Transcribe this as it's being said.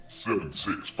7,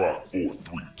 6, 5, 4, 3,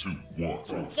 2, 1. You'll never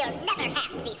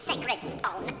have the sacred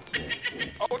stone.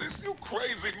 Oh, this you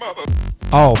crazy mother.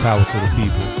 All power to the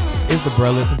people. It's the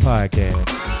Bruh Listen Podcast,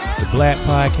 the black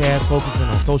podcast focusing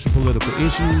on social political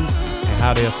issues and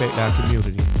how they affect our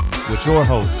community. With your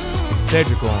hosts,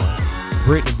 Cedric Owens,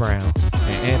 Brittany Brown,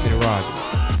 and Anthony Rogers.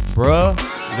 Bruh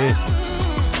Listen.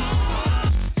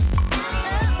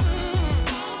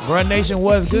 Bruh Nation,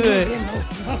 what's good?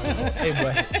 Hey,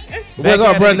 boy. What's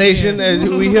up, Bruh Nation?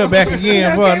 We here back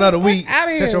again for another week.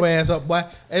 Shut your ass up, boy.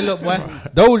 Hey, look, boy.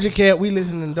 Doja Cat, we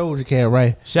listening to Doja Cat,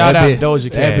 right? Shout out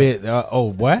Doja Cat. That bit,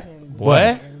 oh, boy.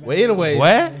 What? Well, anyway,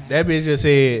 what? That bitch just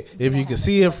said, if you can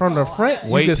see it from the front,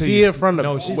 you can see it from the...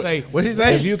 No, she say... What she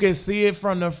say? If you can see it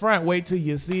from the front, wait till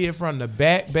you see it from the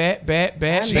back.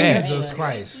 Jesus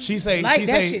Christ. She say, like she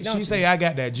that say, shit, don't she you? say, I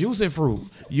got that juicy fruit.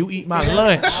 You eat my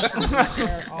lunch.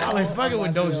 Y'all ain't fucking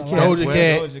with Doja Cat. Doja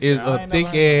Cat is a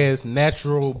thick-ass,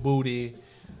 natural booty,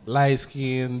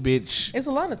 light-skinned bitch. It's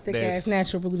a lot of thick ass,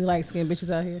 natural, booty, light skinned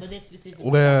bitches out here. But they're specific.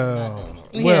 Well,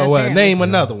 Yeah, apparently. name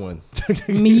another one.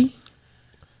 Me.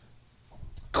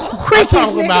 I'm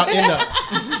talking about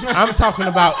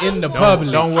in the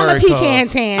public. Don't I'm worry, a pecan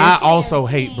cuz. tan. I also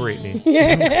hate Britney.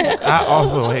 I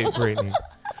also hate Britney.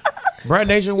 Bruh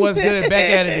Nation, what's good? Back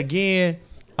at it again.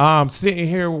 Sitting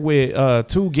here with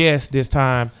two guests this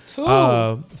time.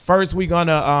 First, we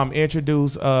gonna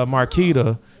introduce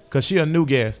Marquita, cause she a new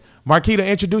guest. Marquita,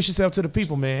 introduce yourself to the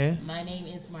people, man. My name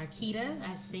is Marquita.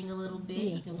 I sing a little bit.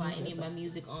 You can find any of my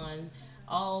music on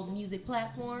all music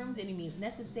platforms, Any Means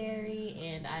Necessary,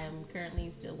 and I am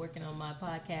currently still working on my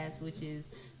podcast, which is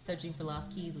Searching for Lost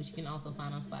Keys, which you can also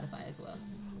find on Spotify as well.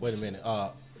 Wait a minute.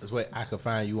 Is what I could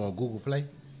find you on Google Play?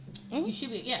 You should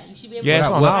be able Yeah, to it's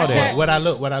on all that. What I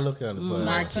look under for?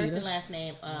 my first and last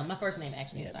name, my first name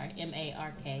actually,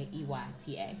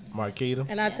 Markeyta. Marquita.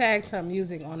 And I tagged her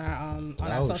music on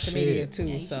our social shit. media too,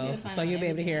 Yeah, you should be able to find so you'll be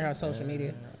able to hear her everything. social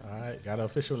media. All right, got an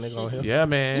official nigga on here. Yeah,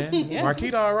 man.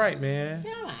 Marquita, all right, man.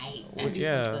 All right.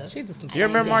 Yeah. She just You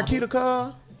remember Marquita,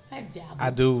 cuz? I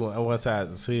do. Once I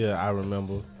see her, I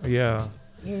remember. Yeah.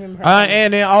 You remember her?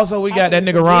 And then also we got that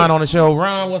nigga Ron on the show.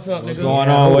 Ron, what's up, nigga? Going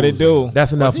on? What it do?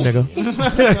 That's enough, nigga.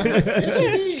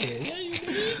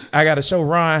 I gotta show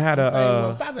Ron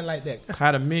Popping like that.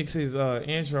 how to mix his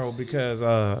intro because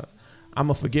I'm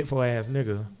a forgetful ass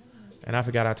nigga. And I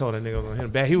forgot I told that nigga I was on him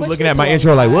back. He was But looking you at my doing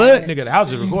intro like, what? fine. Nigga, I was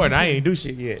just recording. I ain't do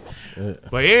shit yet.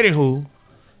 But anywho,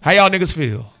 how y'all niggas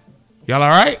feel? Y'all all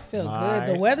right? Feel good.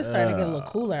 The weather's starting to get a little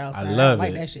cooler I outside. love like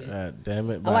it. that shit.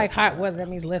 Damn it. I like hot weather. That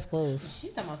means less clothes.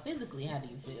 She's talking about physically, how do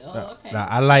you feel? Okay.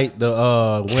 I like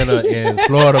the winter in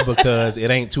Florida because it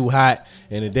ain't too hot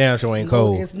and the damn show ain't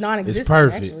cold. It's non-existent. It's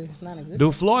perfect. Actually, it's non-existent.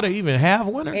 Do Florida even have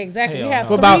winter? Exactly. Hell We have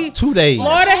For three. about 2 days.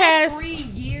 Florida has 3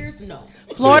 years? No.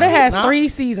 Florida has Nah. 3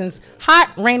 seasons: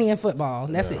 hot, rainy, and football.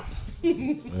 That's it.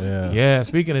 Yeah. Yeah,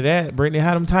 speaking of that, Brittany,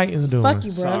 how them Titans doing? Fuck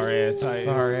you, bro. Sorry ass Titans.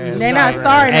 Sorry ass. They're not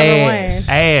sorry, number one. Ass.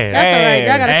 That's all right.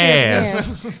 Y'all gotta see Ass. us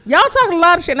again. Y'all talking a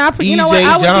lot of shit. And you know what?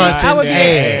 E.J. Johnson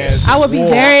ass. I would be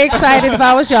very excited if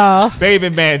I was y'all. Baby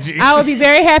magic. I would be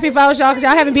very happy if I was y'all because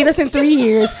y'all haven't beat us in 3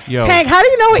 years. Yo. Tank, how do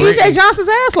you know what Brittany. E.J. Johnson's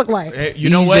ass look like? Hey, you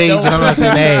know what? E.J. though? Johnson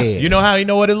ass. You know how you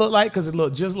know what it looked like? Because it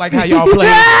looked just like how y'all played.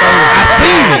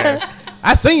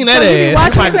 I seen that So you be ass.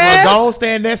 watching Like, his ass? well, don't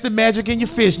stand next to magic in your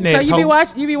fishnets. So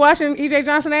you be watching E.J.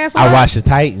 Johnson ass? a I lot? watch the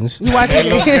Titans. You watch it?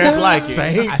 Just like it.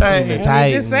 Same I seen the thing.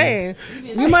 Titans. Just saying.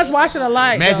 You must watch it a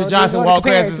lot. Magic though, Johnson to go to walked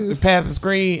compare it to. past the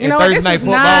screen You and know what? Thursday night This is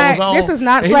football not- was on. this is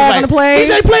not and he flag was on the play.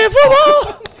 EJ playing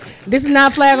football. This is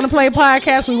not Flag on the Play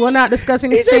podcast. We will not discuss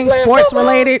anything sports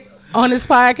related on this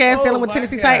podcast dealing with my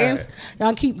Tennessee God. Titans.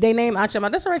 Y'all keep their name out your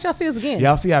mouth. That's all right. Y'all see us again.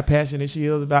 Y'all see how passionate she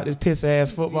is about this piss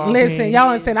ass football Listen, team? y'all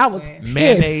understand? I was pissed.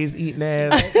 Mayonnaise eating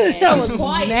ass. I was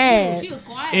Quiet. mad. She was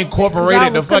quiet.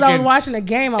 Incorporated the Because I was fucking watching the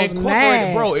game. I was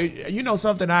mad. bro. You know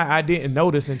something I didn't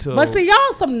notice until. But see,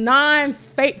 y'all some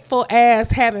non-faithful ass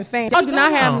having fans. Y'all do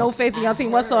not have no faith in your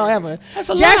team whatsoever. That's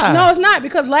a lie. No, it's not.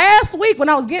 Because last week when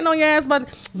I was getting on your ass about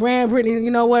Brittany,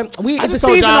 you know what? I The just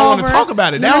told season y'all I want over. to talk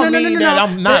about it. That don't mean that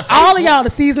I'm not All of faithful. y'all, the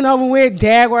season over with.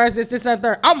 Jaguars, this, that,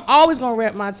 third. I'm always gonna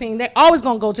rep my team. They always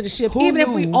gonna go to the ship, Who even if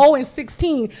we knew?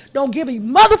 0-16. Don't give a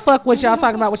motherfuck what y'all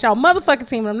talking about with y'all motherfucking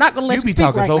team. And I'm not gonna let You you, be speak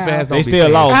talking right so now. fast. They Don't be still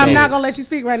saying lost. shit. I'm not gonna let you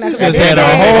speak right now. Just had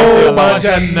a whole bunch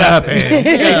of nothing.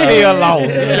 They still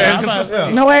lost.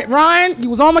 You know what, Ryan? You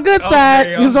was on my good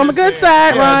side. You was on my good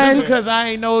side, Yeah, Ryan. just because I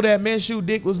ain't know that Minshew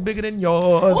dick was bigger than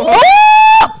yours.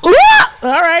 Ooh,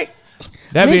 all right.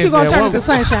 That Means being you gonna said, turn what- into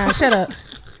sunshine. Shut up.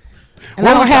 And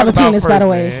what I don't we have a talking about penis, by the first,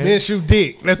 way. man? Minshew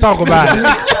dick. Let's talk about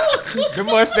it. The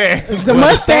mustache. The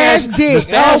mustache dick.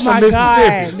 Mustache Oh my from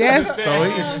God. Mississippi.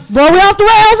 That's Bro, we off the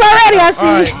rails already, I see.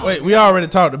 All right, wait. We already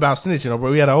talked about snitching,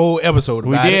 bro. We had a whole episode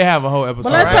We about did it. have a whole episode.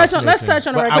 But let's about touch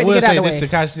on it But right I quick to will get out say of the this way.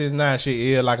 Tekashi 6ix9ine shit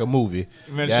is like a movie.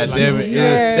 Man, God shit like damn a it. movie.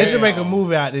 Yeah. They should make a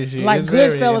movie out this shit. Like It's very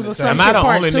Goodfellas or entertaining. something. Am I the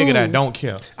Part only two. nigga that don't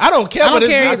care? I don't care, I don't but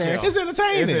care it's, either. it's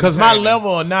entertaining. Because my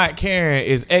level of not caring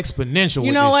is exponential. You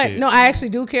with know this what? shit. No, I actually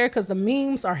do care because the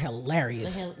memes are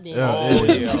hilarious.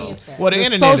 Well, the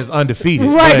internet is undefeated.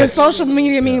 Right, but the social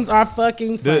media memes are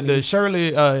fucking funny. the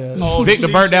Shirley Victor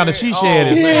burnt down the she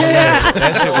shed. Is Yeah.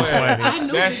 That shit was funny. I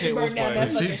knew that shit was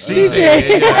funny. She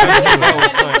shed.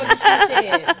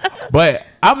 But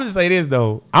I'm gonna say this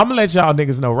though. I'm gonna let y'all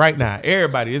niggas know right now.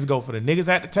 Everybody, let's go for the niggas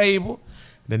at the table,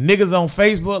 the niggas on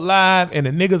Facebook Live, and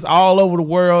the niggas all over the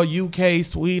world, UK,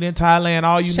 Sweden, Thailand,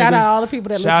 all you Shout niggas. out all the people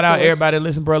that Shout listen out to us. everybody that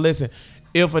listen, bro. Listen.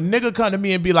 If a nigga come to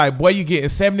me and be like, boy, you getting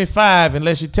 75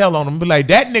 unless you tell on him, be like,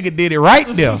 that nigga did it right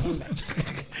there.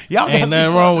 Y'all Ain't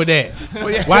nothing wrong with that.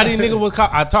 yeah. Why these niggas was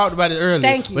I talked about it earlier.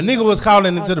 Thank you. But nigga was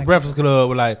calling into the Breakfast Club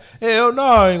with like, hell no,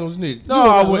 I ain't gonna snitch. No, You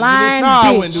I a wouldn't do this. lying No, I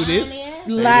bitch. wouldn't do this.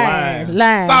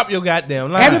 Lying. Stop your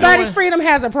goddamn lying. Everybody's freedom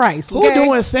has a price. Who okay?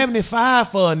 doing 75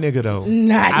 for a nigga though?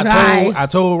 Not I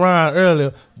told Ryan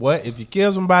earlier, boy, if you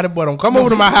kill somebody, boy, don't come over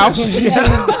to my house.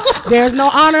 There's no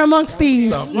honor amongst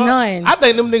thieves. None. I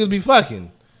think them niggas be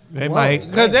fucking. They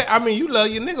might. Cause I mean, you love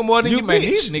your nigga more than your Man, bitch.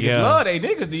 these niggas Yeah. love they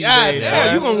niggas these God days.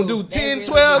 damn, you gonna do 10,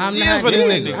 12 I'm years not, for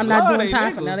this nigga. I'm not Love doing they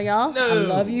time for niggas. none of y'all. I No.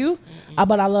 love you,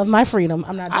 but I love my freedom.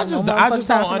 I'm not doing I just no don't motherfucking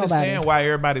time for understand nobody. why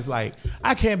everybody's like,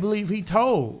 I can't believe he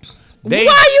told. Why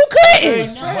you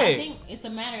couldn't? No, I think it's a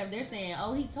matter of they're saying,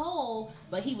 oh, he told,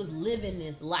 but he was living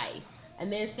this life.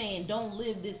 And they're saying, don't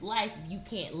live this life. You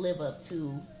can't live up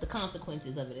to the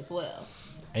consequences of it as well.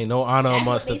 Ain't no honor That's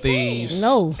amongst the what they saying. thieves.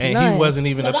 No, and none. he wasn't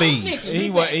even a 'Cause I'm thief. snitching. He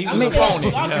was a I'm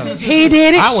phony. snitching. He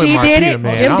did I it. went She Marquita, did it.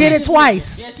 man. Them I'm- did it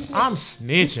twice. Yeah, she's I'm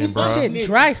snitching, bro. Shit,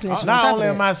 dry snitching. on Not top only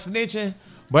of am I snitching,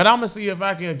 but I'm gonna see if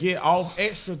I can get off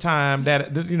extra time.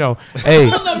 You know, hey,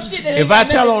 if I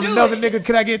tell on another nigga,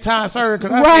 can I get time served?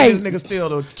 Cause I Right. see this nigga steal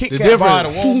the Kit The Kat bar to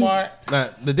difference- Walmart. Now,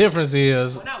 the difference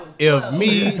is When I was if 12.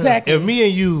 me Exactly. if me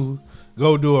and you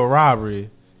go do a robbery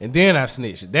and then I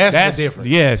snitch. That's the difference.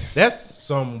 Yes. That's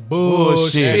some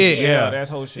bullshit. Yeah, that's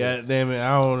whole shit. Yeah, damn it.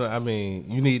 I mean,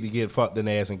 you need to get fucked in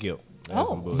the ass and killed. That's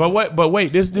some bullshit. But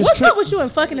wait, this What's trip, up with you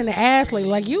and fucking in the ass lately?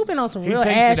 Like you've been on some he real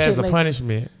takes ass it shit as a lately.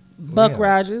 punishment. Buck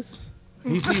Rogers.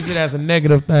 He sees it as a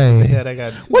negative thing. Yeah, they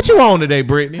got. What you on today,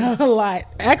 Brittany? A lot.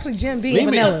 Actually, Jim B. Leave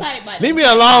me- Vanilla. Leave me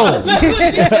alone. Wait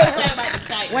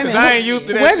a minute. I ain't used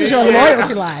to that Where does shit. your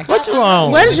loyalty lie? What you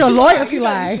on? Where does your loyalty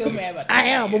lie? I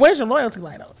am, but where's your loyalty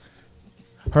lie though?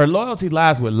 Her loyalty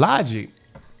lies with Logic.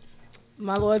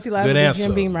 My loyalty lies Good with answer.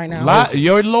 Jim Beam right now.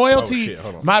 Your loyalty. Oh, shit,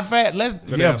 hold on. Matter of fact, let's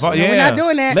answer. we're not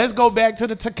doing that. Let's go back to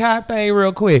the Takai thing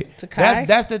real quick. Takai?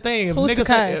 That's the thing. If Who's niggas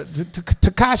Takai? say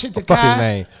Takashi Fuck his Takai,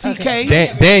 name.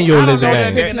 TK. Daniel I don't is know his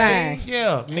that name. nigga 6ix9ine.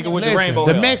 Yeah, Nigga with the Listen, rainbow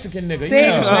the hair. Mexican nigga.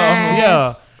 6ix9ine.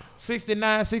 Yeah.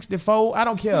 69, 64. I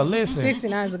don't care. Listen,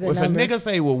 69 is a good if number. a nigga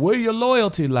say, "Well, where your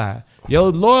loyalty lie?"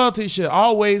 Your loyalty should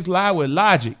always lie with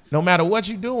Logic, no matter what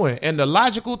you're doing. And the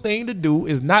logical thing to do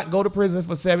is not go to prison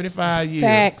for 75 years.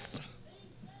 Facts.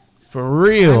 For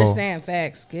real. Understand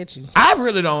facts. Get you. I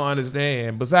really don't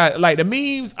understand. Besides, like the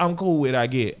memes, I'm cool with. I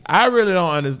get. I really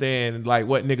don't understand like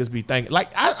what niggas be thinking. Like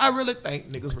I really think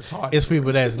niggas retarded. It's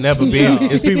people that's never been.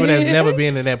 It's people that's never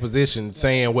been in that position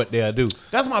saying what they'll do.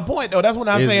 That's my point though. That's what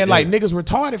I'm Is- saying. Like is- niggas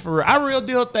retarded for real. I real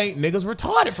deal think niggas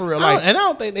retarded for real. I Like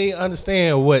don't think they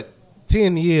understand what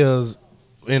 10 years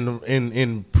in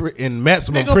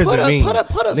maximum nigga, prison means. put a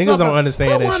Niggas suburb- don't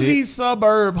understand put that one shit. Of these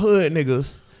suburb hood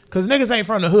niggas. Cause niggas ain't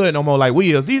from the hood no more like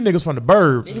we is. These niggas from the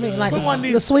burbs. You mean like Put one of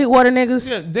the these- Sweetwater niggas?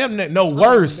 Yeah, them no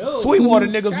worse. Sweetwater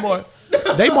niggas more.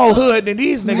 They more hood than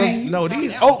these niggas. No,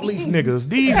 these Oak Leaf niggas.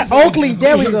 These Oakley,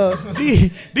 there we go.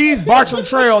 These Bartram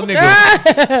Trail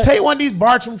niggas. Take one of these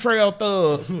Bartram Trail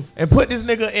thugs and put this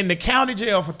nigga in the county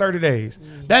jail for 30 days.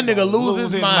 That nigga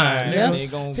lose his mind. Yeah. nigga. They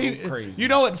gonna go crazy. You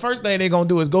know what? The first thing they gonna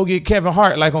do is go get Kevin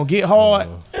Hart like on Get Hard.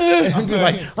 And be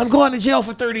like, I'm going to jail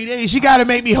for 30 days. You gotta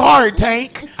make me hard,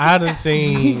 Tank. I done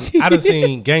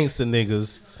seen gangster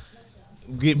niggas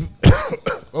get.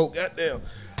 Oh goddamn!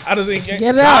 I done seen Get gangster.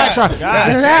 it out. God,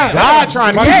 Get it out. God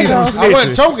trying to There keep you you go. from I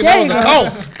wasn't snitching. choking. There That you was a go.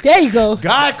 cough. There you go.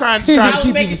 God trying I to was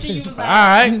keep making you. sure you was like, All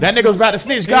right. That nigga was about to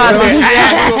snitch. God said, you was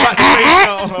about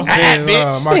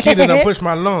to say, Marquita done pushed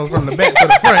my lungs from the back to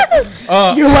the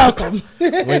front. You're welcome.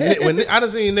 When I done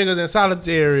seen niggas in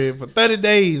solitary for 30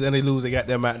 days and they lose, they got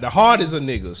them out. The hardest of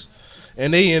niggas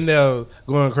and they end up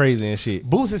going crazy and shit.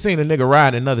 Boosie seen a nigga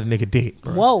riding another nigga dick,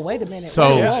 bro. Whoa, wait a minute.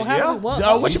 So- whoa, how did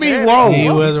Yo, what you mean, whoa? He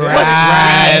was What you-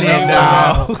 riding it,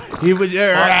 dog. He was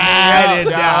just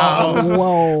riding, dog.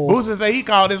 Whoa. Boosie said he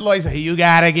called his lawyer. He said, "You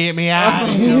gotta get me out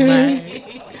of here, man."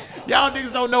 Y'all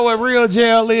niggas don't know what real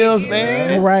jail is,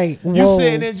 man. Right. You Whoa.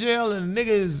 sitting in jail and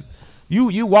niggas,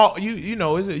 you walk, you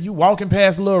know, you walking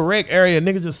past a little rec area,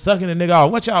 nigga just sucking the nigga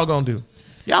off. What y'all gonna do?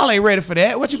 Y'all ain't ready for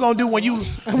that. What you gonna do when you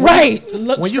Right.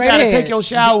 Look when you straight gotta ahead. take your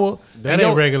shower? That and ain't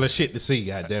your- regular shit to see,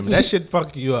 goddamn it. That shit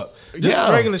fuck you up. Just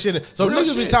Yeah. regular shit. So Real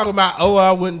niggas be shit. talking about, oh,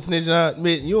 I wouldn't snitch on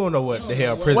admit. You don't know what the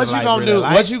hell prison What you life gonna really do?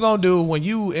 like. What you gonna do when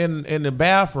you in the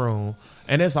bathroom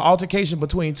and it's an altercation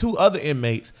between two other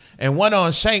inmates and one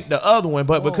on shank the other one,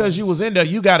 but because you was in there,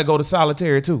 you got to go to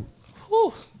solitary too.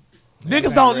 Whew.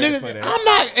 Niggas don't, niggas. I'm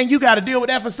not, and you got to deal with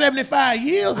that for 75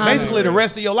 years, basically the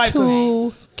rest of your life. 'Cause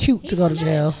Too cute to go to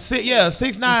jail.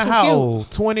 6'9", how cute.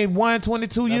 old? 21,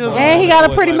 22 years old. And he got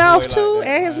a pretty Boy, mouth like too. that.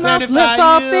 And his mouth 75 lips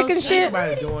all years. thick and Ain't shit.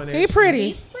 nobody doing that He shit.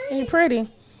 pretty. He pretty.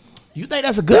 You think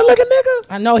that's a good looking nigga?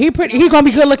 I know he pretty. He gonna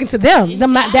be good looking to them.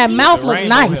 That mouth look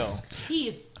nice. He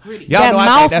is pretty. Y'all That know I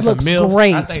mouth think that's looks a MILF.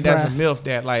 great, I think that's a bruh. MILF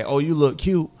that like, oh, you look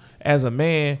cute as a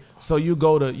man, so you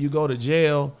go to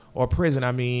jail or prison.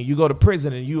 I mean, you go to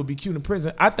prison and you'll be cute in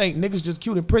prison. I think niggas just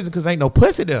cute in prison because ain't no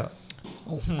pussy there.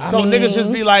 So mean, niggas just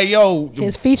be like, yo,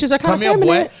 His features are kind come of here,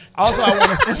 boy.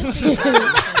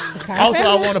 feminine. Also,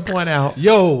 I want to point out.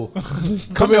 Yo,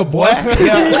 Come here, boy.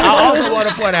 Yeah, I also want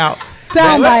to point out.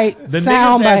 Soundbite. The niggas that's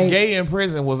Soundbite. gay in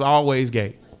prison was always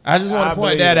gay. I just want I to point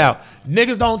believe that it. out.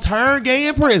 Niggas don't turn gay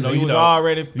in prison. You was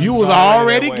already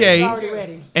already that way. gay,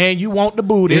 ready. and you want the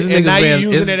booty, It's and niggas now you been,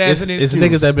 using it as an it's excuse.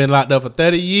 niggas that been locked up for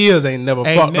 30 years ain't never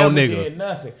fucked no never nigga. did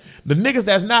nothing. The niggas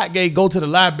that's not gay go to the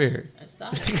library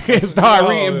Sorry. and start Oh,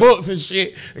 reading yeah. books and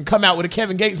shit, and come out with a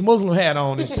Kevin Gates Muslim hat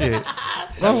on and shit. A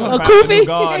Found the Koofy?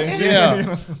 God and shit. Yeah,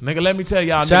 nigga, let me tell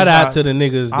y'all. Shout niggas out to the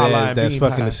niggas all line that's bean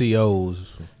fucking pie. the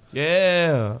COs.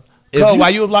 Yeah. If Cuz, you-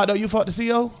 while you was locked up, you fucked the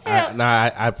CO?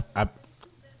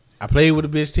 I played with a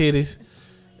bitch titties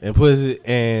and pussy,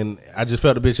 and I just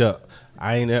felt the bitch up.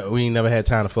 We ain't never had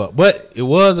time to fuck, but it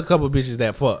was a couple bitches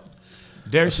that fucked.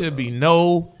 There should be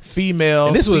no female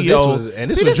And this was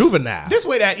COs. juvenile. This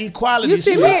way that equality You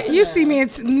see shit.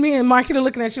 me and Marquita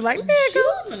looking at you like,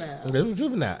 nigga. It was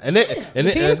juvenile, and it, Penis the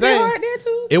thing- get hard there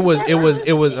too. it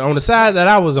was on the side that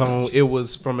I was on. It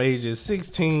was from ages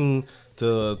 16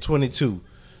 to 22,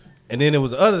 and then it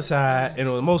was the other side, and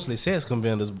it was mostly sex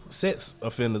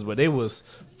offenders, but they was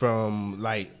from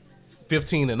like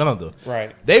 15 and under.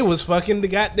 Right. They was fucking the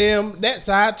goddamn that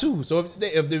side too. So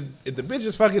if the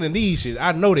bitches fucking in these shit,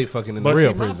 I know they fucking in But the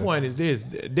real see, my prison. point is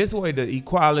this way the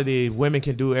equality, women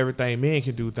can do everything, men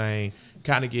can do thing,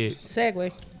 kind of get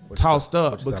Segue. tossed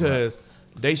up you talking because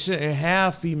they shouldn't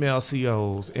have female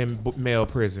COs in male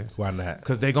prisons. Why not?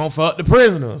 Because they gonna fuck the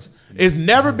prisoners. It's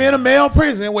never been a male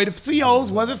prison where the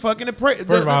COs wasn't fucking the prisoners.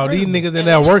 First of all, these niggas in And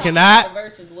there we working talk out.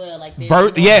 reverse as well. Like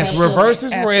Yes, reverse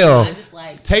is real. I just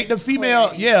like Take the female,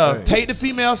 clarity. yeah, take the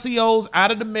female COs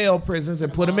out of the male prisons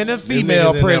and put them in the female Niggas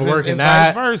in there prisons working and vice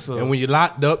out, versa. and when you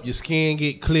locked up, your skin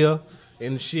get clear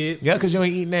and shit. Yeah, because you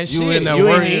ain't eating that You shit. in there You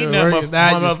ain't working- eating that working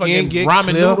out, your skin motherfucking get ramen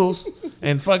clear. noodles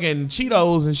and fucking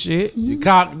Cheetos and shit. You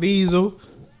cock diesel.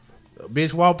 A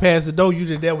bitch walk past the door, you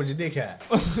just there with your dick out.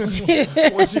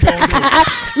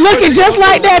 Looking just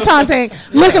like that, Tante.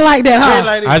 Looking like that,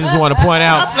 huh? I just want to point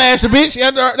out, Flash the bitch. Yeah,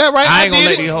 that right. I ain't gonna did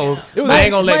let it. these hoes. It was I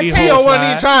ain't gonna let but these Tank- Theo hoes wasn't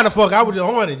even slide. trying to fuck. I was just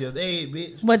horny. Just, hey,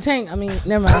 bitch. But Tank, I mean,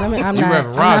 never mind. I'm You not. Reverend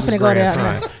I'm not Rogers' finna go there.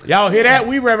 grandson. Y'all hear that?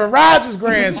 We Reverend Rogers'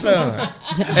 grandson.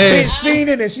 Bitch seen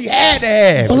it and she had to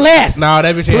have it. Bless. Nah,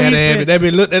 that bitch ain't had Please to have sit. it. That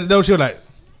bitch looked at the door. She was like,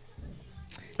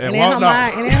 And in her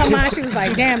mind, she was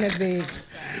like, "Damn, that's big."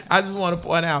 I just want to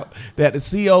point out that the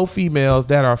CO females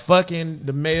that are fucking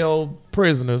the male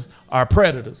prisoners are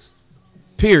predators.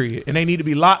 Period. And they need to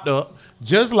be locked up.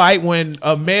 Just like when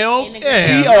a male In the-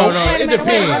 CO. It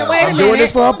depends. I'm doing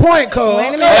this for a point, cuz. Wait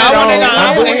a minute.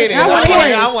 I want to hear I wanna hear this.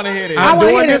 I want to hear this. I'm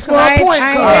doing this for a point,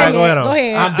 I cuz. ain't Alright, there go yet. ahead on. Go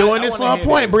ahead. I'm doing this for a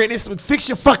point, Brittany. Fix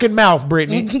your fucking mouth,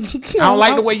 Brittany. I don't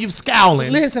like the way you're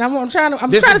scowling. Listen, I'm trying to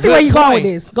This see is a where good you going with point.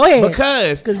 this. Go ahead.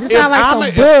 Because this if sound like I'm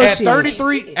some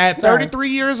bullshit. at 33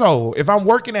 years old, if I'm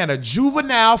working at a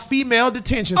juvenile female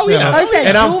detention Oh, yeah. center, Oh, you said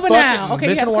and I'm juvenile. fucking, Okay, you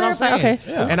listen gotta to what I'm clarify. saying,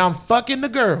 Okay. and I'm fucking the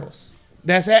girls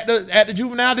that's at the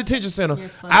juvenile detention center, You're a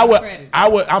fucking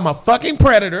predator. I'm a fucking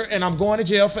predator, and I'm going to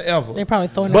jail forever. They probably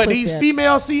throwing But their these pussy at-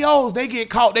 female COs, they get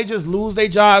caught, they just lose their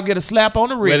job, get a slap on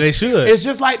the wrist. Well, they should. It's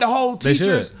just like the whole They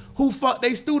teachers should. who fuck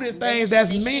they students things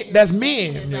that's men. That's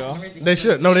men. They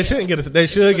should. No, they shouldn't get. They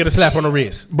should get a slap on the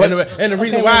wrist. But and the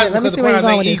reason why is let me because see the where you're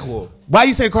crimes going ain't with this. equal. Why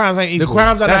you say crimes ain't equal? The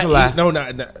crimes are that's not a lie.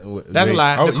 No, That's a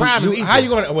lie. The crime is How equal. you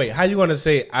gonna wait? How you gonna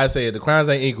say? I say the crimes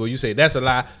ain't equal. You say that's a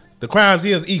lie. The crimes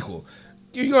is equal.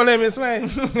 You gonna let me explain?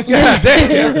 God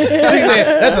damn.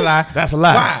 That's a lie. That's a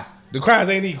lie. Why? The crimes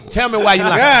ain't equal. Tell me why you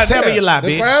lie. God Tell me damn. you lie, bitch.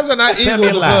 The crimes are not Tell me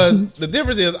equal you lie. because the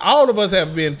difference is all of us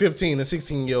have been 15 and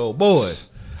 16-year-old boys.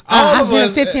 All I've of been a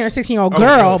us- 15 or 16-year-old Oh,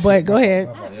 girl, oh, but go ahead.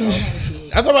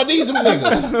 I'm talking about these two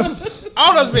niggas.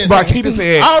 All us been Marquita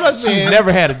said all us she's been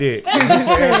never had a dick.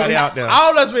 Everybody out there.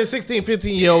 all us been 16,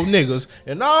 15-year-old niggas,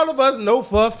 and all of us know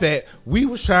for a fact we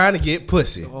was trying to get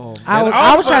pussy.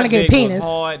 I was trying to get penis.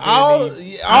 All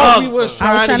we was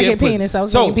trying to get pussy. penis. I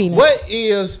was so getting penis. what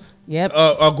is Yep.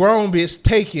 a grown bitch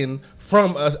taking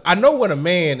from us? I know what a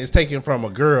man is taking from a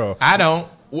girl. I don't.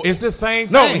 It's the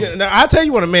same No, thing. now I tell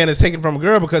you what a man is taking from a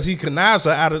girl because he connives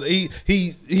her out of he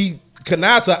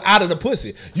connives her out of the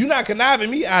pussy. You not conniving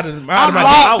me out of my I'm dick.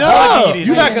 locked up.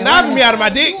 You not conniving me out of my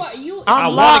dick.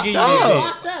 I'm locked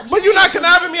up. But you're not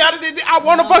conniving me out of this dick. I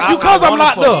want to fuck you because I'm wanna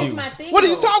locked fuck up. you. What are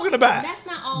you talking about? That's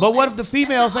not all. But what if the that's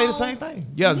females not say the all same thing?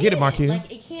 Yeah, get it, men. Marquita.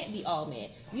 Like it can't be all men.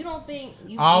 You don't think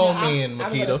All men,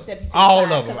 Makita.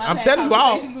 All of them. I'm telling you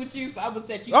all. With you, so I'm gonna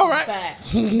set you All to the right.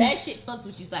 side. That shit fucks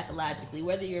with you psychologically,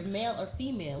 whether you're male or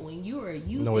female. When you are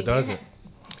you, No, think it doesn't.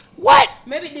 What?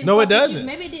 Maybe it didn't. No, fuck it with doesn't. You.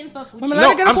 Maybe it didn't fuck with Women, you. let No,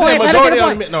 her get a I'm saying point. Let her get majority a of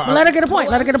point. the men- no, Let her get a point.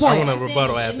 Let her get a I point. wanna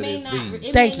rebuttal after it may this, not, please.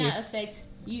 It Thank may you. not affect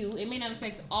you. It may not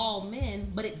affect all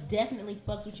men, but it definitely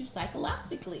fucks with you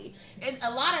psychologically. And a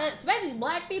lot of, especially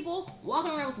black people,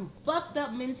 walking around with some fucked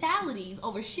up mentalities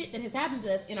over shit that has happened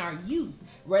to us in our youth.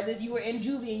 Whether you were in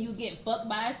juvie and you was getting fucked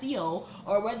by a CO,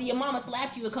 or whether your mama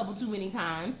slapped you a couple too many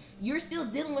times, you're still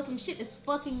dealing with some shit that's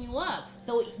fucking you up.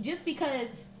 So just because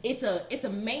it's a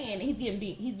man and he's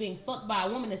being fucked by a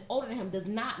woman that's older than him does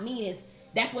not mean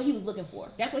that's what he was looking for.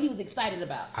 That's what he was excited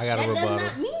about. I got a that rebuttal.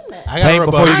 does not mean that. I got Tank, a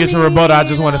before you rebuttal. get your rebuttal, I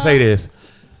just want to say this.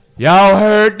 Y'all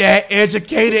heard that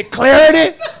educated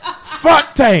clarity?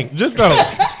 Fuck Tank. Just no.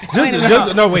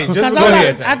 Just no. Wait. Just Because go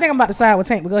ahead. I think I'm about to side with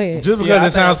Tank, but go ahead. Just because Yeah, I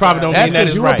it sounds think proper don't that's mean that 'cause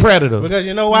is you a right. predator. Because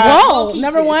you know why? Whoa, Low-key,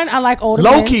 number sis. one, I like older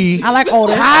Low men. key. I like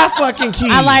older. High fucking key.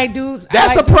 I like dudes.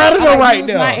 That's I like a predator I like right dudes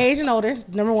there. My age and older.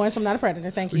 Number one, so I'm not a predator.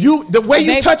 Thank you. You the way you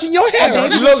Baby- touching your hair.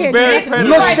 baby You look kid, very yeah. predator. You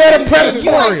Look like very Tim-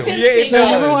 you like predatorial. Tim Yeah, it Stick.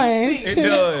 Number does. one. It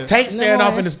does. Tank staring No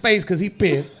off way. into space because he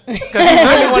pissed. Because he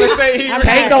really want to say he. I'm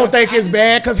Tank not. don't think it's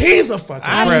bad because he's a fucking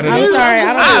predator. I'm sorry.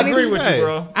 I don't I think agree it's- with you,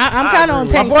 bro. I'm kind of on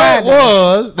My Tank's point side. though.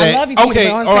 was that I love you, Tina, okay,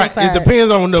 but on all right. Tank's side. It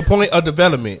depends on the point of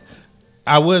development.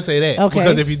 I would say that Okay.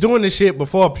 because if you're doing this shit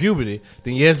before puberty,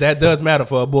 then yes, that does matter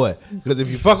for a boy. Because if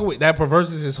you fucking with that,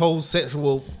 perverses his whole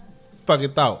sexual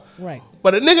fucking thought. Right.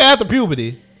 But a nigga after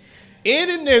puberty,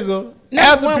 any nigga No,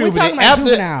 after when puberty, we're talking about after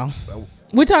juvenile.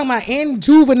 We're talking about in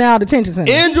juvenile detention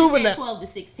center. in He said juvenile. 12 to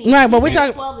 16. Right, but we're He said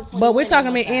talking, 12 to but we're 21 talking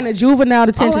on about my in a side. juvenile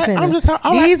detention All right, center. I'm just all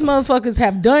right. These motherfuckers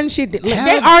have done shit. That, they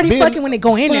Have already been fucking when they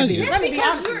go in there. fucking. bitch. Let me be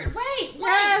Because honest. you're,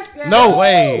 wait. No,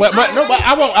 Wait. But no, but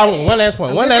I want one last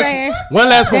point. I'm One just last saying, one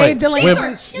last They point.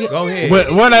 delinquents. Go ahead.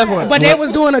 One last point. But they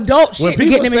was doing adult when shit to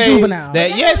get people them in say juvenile. that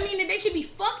That yes, doesn't mean that they should be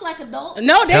fucked like adults.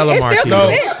 No, they, Tell 'em, it's still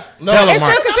Marquis. consent. No. Tell 'em, It's still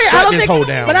Mark. consent. Shut I don't this think, hoe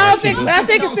down, but I Marquis.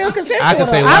 think it's still consensual. I can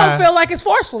say though. why. I don't feel like it's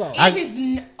forceful though. It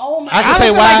is oh my I can I say don't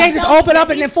feel why. like they just open up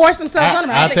and then force themselves on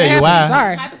them. I'll think tell they you have why. to.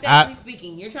 Sorry. Hypothetically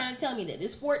speaking, you're trying to tell me that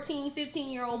this 14,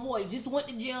 15-year-old boy just went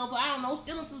to jail for, I don't know,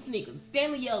 stealing some sneakers,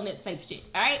 Stanley yelling that type of shit,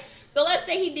 all right? So let's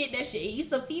say he did that shit.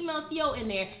 He's a female CO in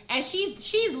there, and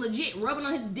she's legit rubbing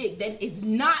on his dick that is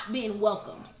not being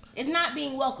welcomed. It's not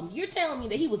being welcomed. You're telling me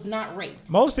that he was not raped.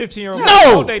 Most 15-year-olds.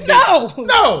 No. No,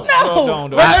 no. Don't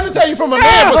do But it. let me tell you from a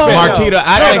man No. perspective. Marquita,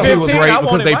 I No, think he was 15, I raped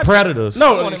because wanted they my- predators.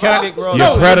 No, wanted can my I- dick rubbed. You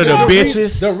predator the bitches.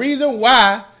 reason- The reason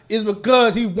why is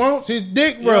because he wants his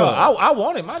dick Yeah, rubbed. I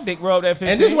wanted my dick rubbed at 15.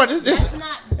 And this is what this That's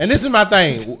not. and this is my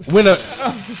thing. When and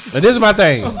this is my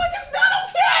thing. It's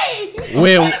not okay.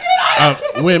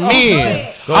 When men,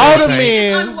 Go all ahead, the Tank.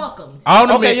 men, Unwelcomed. all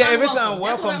the Okay, men, yeah, if it's Unwelcome. That's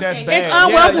unwelcome, what I'm that's saying. bad. It's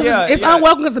unwelcome. Yeah, It's yeah.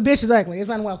 unwelcome because the bitch is ugly. It's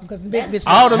unwelcome because the bitch is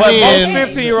all the But men, most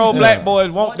 15-year-old black boys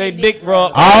want their dick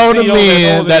rubbed. all the See,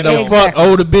 men older that than done them. fuck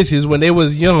older bitches when they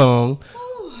was young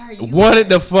wanted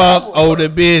to fuck older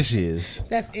bitches.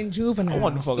 That's in I juvenile.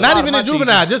 wanted to fuck a Not lot even of in my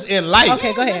juvenile, just in life.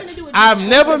 Okay, go ahead. Nothing to do with I've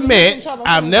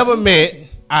juvenile. never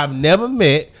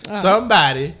met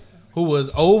somebody who was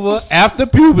over after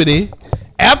puberty,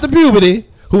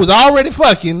 who was already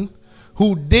fucking,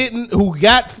 who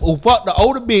fucked the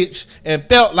older bitch and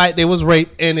felt like they was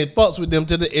raped, and it fucks with them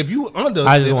to the. If you under,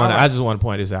 I just then want all right. to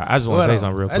point this out. I just want to say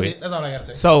something real That's quick. it. That's all I gotta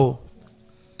say. So,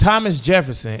 Thomas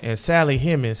Jefferson and Sally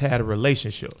Hemings had a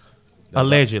relationship.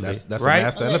 Allegedly. That's right? a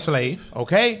master and a slave.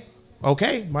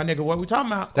 Okay, my nigga, what we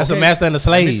talking about? That's Okay. a master and a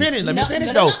slave. Let me No, finish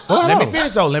no, though. no, no. Let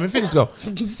me finish though.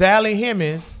 Sally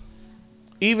Hemings,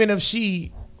 even if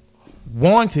she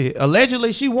wanted,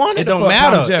 allegedly she wanted It to don't fuck matter.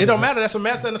 Thomas Jefferson. It don't matter. That's a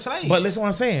master and a slave. But listen what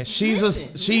I'm saying. She's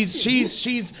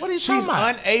What are you talking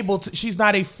about? unable to, she's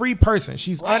not a free person.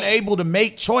 She's unable to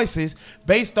make choices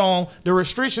based on the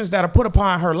restrictions that are put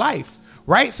upon her life.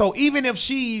 Right? So even if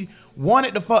she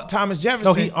wanted to fuck Thomas Jefferson,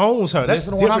 No, he owns her. That's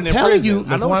listen to what I'm different in telling prison. you. I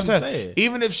Listen know what what I'm you telling you. said.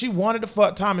 Even if she wanted to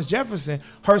fuck Thomas Jefferson,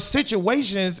 her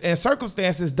situations and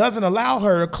circumstances doesn't allow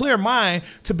her a clear mind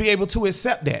to be able to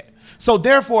accept that. So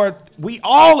therefore, we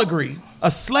all agree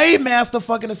a slave master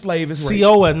fucking a slave is rape.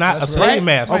 CO is not a slave Right?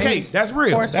 master. Okay, that's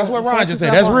real. Forceful- That's what Ron forceful just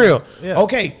said. That's real. Yeah.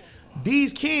 Okay,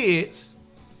 these kids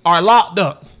are locked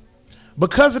up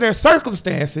because of their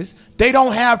circumstances. They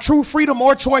don't have true freedom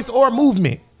or choice or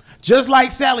movement, just like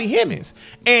Sally Hemings.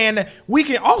 And we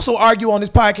can also argue on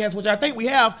this podcast, which I think we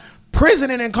have.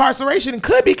 Prison and incarceration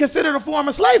could be considered a form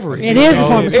of slavery. It is a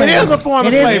form of slavery. It is a form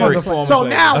of It is a slavery. form of So slavery.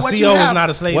 now A what CO you is have, not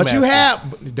a slave what you master.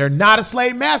 have, they're not a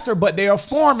slave master, but they are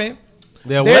forming.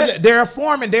 They're what? They're a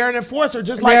foreman. They're an enforcer,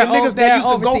 just like They're the niggas they're that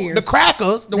used to go, overseers. the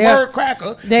crackers, the They're- word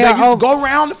cracker. they They are used to ov- go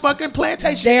around the fucking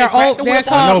plantation. They and are crack ov- the they're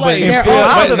whip on called- the slaves. they're If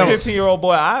I was a no. 15-year-old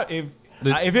boy,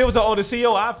 if it was an older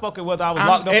CEO, I'd fuck it whether I was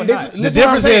locked up or And not. this, The listen what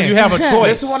I'm difference is saying. you have a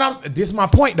choice. This is my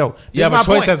point though. You have a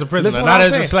choice as a prisoner, not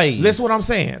as a slave. Listen what I'm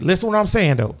saying. Listen what I'm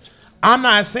saying though. I'm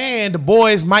not saying the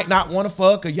boys might not want to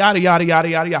fuck or yada yada yada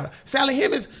yada yada. Sally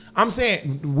Hemings, I'm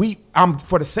saying I'm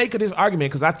for the sake of this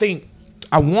argument because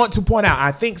I want to point out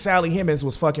I think Sally Hemings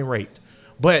was fucking raped.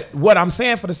 But what I'm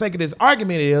saying for the sake of this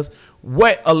argument is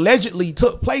what allegedly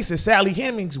took place is Sally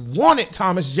Hemings wanted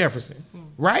Thomas Jefferson,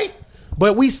 right?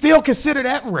 But we still consider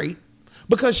that rape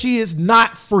because she is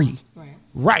not free.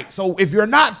 Right. So if you're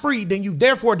not free, then you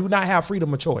therefore do not have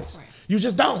freedom of choice. You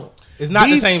just don't. It's not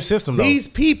the same system, though. These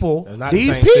people, It's not the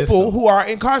same system. who are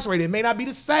incarcerated, it may not be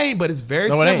the same, but it's very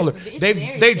No, it ain't. similar. It's They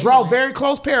very draw similar. very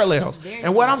close parallels. It's very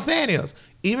And what I'm similar. saying is,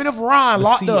 even if Ron The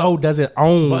locked CO up, doesn't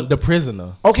own the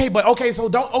prisoner.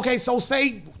 so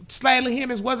say Sally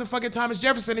Hemings wasn't fucking Thomas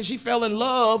Jefferson and she fell in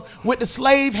love with the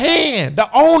slave hand, the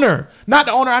owner, not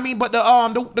the owner. I mean, but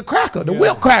the cracker, the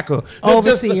whip cracker,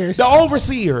 Overseers. the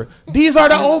overseer. These are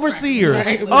the overseers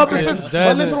Right. of the It system.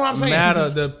 But listen to what I'm saying. matter.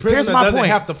 The Here's prisoner my doesn't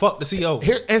point. have to fuck the CO.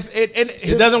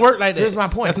 It doesn't work like that. Here's my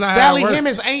point. That's not how Sally it works.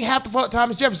 Hemings ain't have to fuck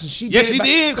Thomas Jefferson. She Yes, did she it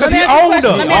did, because because he he owned Let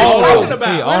her. me her. ask you a All question. about.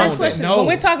 Let me ask owned a it. question. No.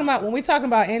 When we're talking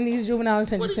about in these juvenile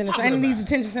detention centers and in these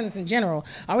detention centers in general,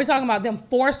 are we talking about them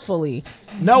forcefully?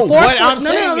 No, what I'm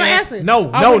saying is,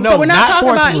 no, So we're not not talking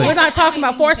forcefully. about. We're not talking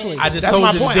about forcefully. I just That's told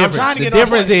my you point. the I'm trying difference. to The get on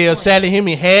difference point. is Sally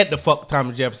Hemings had to fuck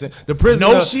Thomas Jefferson. The prisoner.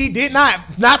 No, she did not.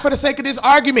 Not for the sake of this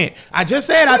argument. I just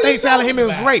said I think Sally Hemings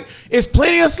was raped. It's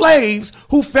plenty of slaves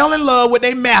who fell in love with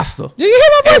their master. Do you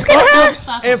hear my voice getting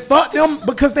high? And fucked them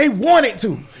because they wanted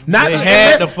to. Not They and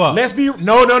had let's- to fuck. Let's be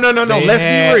no. They Let's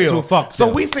had be real. to fuck So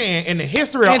them. we saying in the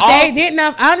history of If all they did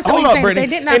not, I understand Hold what up, you're saying. If Brittany.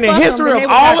 they did not In the fuck them, history then of they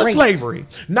were all not of raped. slavery,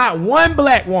 not one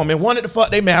black woman wanted to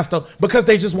fuck their master because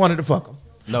they just wanted to fuck them.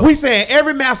 No. We saying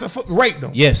every master raped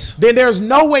them. Yes. Then there's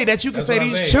no way that you can say what I'm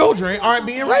these saying. children aren't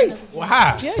being raped. Well,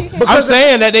 how? Yeah, you can. I'm Because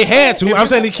saying that they had to. I'm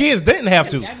saying the kids didn't have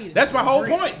to. That's my whole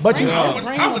point. But you,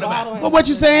 But but what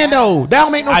you saying though? That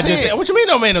don't make no I sense. just what you mean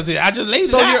don't make no sense? I just laid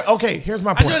So it you're out. okay. Here's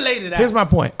my point. just laid it out. Here's my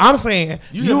point. I'm saying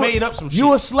You just made up some You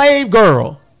shit. a slave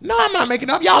girl? No, I'm not making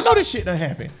up. Y'all know this shit done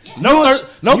happened. No,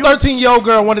 no you- 13-year-old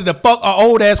girl wanted to fuck an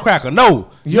old ass cracker. No,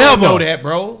 You never. don't know that,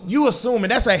 bro. You assuming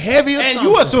that's a heavy assumption. And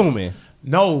you assuming.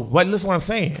 No, but listen what I'm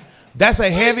saying. That's a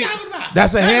heavy. talking about?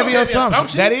 That's a That ain't heavy no heavy assumption.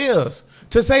 assumption. That is.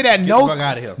 To say that the fuck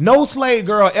outta here. no slave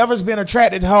girl ever's been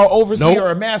attracted to her overseer Nope.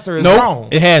 or master is Nope, wrong.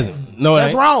 it hasn't. No, it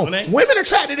That's ain't. wrong. No, it ain't. Women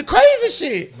attracted to crazy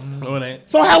shit. No, it ain't.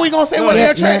 So how we gonna say what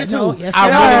they're attracted to? no, yes, I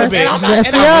they really are. been. And I'm not, Yes,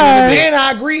 and, they I'm, are. and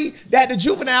I agree that the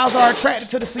juveniles are attracted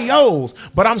to the COs,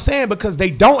 but I'm saying because they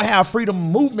don't have freedom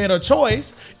of movement or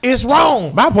choice, it's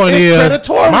wrong. My point It's is,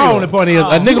 predatorial. my only point is,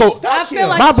 a nigga. I feel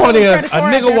like My it's point only is, a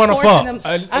predatory nigga if wanna they're forcing fuck.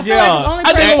 them. I feel Yeah. like it's only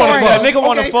I think predatory. a nigga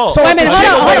wanna fuck. So Wait a minute,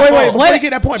 hold on, wait. what? Before you get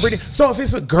that point, Brittany. So if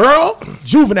it's a girl,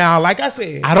 juvenile, like I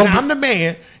said, I don't and I'm the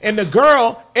man, and the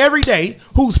girl every day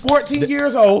who's 14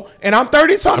 years old, and I'm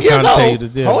 30 something years trying to tell you old. the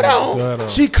difference. Hold Go ahead on. on.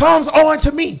 She comes on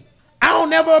to me. I don't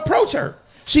never approach her.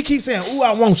 She keeps saying, "Ooh,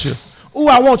 I want you. Ooh,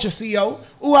 I want you, CO.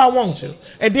 Ooh, I want you."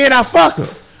 And then I fuck her.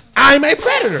 I'm a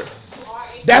predator.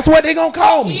 That's what they gonna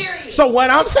call me. So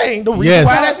what I'm saying, the reason Yes.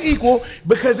 why that's equal,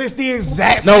 because it's the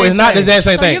exact No, same it's not the thing. exact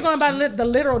same So thing. you're going by the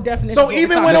literal definition. So of what we're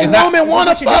even talking when a about. It's not- woman want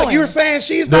What to you're fuck, doing. you're saying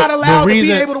she's not allowed to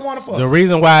be able to want to fuck. The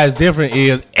reason why it's different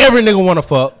is every nigga want to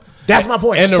fuck. That's my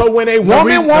point. And So when a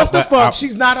woman wants to fuck,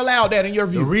 she's she's not allowed that in your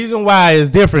the view. reason why it's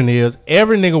different is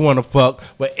every nigga want to fuck,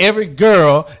 but every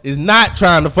girl is not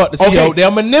trying to fuck the CEO. Okay.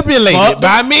 They're manipulated Fuck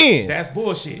by men. That's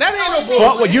bullshit. That ain't no Fuck,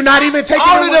 bullshit. well, you're not even taking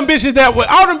All of them bitches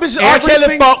all them bitches R. Every Kelly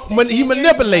single- fuck when he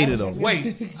manipulated them.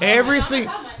 Wait, every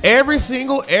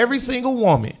single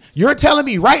woman. You're telling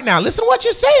me right now. Listen to what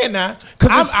you're saying now,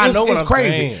 because I know what it's I'm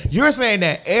crazy. saying. You're saying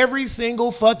that every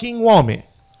single fucking woman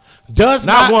does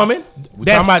Not not. woman. We're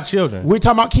That's- talking about children. We're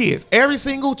talking about kids. Every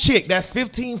single chick that's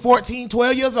 15, 14,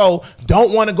 12 years old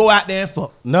don't want to go out there and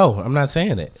fuck. No, I'm not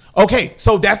saying that. Okay,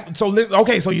 so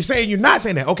so you're saying you're not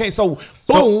saying that. Okay, so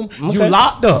boom, okay. you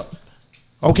locked up.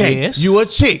 Okay, Yes. you a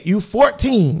chick, you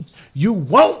 14, you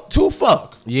want to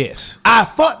fuck. Yes. I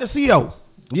fucked the CO.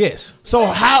 Yes. So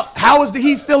how is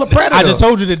he still a predator? I just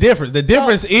told you the difference. The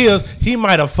difference is he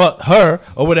might have fucked her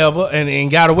or whatever and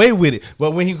got away with it.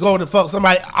 But when he go to fuck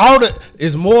somebody, all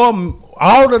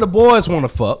of the boys want to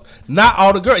fuck, not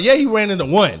all the girls. Yeah, he ran into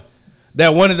one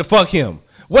that wanted to fuck him.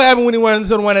 What happened when he ran into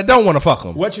the one that don't want to fuck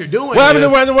him? What you're doing What happened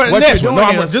is- when he ran into the what next you're one? No,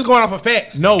 doing I'm is- just going off of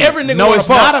facts. No, every nigga no, want to it's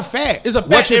fuck. not a fact. It's a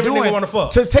fact. What you're Every doing nigga want to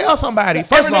fuck. to tell somebody.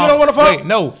 First Every of all, nigga don't wanna fuck? Wait,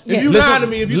 no. Yeah. You lying to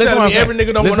me if you listen telling what me I'm every saying.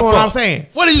 nigga don't Listen wanna what I'm fuck. saying.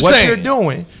 What are you what saying? you're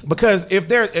doing, because if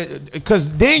they're because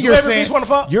then you're every saying bitch wanna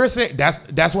fuck? You're saying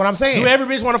that's what I'm saying. Do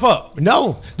every bitch want to fuck?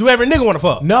 No, Do every nigga want to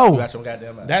fuck? no. You got your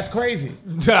goddamn mind. That's crazy.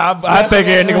 I think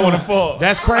every nigga want to fuck.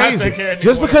 That's I crazy. think every nigga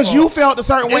Just wanna because fuck. you felt a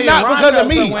certain way, It's not and Ron because felt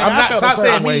of a certain me. way, I'm and I not felt a stop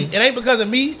certain saying way. me. It ain't because of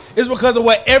me. It's because of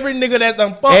what every nigga that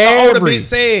done fucked the older bitch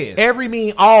says. Every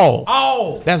mean all.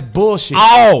 All. That's bullshit.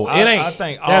 All. It I ain't.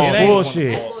 think That's all niggas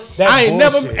bullshit. wanna fuck. That's I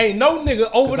ain't bullshit. ain't no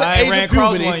nigga over the I ain't age ran of across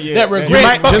puberty one yet. that You You regrets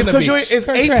might, fucking just a because bitch.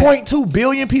 it's 8.2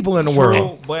 billion people in the world.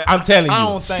 True, but I'm telling you. I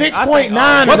don't think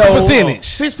 6.9 What's of the those, percentage?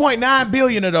 6.9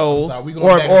 billion of those, Sorry, we going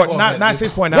or back and forth not back.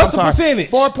 6.9. What's I'm the sorry,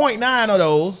 percentage? 4.9 of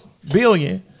those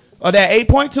billion, or that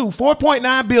 8.2,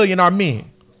 4.9 billion are men.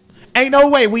 Ain't no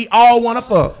way we all want to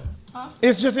fuck.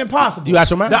 It's just impossible. You out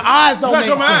your mind? The odds don't You make out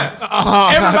your mind? sense.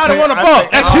 Everybody want to I fuck.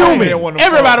 think That's all human. men wanna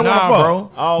Everybody fuck. want to Nah, fuck.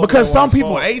 bro. All Because men some wanna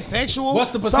people fuck. asexual.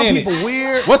 What's the Some percentage? people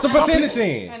weird. What's the Some percentage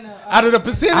people- then? Out of the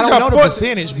percentage, I don't of know the force-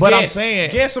 percentage, but I'm Guess.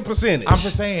 saying- Guess a percentage.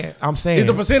 I'm saying. Is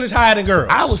the percentage higher than girls?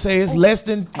 I would say it's less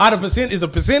than. Out of percent, is the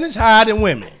percentage higher than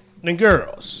women than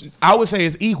girls? I would say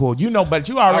it's equal. You know, but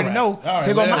you already know. All right,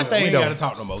 Here go my whatever. thing We though. ain't gotta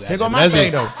talk no more. Here go goddamn. my That's thing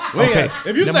it. though. We ain't Okay. gotta-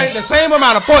 If you Then think the same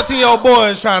amount of 14-year-old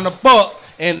boys trying to fuck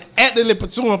and actively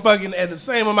pursuing fucking at the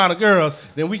same amount of girls,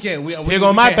 then we can't. Here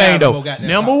go my thing though.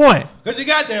 Number one. Cause you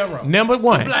goddamn wrong. Number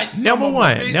one. Black son Number of a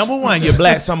one. bitch. Number one. You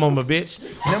black son of a bitch.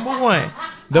 Number one.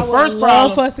 The I would first love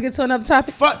problem. for us to get to another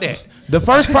topic. Fuck that. The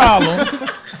first problem.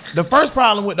 The first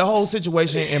problem with the whole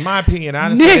situation, in my opinion, I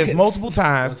done said this Niggas. multiple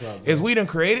times, is we done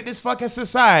created this fucking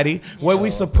society where we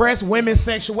suppress women's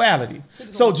sexuality.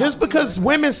 So just because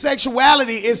women's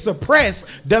sexuality is suppressed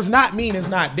does not mean it's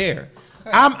not there.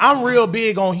 I'm real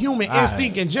big on human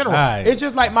instinct in general. Aight. It's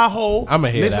just like my whole. I'ma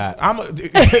hear that. I'm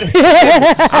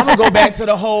gonna go back to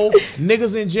the whole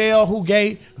niggas in jail who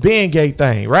gay being gay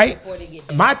thing, right?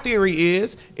 My theory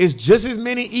is it's just as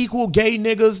many equal gay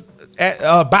niggas,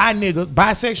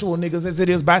 bisexual niggas as it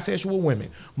is bisexual women.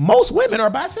 Most women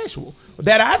are bisexual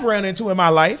that I've run into in my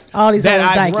life. All these that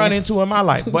hoes I've dyking. run into in my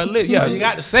life. But yeah, You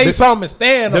got to say something and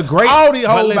stand the up. great- All these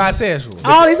but hoes listen. bisexual.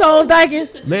 All these hoes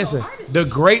dyking. Listen, the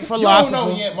great don't philosopher.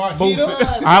 know yet, Marquita.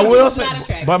 Boosie- I will say, Not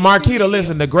attractive. but Marquita,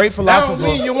 listen, the great That don't philosopher.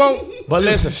 mean you won't. But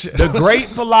listen, the great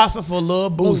philosopher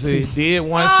Lil Boosie did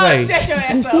once Oh, say, shut your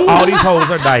ass up. all these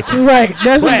hoes are dyking. Right.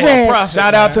 That's what I'm saying.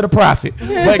 Shout out to the prophet.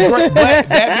 But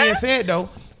that being said, though,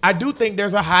 I do think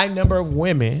there's a high number of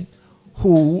women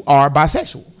who are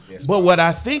bisexual. But what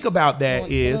I think about that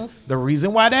is the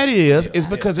reason why that is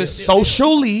because it's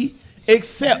socially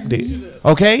accepted.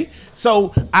 Okay?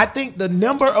 So I think the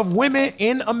number of women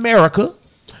in America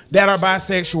that are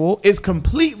bisexual is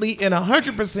completely and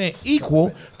 100%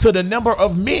 equal to the number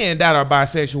of men that are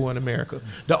bisexual in America.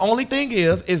 The only thing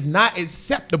is, it's not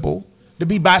acceptable to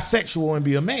be bisexual and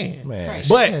be a man. Man,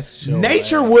 But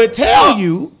nature would tell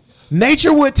you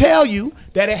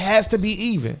that it has to be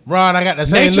even. Ron, I got the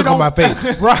same Nature look on my don't-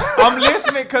 face. I'm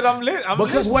listening because I'm listening.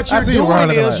 Because what I you're see you, Ron, doing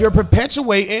look at is that. you're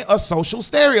perpetuating a social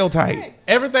stereotype.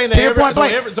 Everything that Pinpoint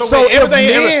blank.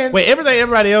 everything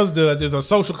everybody else does is a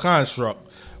social construct.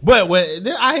 But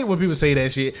I hate when people say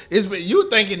that shit. It's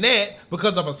you thinking that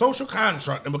because of a social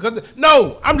construct and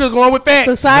no, I'm just going with facts.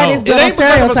 Society's It built on ain't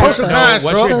because of a social stereotypes.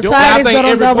 what construct. you're doing- I Society's think built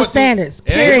on every double 14 standards.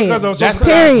 It ain't Period. because of That's social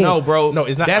not, Period. no, bro. No,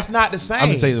 it's not. That's not the same. I'm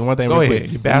gonna say this one thing Go real ahead,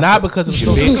 quick. you bastard. Not because of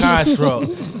social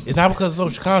construct. It's not because of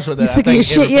social construct that You I sick of your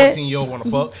think every shit yet? 14-year-old want to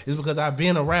fuck. It's because I've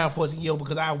been around 14-year-old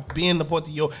because I've been the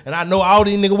 14-year-old and I know all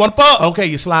these niggas want to fuck. Okay,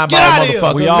 you slime Get ball outta here.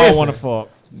 motherfucker. We all Listen. want to fuck.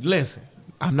 Listen,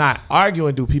 I'm not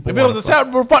arguing. Do people? If it was wanna fuck?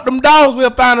 acceptable, fuck them dogs. We'll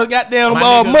find a goddamn My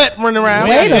nigga, mutt running around.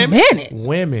 Wait a minute.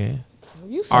 Women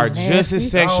You so are just nasty.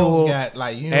 as sexual Got,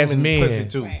 like, human as men. pussy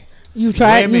too. You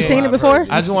tried? You Women- seen it before?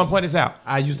 I just want to point this out.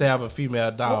 I used to have a female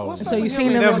dog. So you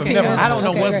seen them? Never- okay, never- good. I don't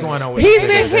know Okay, what's great. going on with He's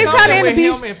this. been. He's Something kind of in the with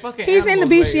him and beach. fucking He's in the animals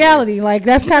bestiality. Like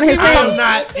that's kind of his I'm thing.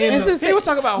 not in It's the. his He thing. was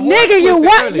talking about Nigga, you horse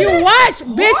watch. pussy You earlier. watch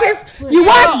bitches. You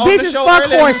watch on the bitches show fuck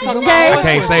earlier, horses. he was talking I about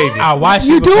Okay. can't save you. I watched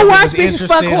You it do because watch it was bitches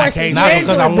fuck interesting. horses. Not Yeah.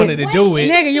 because I wanted to do it.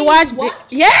 Nigga, you watch.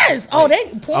 Yes. Oh, they.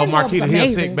 Oh, Pornhub's Marquita, he a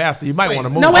amazing. sick bastard. You might want to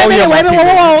move. No, wait a minute, wait a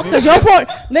minute, whoa, because your porn.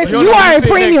 Listen, you are a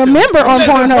premium member on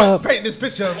Pornhub. Paint this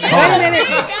picture of me. Wait a minute.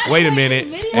 Wait a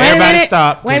minute. Wait a Everybody minute.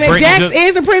 stop. Wait a minute. Brittany Jax just-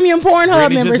 is a premium Pornhub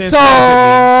Brittany member, just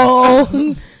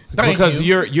so because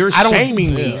you're I don't-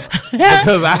 shaming me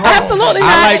because I absolutely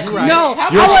I not. like No,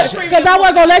 You're because I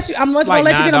wasn't gonna let you. I'm not like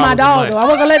gonna let you get on my $9 a dog month. though. I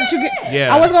wasn't gonna let you get.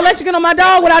 Yeah. I wasn't gonna let you get on my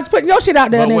dog without putting your shit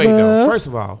out there, But wait though. nigga. First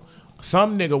of all,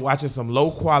 some nigga watching some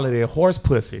low quality horse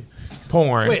pussy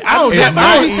porn. Wait, I don't is jab. not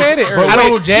I even- said it but earlier. I wait,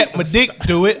 don't jab my dick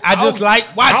do it. I just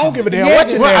like watching. I don't give a damn Yeah,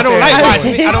 what you Well, I don't like I-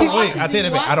 watching it. I don't wait. I tell you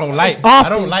that. I don't like.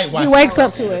 Often. I don't like He watching. wakes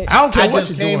up to it, I don't care I what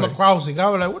just you came doing. across it. I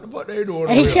was like, what the fuck they doing?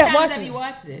 and he over kept How many times watching have you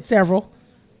watched this? several.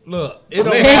 Look, it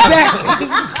don't Exactly.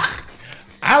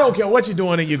 I don't care what you're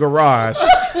doing in your garage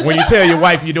when you tell your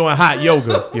wife you're doing hot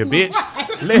yoga, you bitch.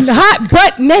 Listen. Hot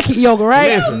butt naked yoga,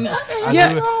 right? Listen.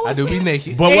 Yeah. I do be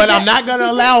naked. But what I'm not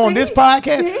gonna allow on this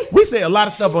podcast, we say a lot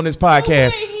of stuff on this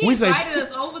podcast. We say invited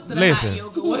us over to the Listen. hot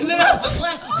yoga. Wasn't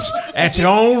it? at your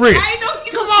own risk. I know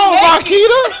he was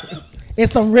Marquita.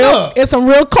 It's some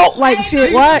real cult like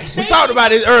shit. Watch. We talked about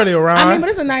this earlier, Ron. I mean, but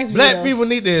it's a nice Black video. people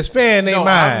need to expand their No,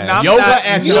 mind. I'm Yoga not-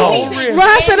 at you your need own to- risk.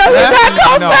 Ron said, "Oh, he's not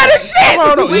co-signing shit." Come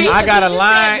on, no, Wait, I got a you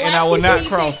line said and I will black not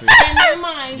people cross need it. to expand their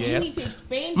minds. Yeah. You need to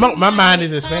expand My your mind when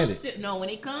is it comes expanded. to- no, when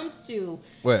it comes to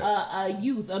What? a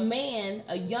youth, a man,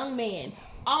 a young man,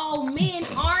 all men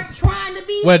aren't trying to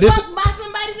be Well, this- fucked by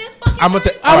somebody that's fucking. I'm gonna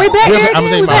tell. Are we back there I'm gonna tell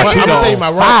again? you We my. back I'm there? gonna tell you my.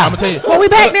 I'm gonna tell you. Well, we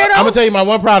back there, though? I'm gonna tell you my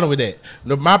one problem with that.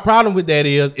 My problem with that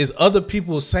is other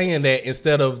people saying that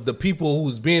instead of the people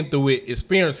who's been through it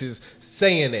experiences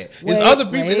saying that. It's Wait, other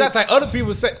people. wait. That's like other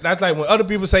people say. That's like when other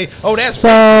people say, "Oh, that's So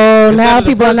racist," instead now of the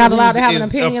people are person not allowed to who's have an is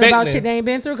opinion about affecting shit they ain't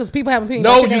been through because people have opinions.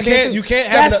 No, about shit you they ain't can't- been you through. can't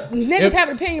have That's- the- niggas if- have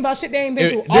an opinion about shit they ain't been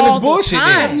if- through then it's all the bullshit then.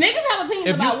 time, Niggas have opinions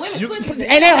If about you- women's you- pussies.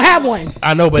 and they don't have one.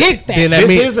 I know, but Big fact. then that This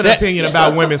means is an that- opinion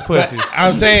about women's pussies.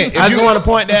 I'm saying. I just want to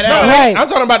point that No, out. Right. I'm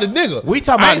talking about the nigga. We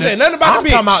talking I about ain't the, saying nothing about I'm the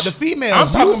talking bitch. about the females. I'm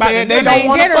talking You about saying the they nigga. don't in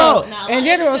want to general, fuck. No, in I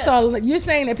general, like so you're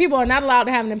saying that people are not allowed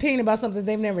to have an opinion about something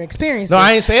they've never experienced. No,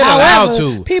 I ain't saying allowed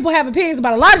to. People have opinions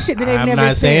about a lot of shit that they've I'm never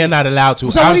not experienced. saying not allowed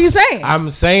to. So what are you saying? I'm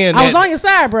saying I was that- on your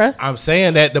side, bruh. I'm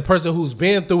saying that the person who's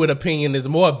been through an opinion is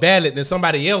more valid than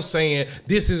somebody else saying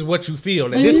this is what you feel.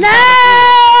 And this No, is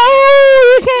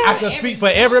you I can't. can speak for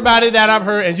everybody that I've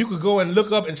heard, and you could go and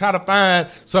look up and try to find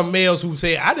some males who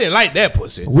say I didn't like that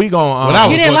pussy. We gonna When I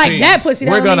was You didn't like 14. that pussy.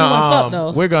 That we're don't mean gonna you want fuck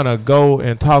though. we're gonna go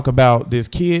and talk about this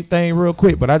kid thing real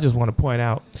quick, but I just want to point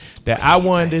out that I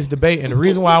won this debate, and the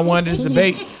reason why I won this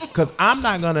debate because I'm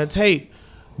not gonna take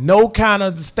no kind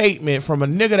of statement from a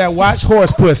nigga that watch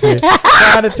horse pussy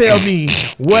trying to tell me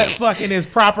what fucking is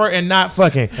proper and not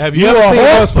fucking. Have you You ever a seen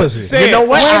horse horse pussy? You know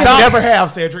what? I never have,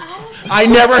 Cedric. I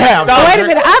never have. Wait a Cedric.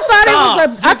 minute.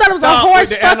 I thought it was a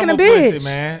horse fucking a bitch.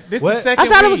 man. This What? the second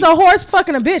I thought it was week. a horse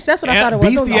fucking a bitch. That's what I thought it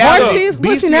was. It was a horse Bestiality, piece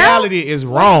pussy now. bestiality is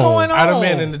wrong. going on? I done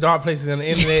been in the dark places on the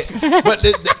internet, but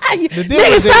the Nigga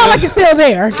difference sound like is you're still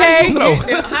there, okay?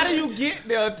 And how do you get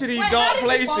there to these Wait, dark how did it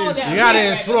places? fall down? you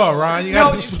gotta explore, Ron. You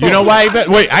gotta explore. You know why he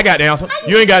fell? Wait, I got the answer.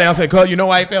 You ain't got the answer. Cause you know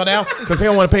why he fell down? Because he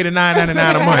don't want to pay the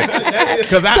 $9.99 a month.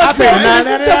 Because I pay the $9.99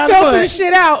 To a filter the month.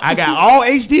 shit out. I got all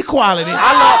HD quality.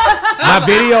 My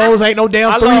videos ain't no damn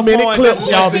I love 3-minute porn. clips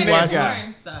That's y'all what's be the next watching. guy.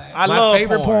 Porn star. I My love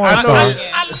favorite porn. porn I know star I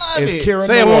love is it. Kira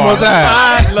Say it Noir. one more time.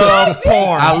 I love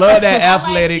porn. I love that I like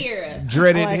athletic, Kira.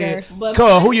 dreaded I like head. her. But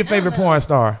Cuz, who mine, your favorite I don't know. porn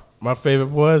star? My favorite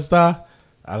porn star.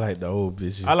 I like the old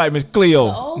bitches. I like Miss Cleo.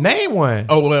 Oh, Name one.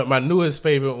 Oh, well, my newest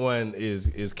favorite one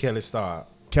is Kelly Starr.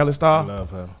 Kelly I Star. love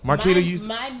her. Marquita, you.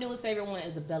 my newest favorite one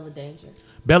is a Bella Danger.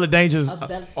 Bella Danger's. A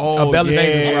Bella, Bella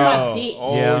Danger's. That's wrong. my bitch.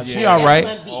 Yeah, Oh, she yeah. all That's right.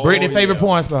 my bitch. Brittany, Oh, favorite yeah.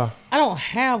 porn star. I don't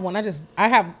have one. I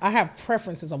have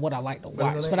preferences of what I like to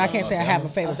watch, but I can't say I have a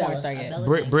favorite porn star yet.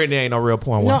 Brittany ain't no real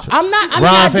porn No, watcher. I'm not. Ron,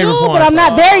 I favorite do, porn but I'm star.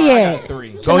 not there yet.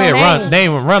 Go ahead, no run. name.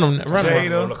 Name them. Run them. Run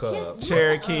them. Jada,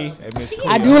 Cherokee, and Miss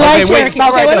Cleo. I do like wait, Cherokee.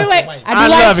 stop Okay, right wait. there. I do I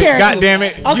like love it. Cherokee. God damn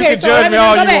it. You Okay, can so judge let me go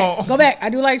all you back. want. Go back. I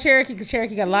do like Cherokee because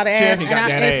Cherokee got a lot of ass. Cherokee got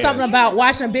And that it's ass. something about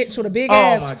watching a bitch with a big Oh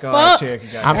ass. my God, Fuck. Cherokee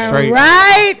got I'm that. straight.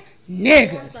 Right,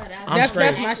 nigga. I'm That's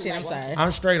straight. my shit. I'm sorry.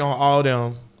 I'm straight on all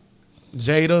them.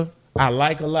 Jada, I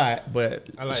like a lot, but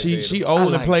I like she Jada. old I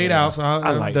and like played Jada. out, so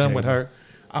I'm like done Jada. with her.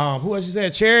 Who else you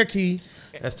said? Cherokee.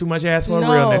 That's too much ass for a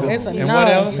No, real nigga. it's and enough. what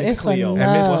else? It's Cleo. enough.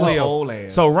 And Miss With her Cleo. old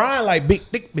ass. So Ryan like big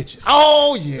thick bitches.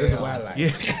 Oh yeah. That's what I like.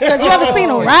 Yeah. Cause you ever seen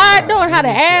a ride though and how the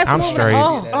ass I'm moving? straight.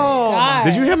 Oh, God.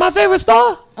 Did you hear my favorite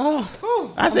star?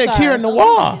 Oh, I said sorry. Kira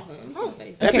Noir.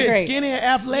 That Okay, bitch great. skinny and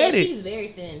Yeah, athletic. she's very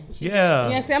thin.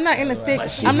 yeah. See, I'm not in the thick.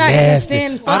 she I'm not in the nasty.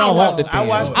 thin. I don't want the though. thin. I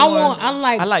watched I want. I'm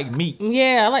like. I like meat.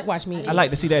 Yeah, I like watch meat. I like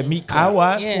to see that meat. I clap.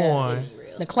 watched Yeah. porn.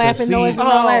 the clapping see- noise and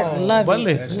all that. Love But it.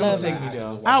 listen, Love Take it. me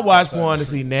down. I watch porn to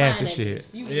see nasty shit.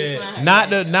 Not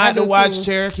to do watch too.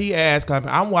 Cherokee ass clapping.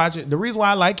 I'm watching. The reason why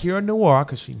I like Kira Noir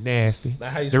because she nasty. Now,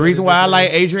 how you The spell reason it why I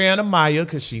differently? like Adriana Maya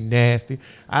because she nasty.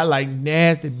 I like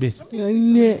nasty bitches.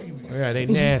 Yeah, they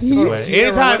nasty. But what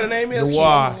anytime her name is?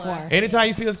 Noir. Anytime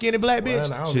you see a skinny black bitch,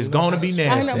 Well, I don't she's know. gonna be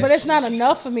I know, nasty. but it's not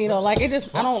enough for me though. Like it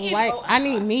just, I don't like. I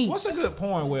need meat. What's a good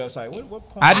porn website? What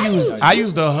porn? I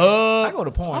use the I Hub, go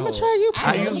to porn. I'm gonna try you.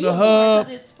 I Pam. use the Hub,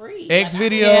 It's free. X Like,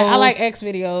 videos. Yeah, I like X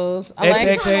videos. I like.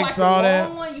 XX, all that.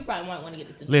 You probably might want to get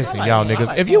the subscription. Listen, I like y'all it. I niggas,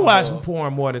 like if you porn, watch though.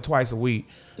 porn more than twice a week,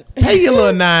 pay your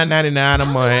little $9.99 a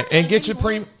month and get your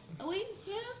premium.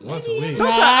 Once a week.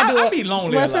 Sometimes Nah, I do I it. be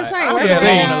lonely Well, a since lot. I ain't I be working at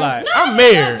home now- a lot. I'm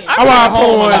married. I I watch home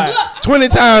a porn lot. 20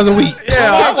 times a week.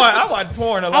 Yeah, I watch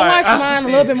porn a lot. I watch mine a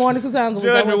little bit more than 2 times a week.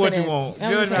 Judge I me won't what say you that. want.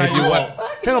 I'm Judge just me saying. how you want.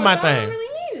 Here's my thing.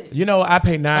 You know, I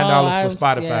pay $9 I for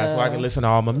Spotify yeah. so I can listen to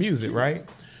all my music, right?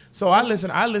 So I listen.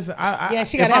 Yeah,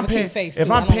 she if gotta have I'm a cute paying- face, If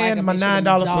too. I I'm don't like paying a my bitch with a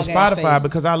 $9 for dog-ass Spotify face.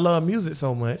 because I love music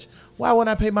so much, why wouldn't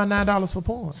I pay my $9 for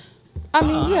porn? I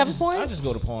mean, you have a I point. just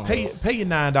go to porn. Pay your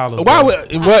 $9. Why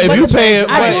would, well, if you paying,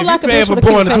 I do if like you a paying bitch for with a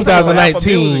porn cute in face.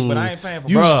 2019, But I ain't paying for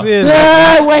you bruh. said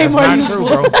Yeah, way That's more not useful.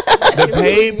 true, bro. The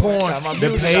paid porn, My the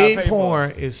music I paid pay for.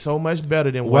 porn is so much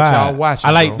better than what why? y'all watching.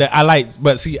 I like bro. that. I like,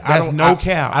 but see, I That's don't. no I,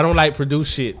 cap. I don't like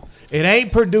produced shit. It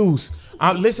ain't produced.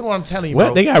 Listen what I'm telling you, What?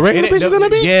 bro. They got regular bitches in the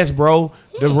bitch? Yes, bro.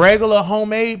 The regular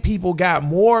homemade people got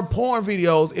more porn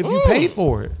videos if you pay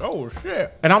for it. Oh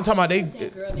shit! And I'm talking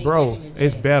about bro,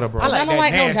 it's better, bro. I don't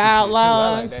like no nasty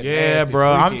dialogue. shit, too. I like that Yeah, nasty,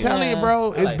 bro. I'm freaky. telling you,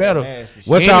 bro, I it's like better. that nasty shit.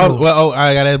 What y'all? Anywho. Well,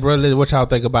 I got that, brother. What y'all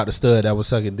think about the stud that was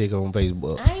sucking dick on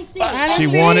Facebook? I ain't seen I it. She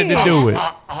didn't see wanted it. to do it.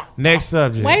 Next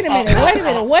subject. Wait a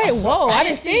minute. Wait, whoa, I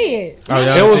didn't see it. Oh, y'all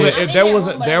There was see a it?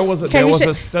 there was you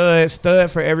a stud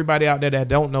for everybody out there that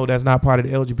don't know that's not part of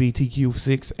the LGBTQ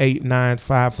 6 8 9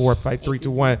 5 4 5 3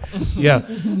 2 1. Yeah.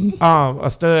 A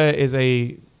stud is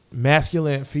a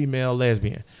masculine female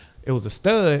lesbian. It was a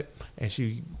stud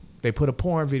and they put a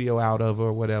porn video out of her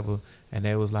or whatever and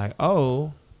they was like,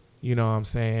 "Oh, you know what I'm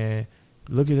saying?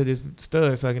 Look at this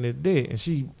stud sucking his dick." And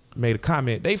she made a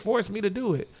comment, "They forced me to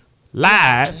do it."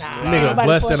 Lies. Nigga Nobody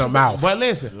busting pushed her mouth. But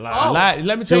listen,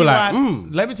 let me tell She you was why.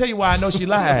 like, Let me tell you why I know she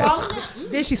lied.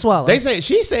 Did she swallow?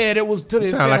 She said it was to the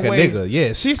sound extent like a where- nigga,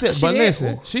 yes. She said, She but did.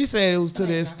 listen, she said it was to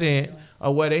the extent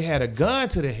of where they had a gun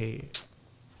to the head.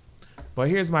 But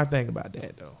here's my thing about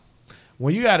that though.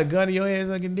 When you got a gun in your head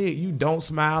sucking dick, you don't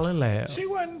smile and laugh. She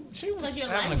was Like your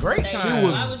having a life great is time.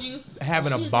 that- Why would you?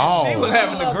 Having a She was ball. She was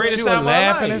having the greatest She time was of her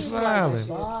laughing and life.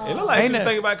 smiling. It looked like she Ain't was that-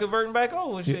 thinking about converting back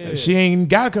over. Shit. She ain't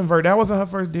got to convert. That wasn't her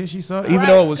first dick she saw, even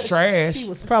though it was trash. She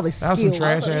was probably That was some skilled.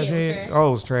 trash Also, ass yeah, it was head. trash. Oh,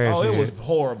 it was trash. Oh, it head. was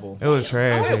horrible. It was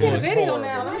trash. I see the head. video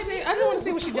now. Let me see. I just want to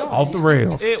see what she's doing. Off the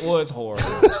rails. It was horrible.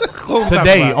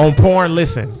 Today on Porn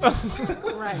Listen.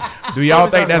 Do y'all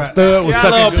think that stud was Yeah, I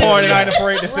sucking love good? porn and I ain't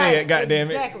afraid to say it. Right, Goddamn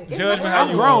it. exactly. It's Judge me not how I'm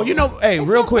you grown. want. You know, hey,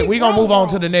 real quick, we gonna move on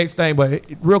to the next thing, but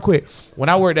real quick, when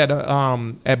I worked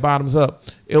at Bottoms Up,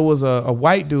 it was a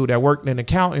white dude that worked in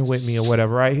accounting with me or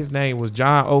whatever, right? His name was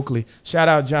John Oakley. Shout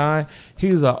out John.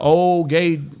 He's an old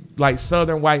gay, like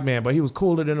Southern white man, but he was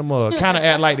cooler than a mug. Kind of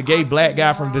act like the gay black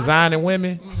guy from Designing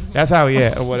Women. That's how he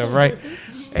act or whatever, right?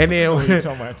 And then What you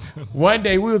talking about? one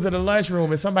day we was in the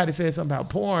lunchroom and somebody said something about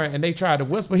porn and they tried to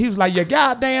whisper. He was like, "You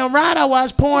goddamn right, I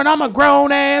watch porn. I'm a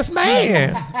grown ass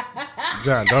man."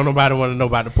 John, don't nobody want to know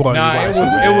about the porn. Nah, you it watch, was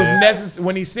man. necessary.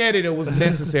 When he said it, it was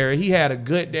necessary. He had a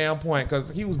good damn point because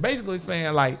he was basically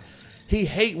saying like he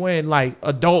hate when like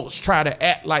adults try to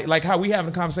act like how we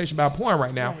having a conversation about porn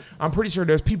right now. I'm pretty sure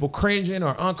there's people cringing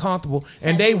or uncomfortable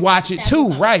and they watch it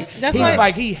too, right? That's He's like-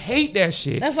 like he hate that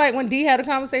shit. That's like when D had a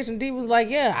conversation. D was like,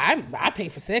 "Yeah, I pay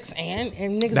for sex," and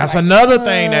niggas. That's like, another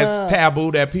thing that's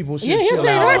taboo that people should Yeah, he'll chill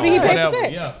tell you out that, on, but he paid for whatever.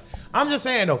 sex. Yeah. I'm just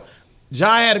saying though,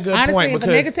 John had a good Honestly, point if a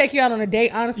because nigga take you out on a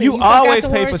date, honestly, You fuck always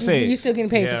afterwards, pay for sex. You still getting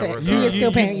paid for sex. He is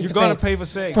still paying you You're for gonna sex. pay for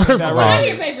sex. First That's of right. all. I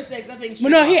hear pay for sex. I think. But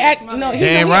no, he act no. He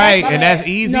Damn no, he right, act- and that's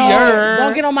easier. No,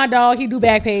 don't get on my dog. He do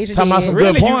back page. Talking about some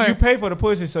Really, good point. you pay for the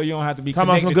pussy, so you don't have to be Talking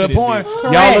about some connected good to this point. bitch.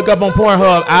 Correct. Y'all look up on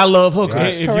Pornhub. I love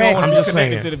hookers. If you don't Correct. want I'm to be just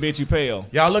connected saying. to the bitch, you pay her.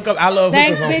 Y'all look up. I love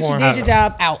Thanks, hookers bitch. on You did your Pornhub.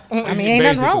 job out. I mean, ain't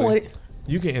nothing wrong with it.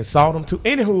 You can insult them too.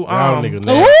 Anywho, Y'all niggas Ooh.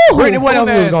 nasty. Brittany, what else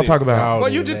we was gonna Nasty. talk about? Y'all Well,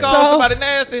 you niggas just nasty. called So- somebody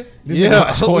nasty. Yeah, I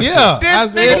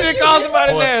This said, nigga just called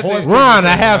somebody nasty. Ron, I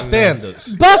have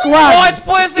standards. Buck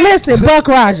Rogers. Listen, Buck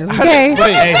Rogers. Okay.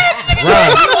 Hey,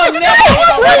 Ron.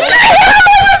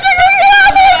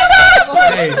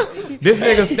 Hey, this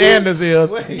nigga standards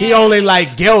is he only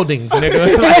like geldings,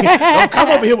 nigga. Like, don't come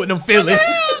over here with them feelings.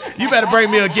 You better bring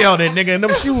me a gelding, nigga, and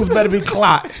them shoes better be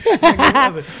clocked.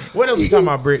 Nigga, what else we talking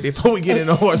about, Brittany? Before we get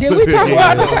into horse Did pussy, we talk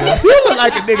nigga? about- You look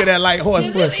like a nigga that like horse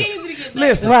pussy.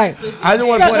 Listen, Right. I just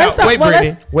want to So point let's out. talk- Wait, well, Brittany.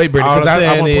 let's- Wait, Brittany, All because I'm I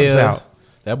want to saying point this is, out.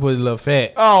 that boy a little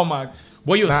fat. Oh my.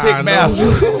 Boy, you a Nah, sick I know.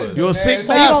 bastard. You a sick So you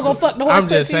gonna go bastard. fuck the horse I'm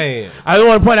just pussy? saying. I just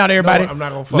want to point out, everybody. No, I'm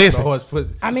not gonna fuck Listen, the horse pussy.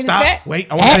 I mean, stop. it's fat. Wait,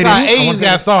 I want to say That's how this. I wanna AIDS say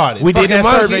got this. started. We did Fucking that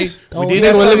survey. monkeys. We Oh, did Niggas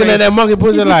that were looking survey. at that monkey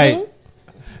pussy like,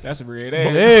 That's a weird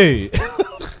ass. hey.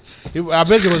 I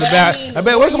bet it was about. I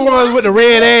bet what's the one with the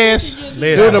red ass?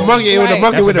 It was the monkey. It was the Right.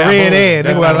 monkey That's with a the red baboon. ass. That's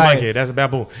Nigga not was a like, monkey. That's a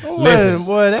baboon. boy, Listen,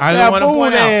 boy, that I just want to baboon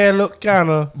point out. ass look kind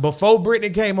of. Before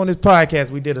Brittany came on this podcast,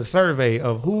 we did a survey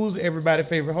of who's everybody's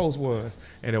favorite host was,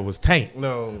 and it was Tank.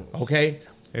 No. Okay,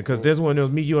 because this one it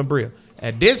was me, you, and Bria.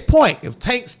 At this point, if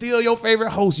Tank's still your favorite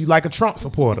host, you like a Trump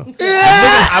supporter.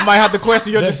 I might have to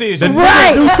question your decision.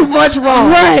 Right. Do too much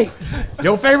wrong. Right.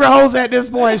 Your favorite host at this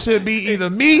point should be either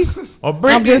me or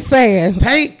Brittany. I'm just saying.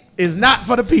 Tank is not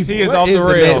for the people. He is What off is the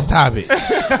the rail. next topic?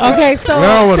 Okay, so We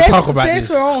don't wanna since- talk about since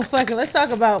this. we're on fucking, let's talk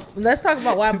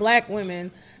about why black women,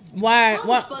 why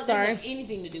Fuck sorry, have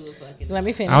anything to do with fucking. let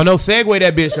me finish. I don't know. Segue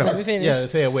that bitch Let up. me finish. Yeah,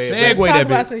 say it way. Segue Let's talk that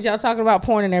about bitch. since y'all talking about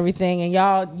porn and everything, and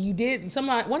you did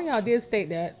one of y'all did state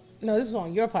that this was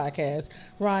on your podcast,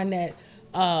 Ron, that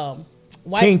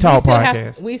white King Talk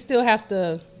podcast. we still have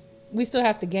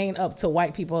to gain up to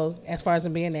white people as far as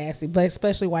them being nasty, but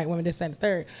especially white women, this and the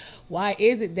third. Why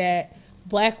is it that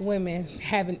black women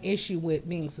have an issue with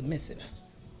being submissive?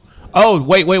 Oh,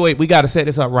 wait. We got to set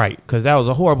this up right because that was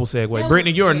a horrible segue. That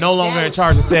Brittany, was- you are no longer that in was-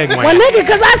 charge of segueing. Well, nigga,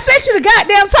 because I sent you the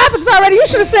goddamn topics already. You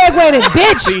should have segued it,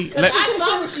 bitch. See, let- I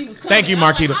saw where she was coming. thank you, I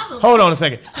was Marquita. like, how the Hold on a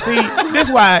second. See, this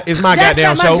why it's my That's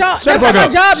goddamn not my show. job. Shut the That's fuck not up.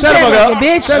 my job to Shut the fuck say up. nothing,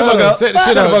 bitch. Shut the fuck up. Set the Shut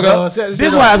shit the up, fuck dog. up. Set the This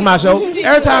shit why up. it's my show.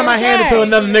 Every time I hand it to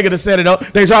another nigga to set it up,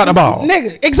 they drop the ball.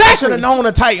 Nigga, I exactly. should have known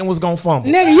the Titan was gonna fumble.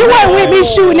 Nigga, you weren't with me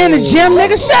shooting in the gym,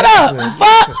 nigga. Shut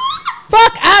up.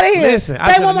 Fuck out of here. Listen, I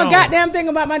Say shoulda one more known. goddamn thing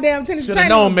about my damn tennis. Shoulda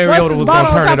known Mariota was gonna gonna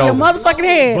turn on top it of your over. motherfucking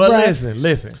head, But bruh.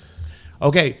 listen.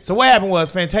 Okay, so what happened was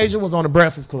Fantasia was on the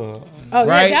Breakfast Club. Oh, yeah,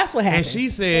 right? that's what happened. And she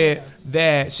said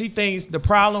that she thinks the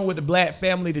problem with the black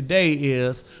family today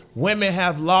is women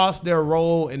have lost their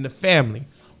role in the family.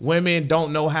 Women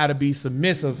don't know how to be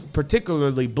submissive,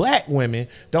 particularly black women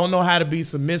don't know how to be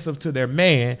submissive to their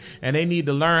man, and they need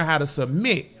to learn how to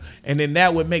submit. And then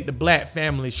that would make the black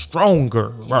family stronger.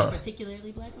 bruh.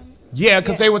 Particularly black women. Yeah,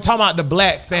 because they were talking about the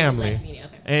black family. black community,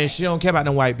 okay. And she don't care about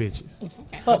them white bitches.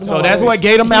 Fuck them So all. that's what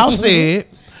Gator Mouth said.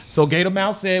 So Gator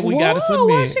Mouth said we gotta Whoa,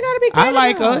 submit. why she gotta be I Gator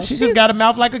like her. Mouth? She She's- just got a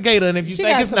mouth like a gator, and if you She think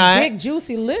got it's some not, big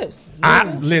juicy lips.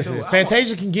 listen.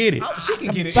 Fantasia can get it. She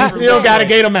can get it. She every still way. got a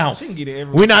gator mouth. She can get it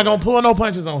every We're not gonna pull no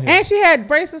punches on here. And she had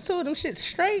braces too. Them shit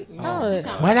straight. Oh.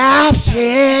 When I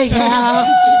say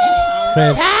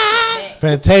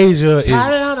Fantasia is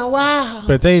on a while,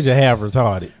 Fantasia half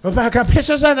retarded. I got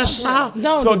pictures on the shop.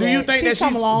 Don't So do do you that. think She's that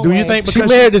come she's? a long Do you way. think She because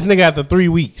married this nigga after 3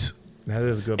 weeks that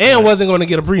is a good and point. wasn't going to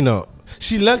get a prenup.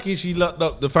 She lucky she lucked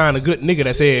up to find a good nigga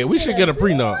that said we should get a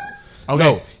prenup. Okay.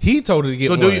 No, he told her to get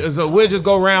So one. so we'll just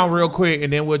go around real quick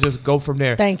and then we'll just go from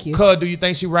there. Thank you. Cuz, do you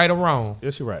think she right or wrong?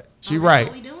 Yeah, she right. She Oh, right.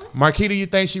 that's what we doing? Marquita, you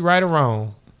think she right or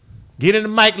wrong? Get in the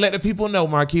mic, let the people know,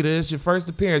 Marquita. It's your first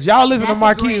appearance. Y'all listen That's to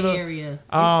a gray Marquita. area.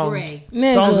 It's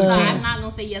gray. Songs of Nigga. the I'm King. not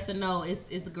gonna say yes or no.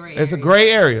 It's a gray. It's a area.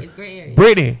 gray area. It's gray area.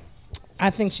 Brittany,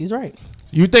 I think she's right.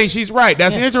 you think she's right?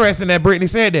 That's Yes. interesting that Brittany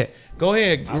said that. Go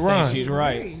ahead, I Ron. think she's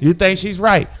right. You think she's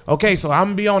right? Okay, so I'm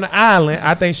gonna be on the island.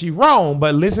 I think she's wrong,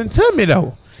 but listen to me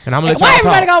though, and I'm gonna let Why y'all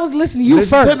everybody talk. always listen to you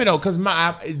Listen first? to me though, because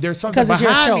there's something 'Cause it's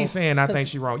your behind show. me saying I 'Cause think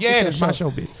she's wrong. it's Yeah, your it's my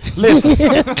show. show, bitch.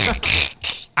 Listen,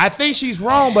 I think she's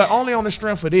wrong, but only on the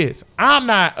strength of this. I'm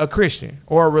not a Christian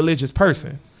or a religious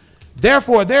person.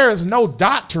 Therefore, there is no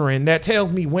doctrine that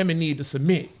tells me women need to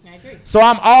submit. I agree. So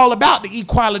I'm all about the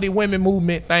equality women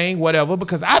movement thing, whatever,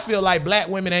 because I feel like black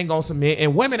women ain't gonna submit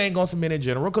and women ain't gonna submit in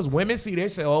general because women see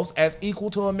themselves as equal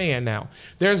to a man now.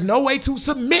 There's no way to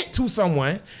submit to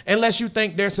someone unless you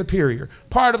think they're superior.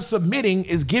 Part of submitting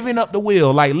is giving up the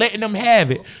will, like letting them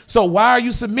have it. So why are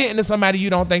you submitting to somebody you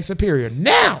don't think superior?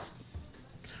 Now,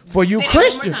 for you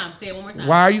Christian, Say it one more time.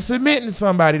 why are you submitting to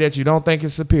somebody that you don't think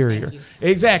is superior?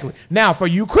 Exactly. Now, for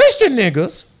you Christian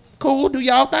niggas, cool, do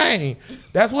y'all thing.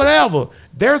 That's whatever.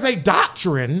 There's a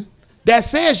doctrine that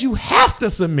says you have to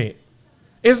submit.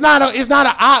 It's not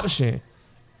an option.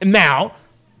 Now,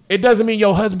 it doesn't mean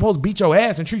your husband supposed to beat your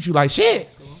ass and treat you like shit.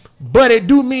 But it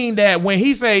do mean that when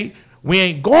he say, we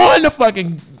ain't going to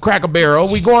fucking Cracker Barrel,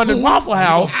 we going to Waffle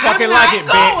House. Fucking like it,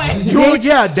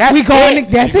 bitch. That's We going.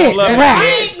 it. That's it. Right.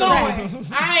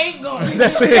 I ain't going.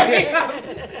 That's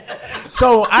it.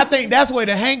 So I think that's where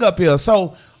the hang up is.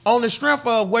 So on the strength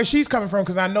of where she's coming from,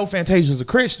 because I know Fantasia's a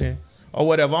Christian or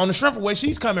whatever, on the strength of where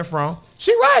she's coming from,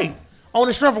 she right. On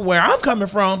the strength of where I'm coming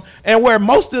from and where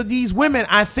most of these women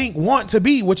I think want to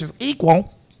be, which is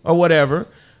equal or whatever,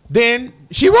 then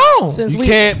she wrong. Since You we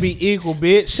can't be equal,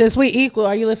 bitch. since we equal,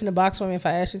 are you lifting the box for me if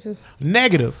I ask you to?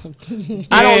 Negative.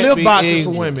 I don't live be boxes for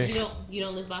equal. women. You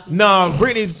don't live boxes. No,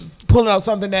 Brittany's pulling up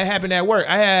something that happened at work.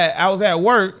 I was at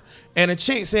work and a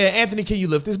chick said, Anthony, can you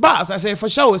lift this box? I said, for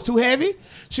sure, it's too heavy.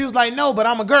 She was like, no, but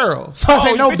I'm a girl. So I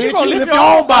said, no, bitch, bitch, you you gonna lift lift your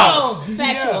your own box. Oh,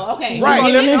 factual. Okay. Right. If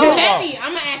Let me it's know. too heavy,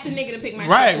 I'm gonna ask a nigga to pick my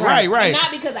Right, shit. right. And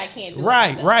not because I can't do it.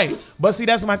 Right, right. But see,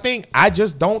 that's my thing. I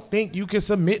just don't think you can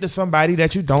submit to somebody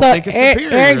that you don't think is superior.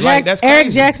 That's crazy. Eric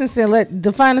Jackson said,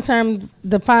 define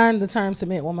the term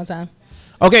submit one more time.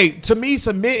 Okay, to me,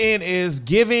 submitting is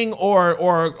giving or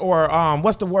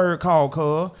what's the word called,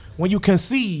 cuz? When you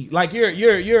concede, like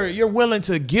you're willing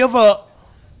to give up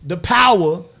the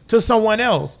power to someone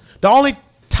else. The only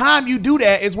time you do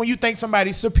that is when you think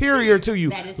somebody's superior to you,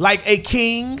 That is- like a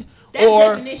king That's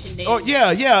or definition, Dave.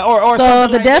 or So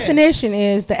something the like that. definition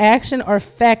is the action or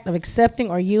fact of accepting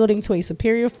or yielding to a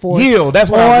superior force, Yield, that's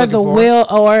what I was or looking the for. will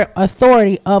or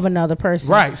authority of another person,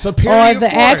 Right, superior or the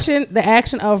force.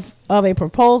 action of a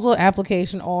proposal,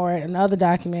 application, or another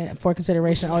document for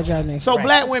consideration or judgment. So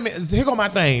black women, here go my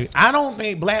thing. I don't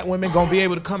think black women gonna be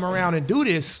able to come around and do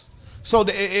this. So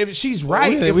if she's right,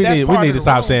 We need to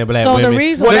stop saying black So the women.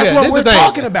 reason- Well, that's This what is we're the thing.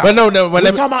 talking about. But but we're let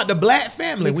me- talking about the black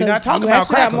family. We're not talking you about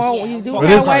actually got crackers. more, you do But have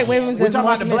this- white women We're that's talking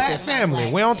more about the black submissive.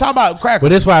 family. We don't talk about crackers.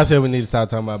 But that's why I said we need to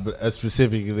start talking about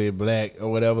specifically black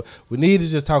or whatever. We need to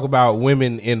just talk about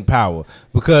women in power,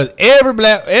 because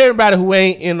everybody who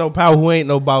ain't in no power, who ain't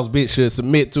no boss bitch, should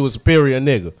submit to a superior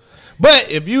nigga. But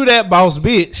if you that boss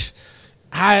bitch,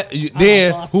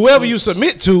 then boss whoever bitch. you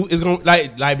submit to is gonna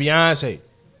like Beyonce.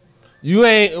 You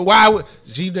ain't why would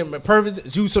she done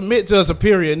perfect? You submit to a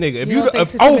superior nigga. If You don't think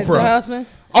if she submit to her husband?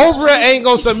 Oprah ain't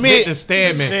gonna submit to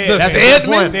Stedman. to That's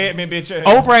Stedman. Stedman, bitch.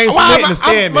 Oprah ain't Why submitting to I'm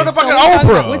Stedman. motherfucking So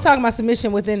we're Oprah. talking about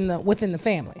submission within the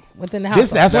family, within the household.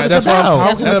 That's what That's it's what I'm about.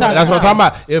 talking That's what about. I'm That's what I'm talking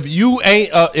talking about. If you ain't,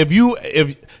 if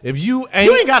you ain't,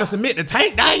 You ain't got to submit to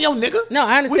Tank. That ain't your nigga. No,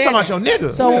 I understand. We talking about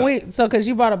your nigga. So because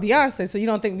you brought up Beyonce, so you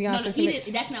don't think Beyonce No, he submit?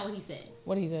 did, that's not what he said.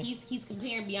 What did he say? He's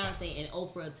comparing Beyonce and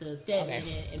Oprah to Stedman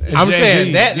and I'm Jay-Z,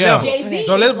 saying that yeah. level. Jay-Z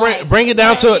So let's is like- bring it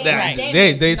down to Right, that.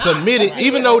 right. They Not submitted, right.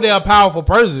 even though they're a powerful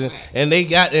person and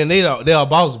they're a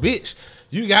boss bitch.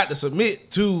 You got to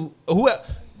submit to whoever.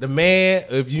 The man,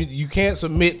 if you can't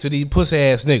submit to these pussy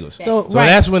ass niggas, So, so right.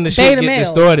 that's when the shit Beta get males.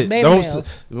 distorted. Beta Don't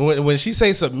males. when she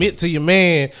say submit to your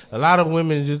man, a lot of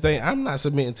women just think I'm not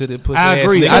submitting to the pussy I ass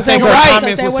agree. nigga. I think you're her right.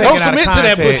 comments was Don't taken out of submit to that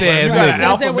context. pussy ass You got an nigga.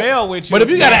 alpha male with you. But if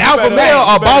you got an you alpha better- male or you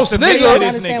better boss submit nigga, to You this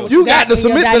understand nigga. what You got to in your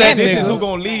submit to that dynamic. This is nigga. who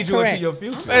gonna lead you Correct. into your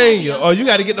future. Dang you. Or you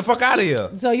got to get the fuck out of here.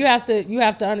 So you have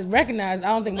to recognize. I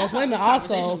don't think most women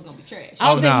also. gonna be trash. I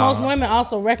don't think nah. most women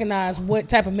also recognize what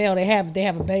type of male they have. If they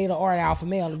have a beta or an alpha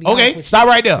male. To be honest Okay, with stop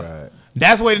right there.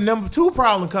 That's where the number 2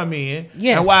 problem come in.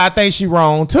 Yes. And why I think she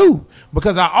wrong too.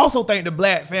 Because I also think the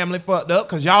black family fucked up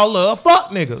because y'all love fuck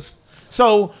niggas.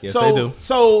 So Yes, so they do.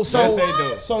 so Yes, they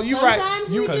do. so you Sometimes right.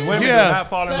 we You do. Because women Yeah. do not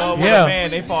fall in love with Yeah. a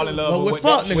man; they fall in love But with with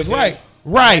fuck their- niggas, with right? their-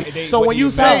 Right. they- So what when you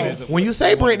you say- say when you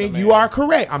say Brittany, you are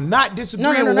correct. I'm not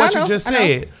disagreeing with no, what I you know, just I know.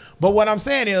 said. But what I'm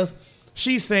saying is,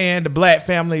 she's saying the black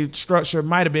family structure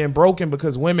might have been broken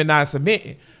because women not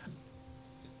submitting.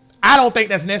 I don't think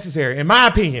that's necessary, in my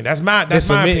opinion. That's my They're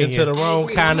submitting opinion. to the wrong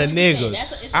kind of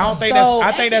niggas. I don't think So- that's.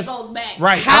 I That think shit that's goes back.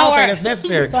 right. I How don't think are- that's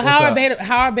necessary. So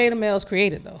how are beta males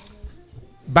created though?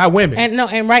 By women.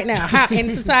 And right now, how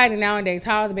in society nowadays,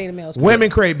 how are the beta males created? Women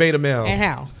create beta males. And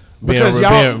how? Because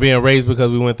y'all being raised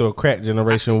because we went through a crack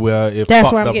generation where it That's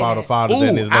fucked where I'm up getting all the at. fathers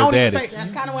and there's I no don't even daddy. think-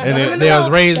 That's kind of what And they was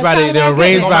raised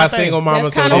by a single mama.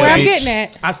 That's So kind of they where I'm bitch. getting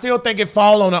at. I still think it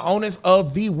fall on the onus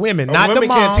of the women, not the Women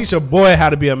mom. can't teach a boy how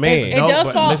to be a man. It does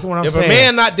but fall- listen what I'm If saying. a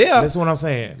man not there, Listen what I'm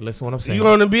saying. Listen what I'm saying. you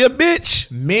gonna be a bitch.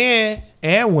 Men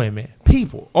and women,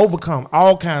 people overcome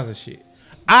all kinds of shit.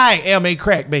 I am a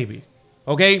crack baby.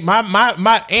 Okay,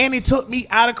 my Annie took me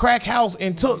out of crack house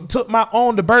and took my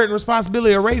own the burden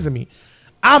responsibility of raising me.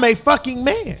 I'm a fucking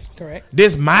man. Correct.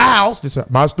 This my house. This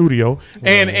my studio.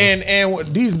 And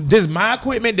this is my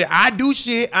equipment that I do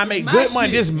shit. I make good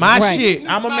money. This is my Right. shit.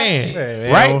 I'm a man.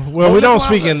 Hey, right? Well, But we don't listen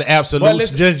what speak I'm- in absolutes, but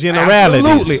listen- just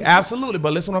generalities. Absolutely.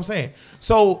 But listen what I'm saying.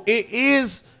 So it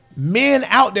is men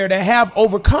out there that have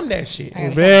overcome that shit.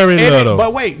 Very And little.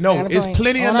 but wait, I no, got a it's point.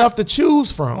 plenty Hold enough up. to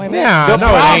choose from. Wait a minute. Nah, The no, it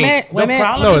problem, ain't. the Wait a minute.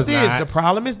 problem No, is it's this. not. The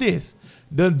problem is this.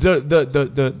 The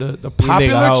nigga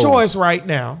popular hoes. choice right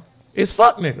now is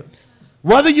fuck nigga.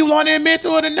 Whether you want to admit to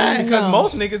it or not. Because No.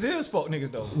 most niggas is fuck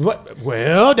niggas though.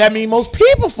 Well, that means most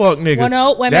people fuck niggas. Well,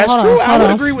 no, wait a minute, That's hold true. on, I hold would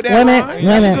on. agree with that. Wait a minute, Ryan. wait a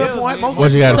That's a minute. good point. Most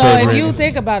What you people- gotta So say, if Brittany? you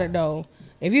think about it though,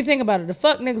 the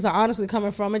fuck niggas are honestly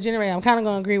coming from a generation. I'm kind of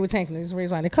gonna agree with Tank. This is the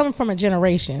reason why they're coming from a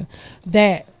generation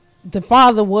that the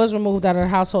father was removed out of the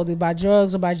household either by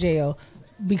drugs or by jail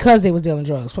because they was dealing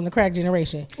drugs from the crack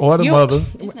generation. Or the You- mother.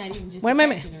 It's not even just Wait a the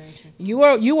minute. crack generation.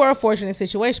 You were a fortunate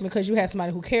situation because you had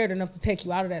somebody who cared enough to take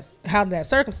you out of that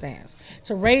circumstance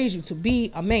to raise you to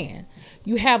be a man.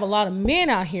 You have a lot of men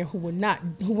out here who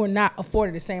were not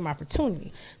afforded the same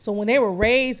opportunity. So when they were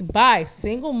raised by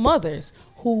single mothers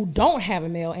who don't have a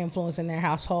male influence in their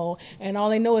household, and all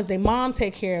they know is their mom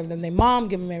take care of them, their mom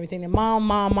give them everything, their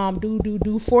mom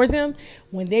do for them.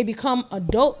 When they become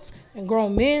adults and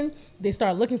grown men, they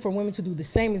start looking for women to do the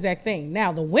same exact thing.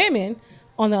 Now the women,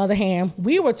 on the other hand,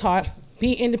 we were taught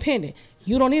be independent.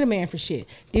 You don't need a man for shit.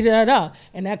 Da-da-da-da.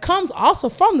 And that comes also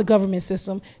from the government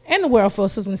system and the welfare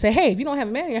system to say, hey, if you don't have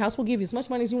a man in your house, we'll give you as much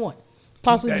money as you want.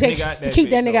 Possibly that to nigga out that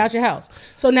keep that bitch, nigga though. out your house.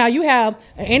 So now you have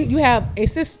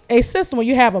a system where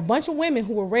you have a bunch of women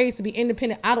who were raised to be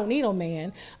independent. I don't need no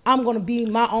man. I'm going to be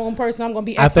my own person. I'm going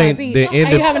to be I X, Y, think Z. the And you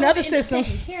indep- have another End up system.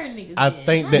 taking care of niggas I then.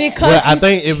 think that Because well, I you-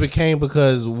 think it became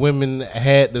because women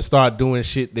had to start doing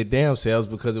shit their damn selves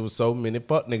because there was so many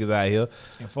fuck niggas out here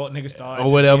And fuck niggas started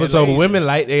or whatever. being So the lazy. women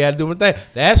like they gotta do my thing.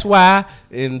 That's why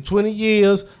in 20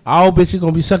 years all bitches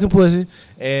gonna be sucking pussy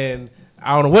and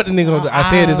I don't know what the nigga gonna do. I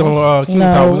said this on King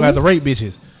No. Talk. We gonna have to rape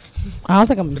bitches. I don't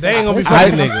think I'm. They ain't gonna be it's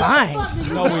fucking like, niggas.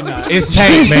 fine. No, we not. It's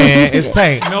Tank, man. It's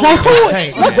Tank. Like, who, It's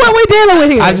Tank, look man. what we dealing with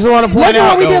here. I just want to point Look at out,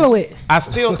 what we though, dealing with. I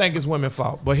still think it's women's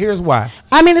fault, but here's why.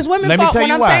 I mean, it's women's Let me fault. tell When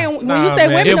you I'm why. saying when Nah, you say man,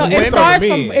 women, it's though, it women starts or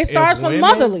from men. it starts If from women-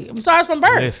 motherly. It starts from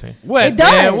birth. Listen. What, It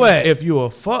does. man, what? If you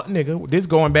a fuck nigga, this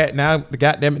going back now.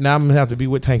 Goddamn it, now I'm gonna have to be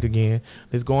with Tank again.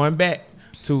 This going back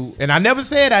to, and I never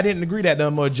said I didn't agree that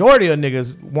the majority of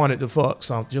niggas wanted to fuck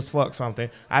something.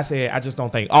 I said I just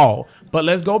don't think all. But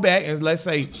let's go back and let's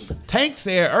say Tank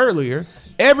said earlier,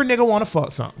 every nigga want to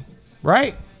fuck something,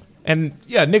 right? And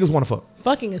yeah, niggas want to fuck.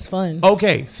 Fucking is fun.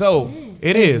 Okay, so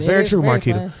it is it very is true, very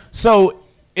Marquita. fun. So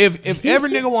if every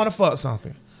nigga want to fuck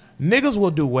something, niggas will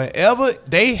do whatever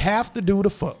they have to do to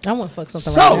fuck. I want to fuck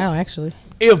something So- right now, actually.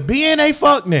 If being a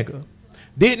fuck nigga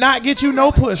did not get you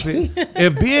no pussy,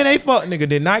 if being a fuck nigga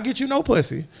did not get you no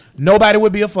pussy, nobody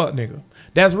would be a fuck nigga.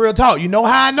 That's real talk. You know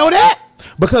how I know that?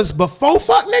 Because before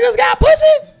fuck niggas got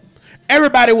pussy,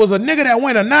 everybody was a nigga that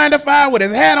went a 9 to 5 with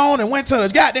his hat on and went to the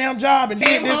goddamn job and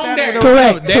did this, that, and the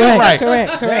Correct. Damn right.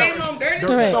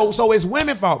 Correct. So it's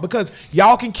women fault because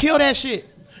y'all can kill that shit.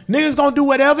 Niggas gonna do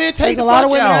whatever it takes. There's to a lot fuck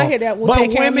of women y'all. out here that will But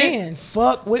take care of women men.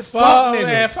 Fuck with fuck Fuck, niggas.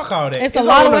 man, fuck all that. It's a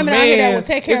lot of on the women out here that man. will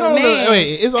take care It's of on the- men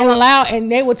wait, it's and on- allow, and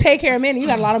they will take care of men. And you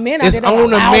got a lot of men out It's there that on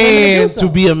the allow women man to, do to so.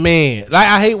 be a man. Like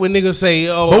I hate when niggas say,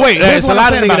 "Oh," But wait, here's it's a what lot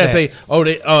I'm of saying niggas that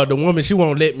about say, "Oh, the woman she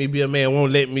won't let me be a man,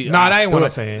 won't let me." Nah, that ain't what do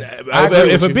I'm it. saying. I agree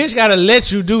If a with you. bitch gotta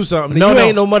let you do something, you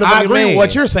ain't no motherfucking I agree man. with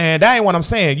what you're saying. That ain't what I'm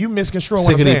saying. You misconstruing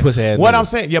Sick what I'm of these saying. pussy ass What niggas. I'm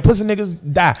saying, yeah, pussy niggas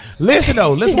die. Listen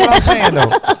though, listen what I'm saying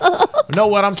though. No,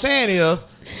 what I'm saying is,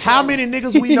 how many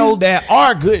niggas we know that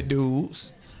are good dudes,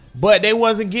 but they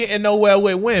wasn't getting nowhere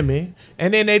with women,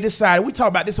 and then they decided, we talk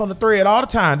about this on the thread all the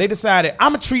time, they decided,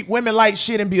 I'm gonna treat women like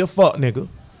shit and be a fuck nigga,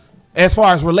 as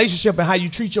far as relationship and how you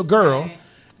treat your girl.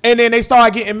 And then they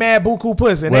start getting mad buku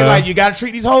pussy. And they Well- like, you gotta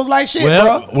treat these hoes like shit,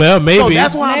 Well- bro. well, maybe. So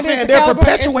that's why I'm Maybe saying it's the they're caliber-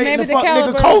 perpetuating maybe the fuck caliber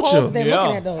nigga of hoes culture. they're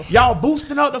looking at, though. Y'all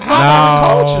boosting up the fuck No, nigga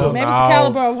culture. Maybe it's the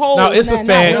caliber of hoes. No, it's a not-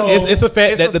 fact. not- It's a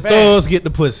fact It's that a the fact. thugs get the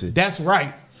pussy. That's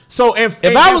right. So if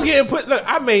I was getting put, look,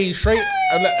 I made straight.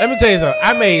 Let me tell you something.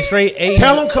 I made straight A.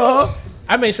 tell them, cuz.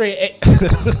 I made straight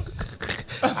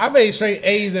A. I made straight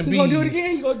A's and B's. You gonna do it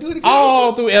again? You gonna do it again?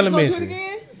 All through You gonna do it elementary.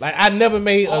 again? Like I never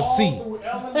made a C.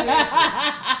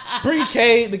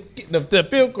 Pre-K, the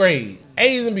 5th grade,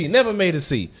 A's and B's, never made a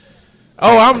C.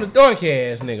 Oh, I'm the dork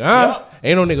ass nigga, huh?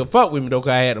 Ain't no nigga fuck with me though, cause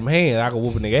I had them hands. I could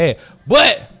whoop a nigga ass.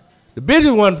 But the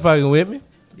bitches wasn't fucking with me,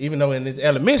 even though in this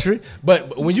elementary.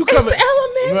 But when you come,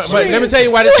 elementary. But let me tell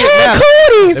you why this You shit had matters.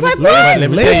 cooties. Let me- Like, let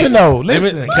me listen, tell you- though, let me-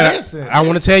 listen, can I- listen. I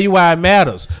want to tell you why it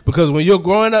matters, because when you're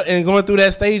growing up and going through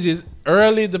that stages,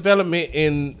 early development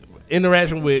in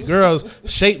interaction with girls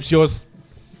shapes your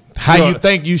How you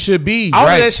think you should be, all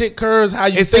right? of that shit curves how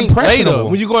you It's think later. impressionable.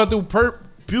 When you're going through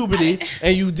puberty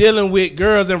and you dealing with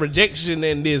girls and rejection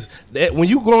and this, that when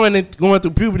you going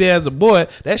through puberty as a boy,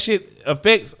 that shit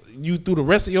affects you through the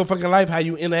rest of your fucking life, how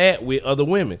you interact with other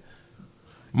women.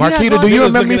 Marquita, do you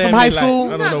remember me from high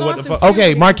school? I don't know what the fuck.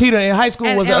 Okay, Marquita in high school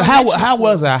At was elementary how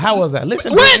was I? How was I?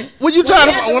 Listen, What? Brittany. What you Well, trying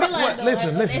you have to to? realize, though, listen,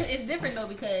 like, listen. It's different though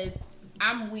because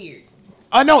I'm weird.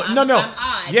 Oh no. I'm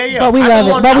odd. Yeah. But we I love just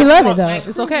it. want- But we love I it though. want-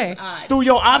 It's okay. Odd. Through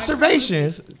your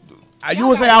observations, you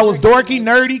would say I was dorky,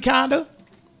 nerdy, kinda.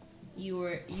 You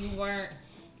weren't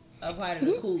a part of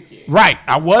the cool kids. Right,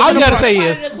 I All wasn't. you a gotta part- say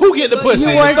is who get the pussy? You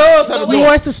The wore- thugs or the But You wait.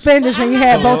 wore dorks? suspenders and you I'm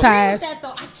had not bow gonna agree ties. with that, though.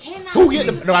 I cannot Who agree get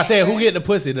the? with No, I that. said who get the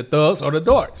pussy? The thugs or the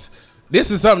dorks? This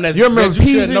is something that's You remember that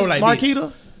you should Peasy, know like Marquita?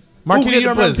 this. Marquita, get you the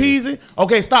remember pussy? Peasy?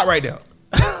 Okay, stop right there.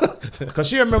 Cause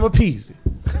she remember Peasy.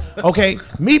 Okay,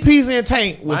 me, Peasy, and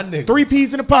Tank was My nigga. 3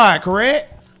 peas in a pod,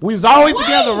 correct? We was always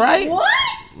together, right? What?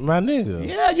 My nigga.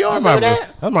 Yeah, you That's my remember bro- that?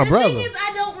 That's my The brother. thing is,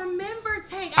 I don't remember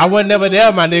Tank. I wasn't never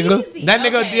there, my nigga. Easy. That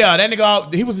nigga, Okay. yeah, that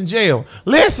nigga, he was in jail.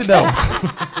 Listen though,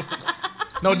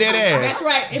 no dead ass. That's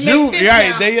right. It Jew, makes sense right?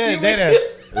 now. Dead ass.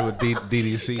 It was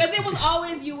DDC. Because it was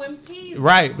always you and P.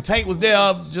 Right, but Tank was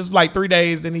there just like 3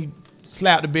 days. Then he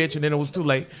slapped the bitch, and then it was too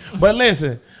late. But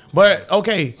listen,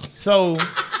 okay, so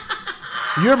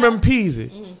you remember Peasy?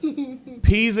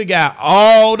 Peasy got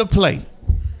all the play.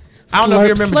 I don't know if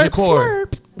you remember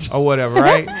Jacory or whatever,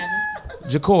 right?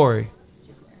 Jacory.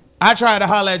 I tried to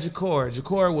holler at Jacory.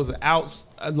 Jacory was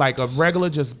like a regular,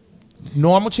 just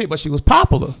normal chick, but she was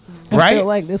popular, right? I feel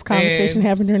like this conversation And-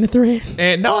 happened during the thread.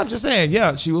 And no, I'm just saying,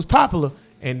 yeah, she was popular.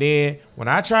 And then when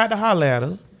I tried to holler at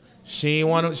her, she ain't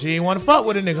want to fuck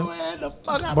with a nigga.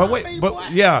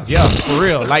 But yeah, for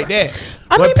real, like that.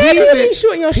 I mean, maybe you be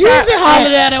shooting your shot. Peasy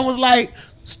hollered at her and was like,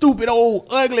 "Stupid old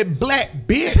ugly black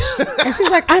bitch." And she's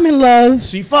like, I'm in love.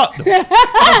 She fucked him.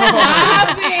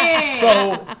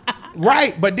 So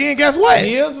right, but then guess what?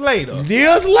 Years later.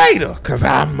 Years later, cause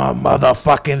I'm a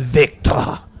motherfucking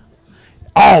victor.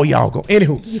 All y'all go.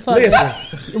 Anywho, You fucked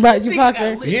listen. Right, you fucked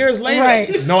her. Years later,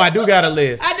 Right. no, I do got a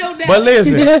list. I know that. But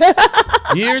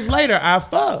listen, years later, I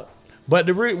fucked. But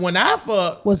when I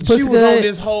fucked, Was she pussy was on good?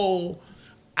 this whole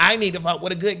I need to fuck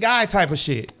with a good guy type of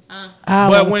shit. I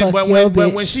But wanna fuck your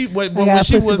when bitch. she I when got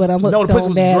she pussy, was but I'm no, the pussy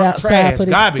was bad outside, trash, put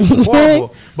it- garbage,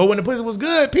 horrible. But when the pussy was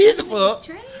good, Peasy fuck,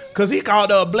 cause he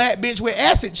called her a black bitch with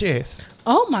acid chest.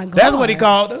 Oh my god. That's what he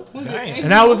called her.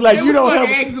 And I was like, you don't have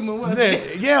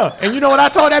yeah. And you know what I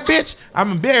told that bitch?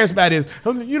 I'm embarrassed by this.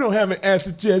 You don't have an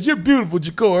acid chest. You're beautiful,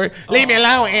 Jacory. Leave me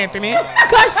alone, Anthony.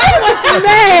 Cause she was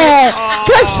mad.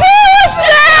 Cause she was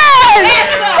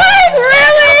mad. Like,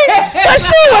 really? Cause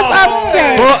she was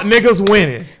upset. Fuck niggas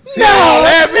winning. No,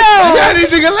 no.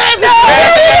 These niggas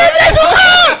laughing.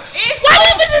 Why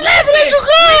you bitches laughing at you,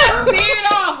 girl? Steered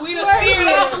off. We done steered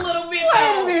off a little bit.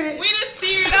 Wait a minute. We done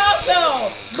steered off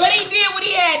though. But he did what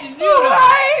he had to do. Though.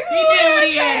 Right. He did what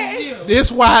he had to do.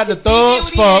 This why the thugs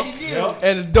He did what fuck he had to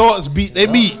and the dorks beat they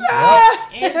meat.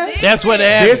 And then That's what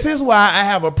they This is why I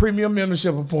have a premium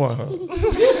membership of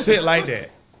Pornhub. Shit like that.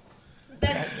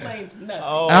 that explains nothing.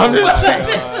 I'm just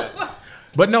saying.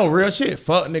 But no, real shit.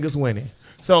 Fuck niggas winning.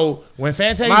 So when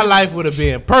Fantasia, My life would have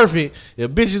been perfect if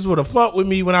bitches would have fucked with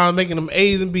me when I was making them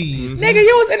A's and B's. Nigga,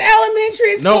 you was in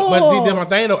elementary school. No, but see, did my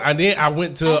thing though. And then I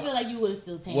went I to. feel like you would have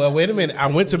still taken. Well, wait a minute. I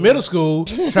went to middle school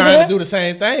trying to do the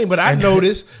same thing, but I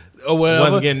noticed or whatever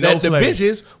Wasn't getting no that the play.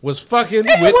 bitches was fucking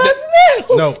It with. was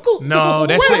middle No. school. no,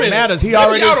 that Wait a shit minute. matters. He Maybe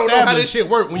already y'all don't know how this established. shit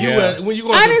work when Yeah. you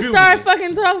going I through didn't start puberty. fucking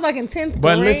until I was like in 10th grade.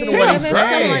 But listen to what he's 11th,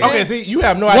 something saying. like Okay, that. see, you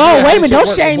have no idea. Whoa, how wait a this minute! shit Don't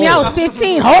work shame me. I was before.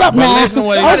 15. Hold up now. listen to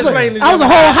what I he's was a saying.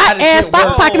 whole hot ass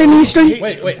stock pocketing these streets.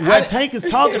 Wait. What Tank is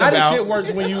talking How this about? shit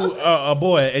works when you a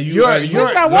boy and you You're- you're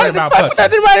Listen, I learn wanted to about fuck with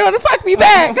fucking. anybody want to fuck me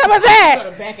back. How about that?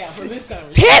 Back out from this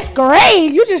conversation. 10th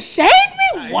grade. You just shamed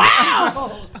me?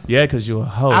 Wow. Yeah, because you're a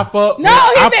hoe. I fuck. No,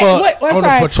 I he fuck meant, on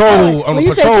sorry. the patrol on When the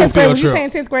you say patrol 10th grade, field when you trip. saying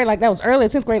 10th grade like that was early,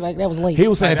 10th grade like that was late. He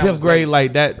was saying 10th grade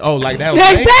like that. Oh, like that was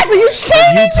late. Exactly. You shit.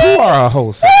 You too are a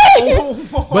hoe. son.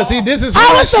 But see, this is I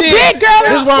hood was the shit. big girl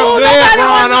in This is what school. I'm glad Nobody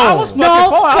going wanted- on.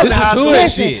 No, This is hood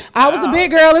listen, shit. I was the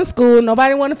big girl in school.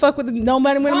 Nobody wanted to fuck with.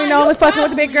 Nobody wanted me knowing fucking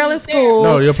with the big girl in school.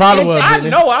 No, your problem was. I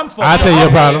know I'm fucking. I'll tell you your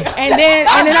problem. And then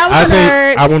I I'll was a tell you-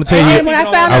 nerd. I wanna tell And you- then when I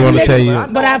found I out wanna the tell niggas-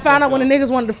 you- But I found out when the niggas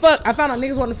wanted to fuck. I found out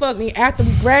niggas wanted to fuck me after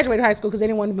we graduated high school because they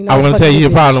didn't want to be. I want to tell you your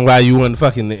problem why you wasn't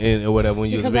fucking or whatever when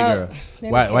you was a Because big I- girl. they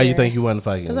Why didn't you care. think you wasn't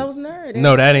fucking? Because I was a nerd.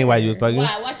 No, that ain't why you was fucking.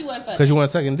 Why she wasn't fucking? Because you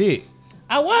wasn't sucking dick.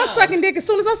 I was sucking dick as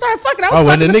soon as I started fucking. I Oh, was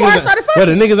well, the sucking before I started niggas, well,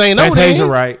 the fucking. niggas ain't know Fantasia, then.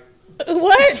 right?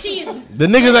 What? She is. The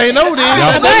niggas ain't know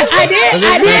then. But I did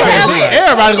have.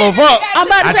 Everybody gonna fuck. I'm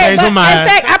about to I say, changed but my mind. in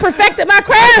fact, I perfected my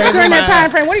craft during that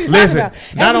time frame. What are you talking Listen, about?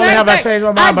 not As a only matter have of I fact, changed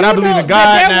my mind, but I do believe in know God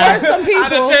that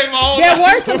now. There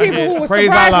were some people who were Praise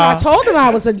surprised when Allah. I told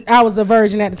them I was a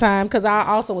virgin at the time because I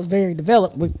also was very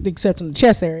developed, with except in the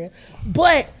chest area.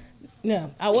 But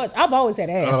no, I've always had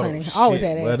ass, honey. Always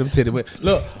had ass. Well, them titty went.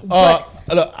 Look, look.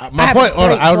 I My have point. a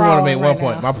Hold on, great I just want bra to make one right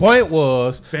point. now. My point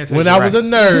was Fantasia, when I was a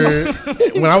right.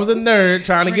 nerd. When I was a nerd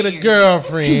trying to get a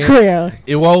girlfriend. Girl.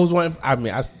 It was one. I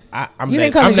mean, I'm You that.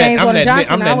 didn't come I'm to James that. I'm Warner that.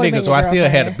 Johnson, I'm I that would've nigga. been So I your still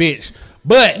had a girlfriend. bitch.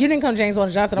 But You didn't come to James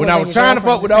Warner Johnson. when I was trying to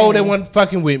fuck with the old, they wasn't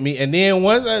fucking with me. And then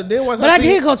once But I I seen,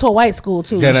 did go to a white school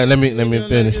too. Yeah, let me finish. I'm And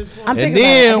thinking about it. I then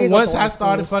did go once to I white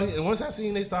started school. fucking, and once I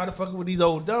seen they started fucking with these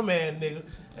old dumb ass niggas,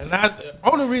 and I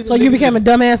only reason. So you niggas became a is-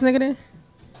 dumbass nigga then?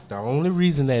 The only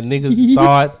reason that niggas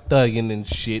start thugging and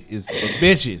shit is for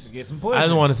bitches. Get some I pussy.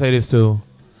 just want to say this too.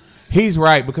 He's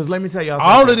right because let me tell y'all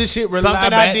something. All of this shit really something lie I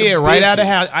back to did right out of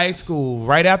bitches. high school,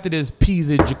 right after this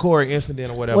Pisa Jacory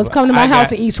incident or whatever. Was come to my I house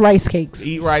got- and eat rice cakes.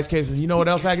 Eat rice cakes. And you know what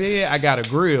else I did? I got a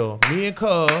grill. Me and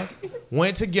Cub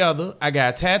went together. I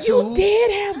got tattoos. You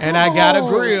did have And I got a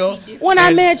goals. grill. When I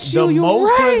And met you, the you most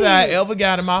pussy I right. ever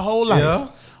got in my whole life Yeah.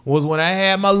 was when I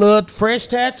had my little fresh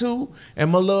tattoo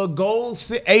and my little gold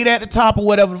 8 at the top or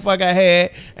whatever the fuck I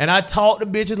had. And I talked to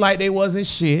bitches like they wasn't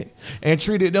shit and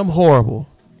treated them horrible.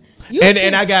 You And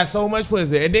treat- I got so much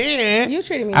pussy. And then You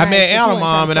treated me I nice, met but you Anna ain't mom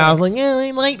trying and to I was fuck. like, yeah, I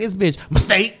ain't like this bitch.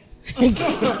 Mistake.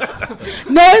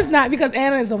 No, it's not because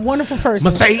Anna is a wonderful person.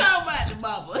 Mistake. Talk about the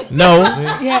bubble. No.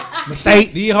 Yeah,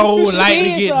 Mistake. These hoes like to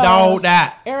She is, get dogged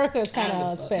out. Erica is kind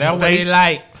of special. That's what they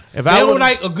like. If They I don't would've-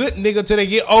 like a good nigga till they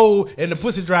get old and the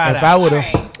pussy dried If out. I would have.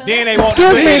 Alright, so Then that's- they want Excuse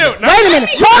to me. play. Wait a minute.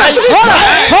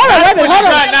 Hold up. Wait a minute. Hold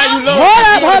up. Now you low.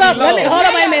 Hold up.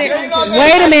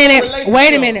 Wait a minute.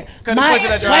 Wait a minute. Cause the My, pussy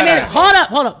that wait a dried minute. out.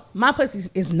 Hold up. My pussy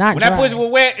is not When dry. that pussy was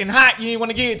wet and hot, you didn't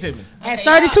want to give it to me. At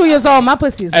 32 years old, my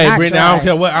pussy is Hey, not Brittany, dry. I don't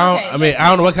care what. Okay, I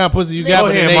don't know what kind of pussy you got, Go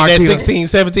but ahead, it ain't that Marquita. 16,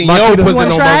 17 Marquita. year old You pussy wanna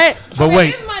no try more. it? But Okay,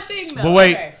 wait, this is my thing, though. But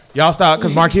wait. Okay. Y'all stop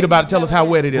because Marquita about to tell us how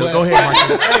wet it is. Go ahead,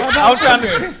 Marquita. I was trying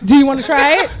to. Do you want to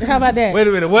try it? How about that? wait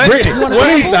a minute. What? Brittany, wanna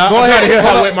what? sample? Go ahead and hear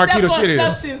how wet Step Marquita on shit is.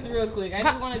 substance real quick. I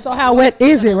just want to. So how wet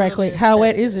is it, right quick? How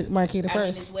wet is it, Marquita, I mean,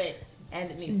 first? it's wet as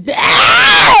it needs to be.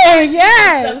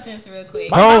 Yes. Substance real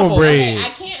quick. Cornbread. Okay, I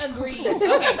can't agree.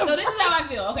 Okay, so this is how I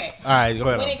feel. Okay. All right, go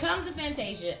When ahead. it comes to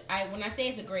Fantasia, when I say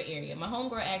it's a gray area, my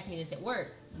homegirl asked me this at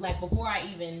work, like before I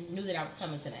even knew that I was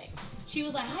coming tonight. She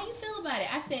was like, "How you feel about it?"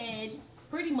 I said,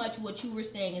 "Pretty much what you were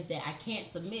saying is that I can't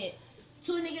submit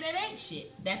to a nigga that ain't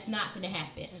shit. That's not gonna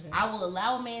happen. I will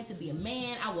allow a man to be a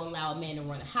man. I will allow a man to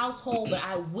run a household, but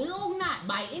I will not,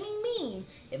 by any means,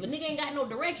 if a nigga ain't got no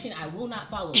direction, I will not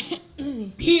follow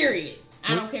him. Period.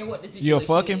 I don't care what the situation You'll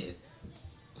fuck him? is.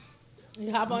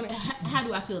 You hop on it. How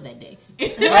do I feel that day? Oh,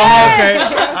 okay.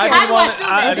 How I do just I want. feel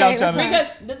I that got day? trying to.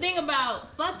 Because the thing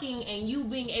about fucking and you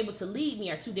being able to lead me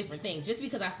are two different things. Just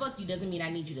because I fuck you doesn't mean I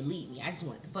need you to lead me. I just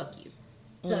wanted to fuck you.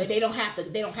 So they don't have to.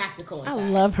 They don't have to I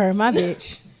coincide. love her, my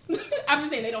bitch. I'm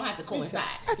just saying they don't have to coincide.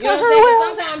 I You told know her what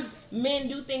well. I'm saying? 'Cause sometimes men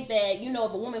do think that if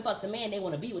a woman fucks a man, they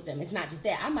want to be with them. It's not just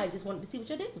that. I might have just wanted to see what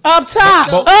your dick was. Up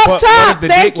top. But- Up What top. if the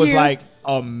Thank dick was you. like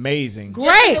amazing? Just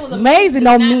 'cause Great. it was Amazing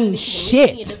does don't not mean you can lead me. It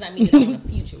shit. does not mean that I want a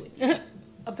future with you.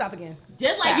 Up top again.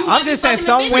 Just like you. I'm might be just saying fucking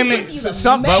some a bitch, women- pussy is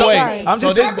some- but wait, amazing. I'm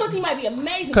just- Her pussy might be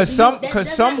amazing. Cause but some, that cause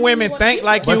does some not mean women you want think to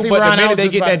like be But you, see, but Ron, the I minute was they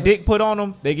just get about that to- dick put on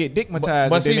them, they get dickmatized, But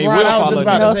and then see, they Ron, will I was follow just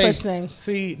about them. to No say, such thing.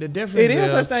 See, the difference It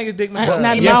is such thing as dickmatized.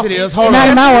 Not in Yes, my- it is. Hold Not on.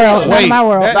 in my world. Not Wait, in my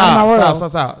world. Not in my world.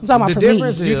 Stop. I'm talking about the for me.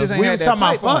 difference You is just ain't we had was that talking about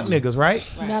pipe on fuck you. niggas, right?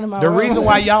 Not in my The world. reason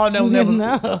why y'all never,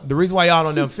 No. the reason why y'all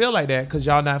don't never feel like that because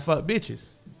y'all not fuck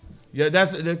bitches. Yeah,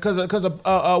 that's because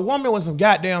a woman with some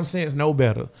goddamn sense know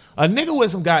better. A nigga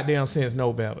with some goddamn sense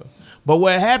know better. But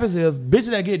what happens is bitches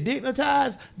that get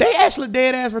dignitized, they actually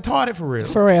dead ass retarded for real.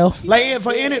 For real. Like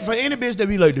for any bitch that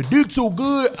be like the dick too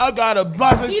good, I got a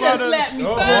blossom He done squatter. slapped me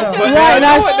 5 Right, times. and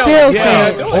I still Yeah,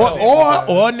 stand.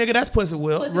 or a nigga that's pussy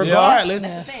will. Pussy Regardless,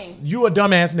 That's the thing. you a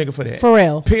dumbass nigga for that. For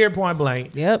real. Period. Point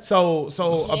blank. Yep. So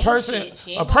a ain't person shit.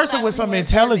 She ain't a gonna person stop with some from going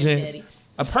intelligence. perfect,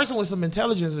 A person with some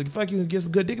intelligence, and fuck you and get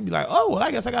some good dick and be like, oh well,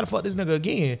 I guess I gotta fuck this nigga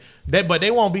again. But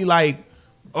they won't be like,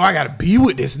 oh, I gotta be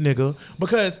with this nigga,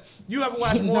 because you ever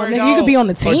watch No, Maury nigga, you could be on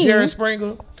the or team. Jerry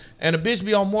Springer, and a bitch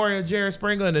be on Maury or Jerry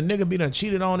Springer, and the nigga be done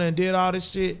cheated on her and did all this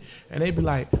shit, and they be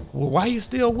like, well, why you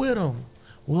still with him?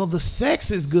 Well, the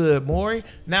sex is good, Maury.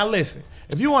 Now listen,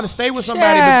 if you want to stay with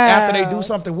somebody after they do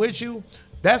something with you,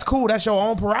 that's cool. That's your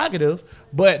own prerogative.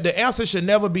 But the answer should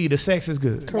never be the sex is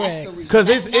good. Correct. Because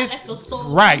it's That's the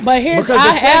soul. right. But here's, because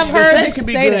I have heard the sex bitches can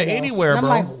be say good that though. anywhere, And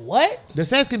I'm bro. like, what? The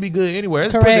sex can be good anywhere.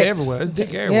 It's Correct. pussy everywhere. It's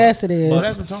dick everywhere. Yes, it is. So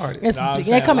that's retarded. It's, Nah, I'm they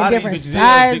saying, come a in lot of different these bitches is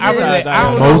sizes. dignitized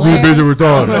out here. Most of these bitches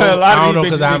retarded. A lot I of don't know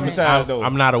these because bitches dignitized, though.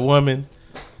 I'm not a woman.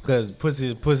 Because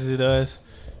pussy to us,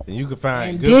 and you can find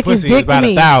And good dick is pussy dick by to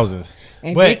the me. thousands.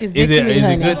 And But dick is is dick it to me, is it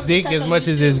honey. good dick as much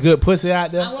as there's good pussy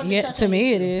out there? Yeah, to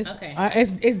me it is. Okay.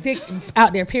 It's dick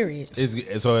out there, period.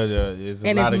 It's so it's a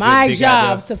And lot it's of my good dick out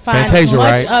job there. to find as Fantasia,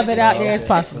 much right? of it out there as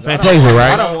possible. Fantasia, I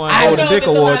right? don't want I to hold know a dick it's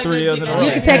a lot award of 3 years in a good row.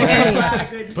 You can take it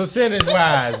from me. Percentage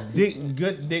wise, dick,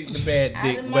 good dick to bad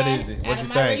dick. Out of What my- is it? What out you of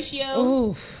my think? ratio,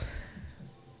 Oof.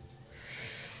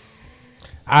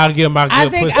 I'll give my I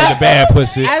good think pussy to bad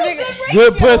pussy. I think. Good ratio,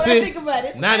 when I pussy, think about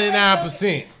it.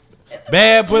 99%.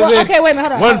 Bad pussy, Well, okay, wait a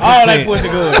minute, hold on. 1%. All that pussy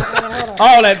good.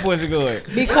 All that pussy good.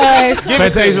 Because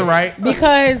Fantasia, right?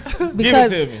 because to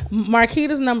me.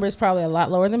 Marquita's number is probably a lot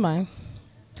lower than mine.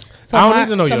 So I don't need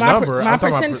to know your number. My I'm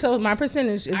talking about percentage, so my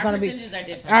percentage is Our going to be percentages are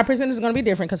different. our percentage is going to be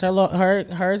different because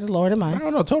hers is lower than I mine.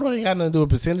 don't know. Total ain't got nothing to do with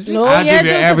percentages. No, I'll yeah, give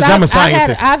you dude, an 'cause average. I'm a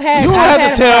scientist. I've had. You don't I've have had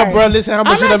to tell, already. bro. Listen, how I'm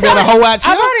much you not done been a telling hoe you. out I've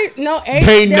here? already no.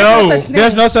 They There's know. No such thing.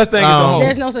 There's no such thing as a hoe.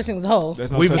 There's no such thing as a hoe.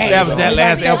 There's no We've such thing established as a that hoe.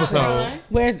 last Right. episode.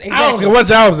 Where's I don't exactly? care what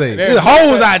y'all say. There's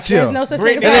hoes out here. There's no such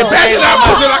thing as And a then hoe. backing out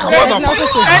pussy like a There's no motherfucker.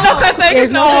 such thing. Ain't no such thing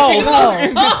as no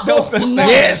hoe. No such thing.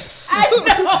 Yes. All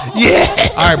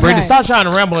right, Brittany, Right. stop trying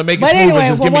to ramble and make it But smooth anyway,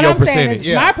 and just give me what your I'm saying percentage.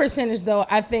 is my percentage though.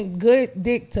 I think good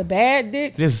dick to bad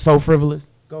dick. This is so frivolous.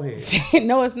 Go ahead.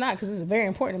 No, it's not because it's very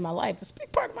important in my life. It's a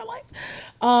big part of my life.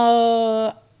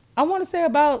 I want to say it's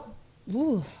about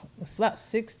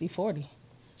 60-40.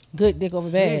 Good dick over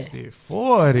bad.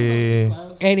 40.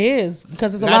 It is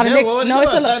because it's a Not lot of that one, niggas. No, you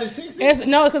it's a know, lot. 30, 60. It's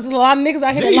no, because there's a lot of niggas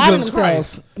out here that lie to Jesus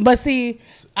themselves. But see,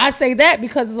 I say that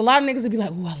because there's a lot of niggas that be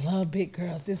like, "Ooh, I love big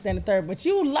girls, this, that, and the third." But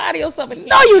you lie to yourself and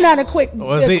know you're not equipped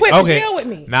see, to okay. deal with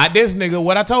me. Not this nigga.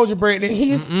 What I told you, Brittany.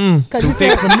 He's because you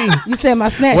thick said for me. You said my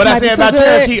snatch. What I might be said too about good.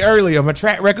 Cherokee earlier, my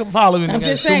track record following I'm is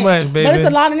just too saying, much, baby. but it's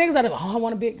a lot of niggas that are, I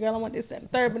want a big girl, I want this, that, and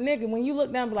the third. But nigga, when you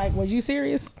look down, be like, was you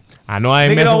serious? I know I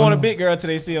ain't Nigga messing don't with want a him. big girl till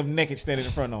they see him naked standing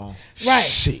in front of him. Right.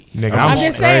 Shit, nigga, I'm I'm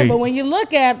just straight. saying, but when you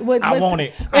look at what, I want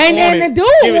it. I and want then it. the Give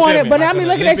dude it want to it, me. but I be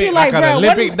looking at you like, an bro,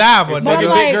 Olympic what? diver. But Look, I'm if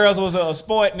like- big girls was a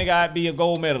sport, nigga, I'd be a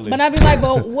gold medalist. But I be like,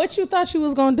 but what you thought you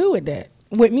was gonna do with that,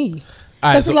 with me? All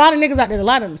right, Because so- a lot of niggas out there that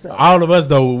lie to themselves. All of us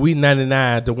though, we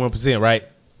 99 to 1%, right?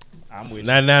 I'm with you.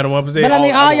 99 to 1%. But I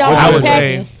mean, all y'all I be would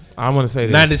say, packing. I want to say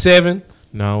this. 97.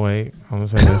 No, wait. I'm gonna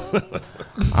say this.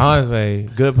 I want to say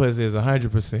good pussy is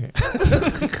 100%.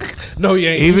 No, you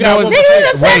ain't. Even You got though it's- 1%.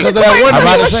 Nigga just Wait, said I'm Jacory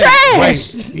about to was say,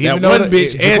 trash. wait, That even though one the-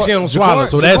 bitch, and she don't swallow,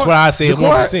 so that's why I said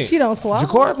 1%. She don't swallow.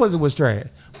 Ja'Cory pussy was trash.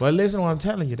 But listen to what I'm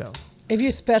telling you though. If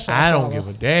you're special, I don't swallow.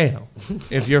 give a damn.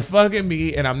 If you're fucking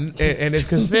me and it's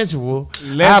consensual,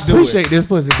 Let's I do appreciate it. this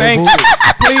pussy. Thank boo. you.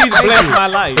 Please bless my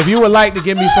life. If you would like to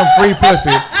give me some free pussy,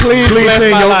 please bless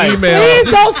send my your life. email Please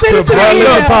don't send it to the Brother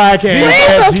email. Podcast. Please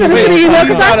don't send it to the email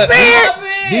because I said.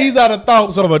 These are the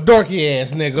thoughts of a dorky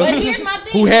ass nigga But here's my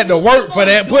thing. who had to When you work speak for on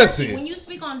that dorky, pussy. When you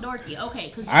speak on dorky, okay,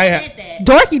 because you I said that.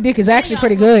 Dorky dick is actually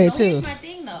pretty good No, too. Here's my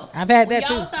thing though. I've had When that,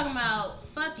 y'all too. was talking about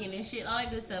fucking and shit, all that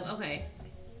good stuff. Okay.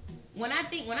 When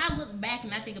I look back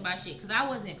and I think about shit, because I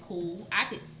wasn't cool. I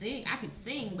could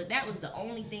sing, but that was the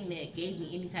only thing that gave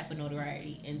me any type of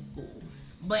notoriety in school.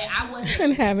 But I wasn't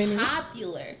Didn't have any.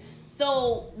 popular.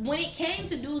 So when it came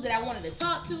to dudes that I wanted to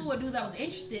talk to or dudes I was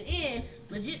interested in,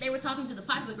 legit they were talking to the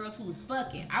popular girls who was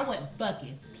fucking. I wasn't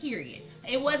fucking, period.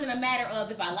 It wasn't a matter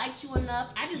of if I liked you enough.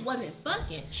 I just wasn't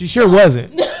fucking. She sure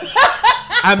wasn't.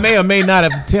 I may or may not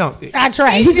have attempted. I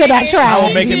tried. He said I I was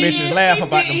tried. making bitches laugh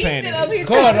about them He panties. sit up here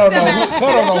Cole don't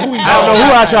know who he I don't know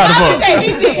who I tried to I fuck. say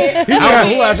he did. I don't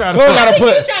know who I tried to Cole fuck. gotta I think he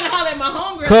was put trying to holler at my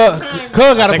homegirl at the time.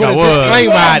 Cole gotta think put I a was.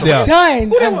 disclaimer out there. Done.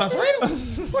 Who that was? Rita?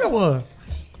 Who that was?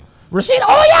 Rashida,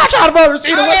 oh y'all trying to vote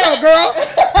Rashida. What's up,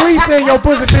 girl? Please send your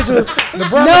pussy pictures.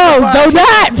 No, do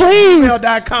not, please.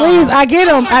 Gmail.com. Please, I get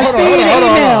them. I see the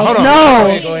emails. Hold on.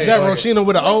 No. Is that Roshina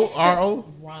with an O, R-O?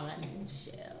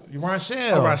 You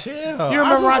Rochelle. Rochelle. You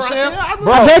remember Rochelle?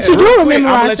 Bro, I bet you do real quick, remember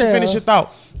I'm gonna let you Rochelle. finish your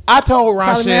thought. I told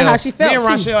Probably remember Rochelle, how she felt, me and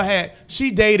too. Rochelle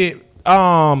she dated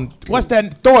what's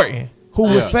that Thornton who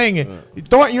was singing.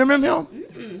 Thornton, you remember him?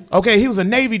 Okay, he was in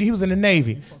the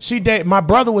Navy. My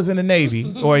brother was in the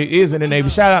Navy, or he is in the Navy.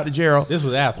 Shout out to Gerald. This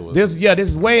was afterwards. This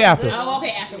is way after. Oh,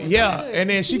 okay, afterwards. Yeah, and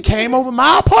then she came over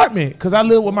my apartment because I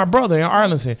lived with my brother in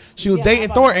Arlington. She was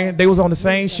dating Thornton. They was on the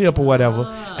same ship or whatever.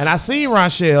 And I seen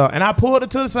Rochelle, and I pulled her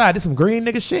to the side. This some green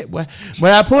nigga shit, boy.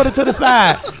 But I pulled her to the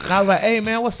side, and I was like, "Hey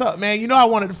man, what's up, man? You know I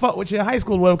wanted to fuck with you in high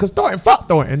school, well, because Thornton fucked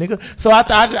Thornton, nigga." So I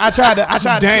tried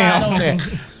to damn on that.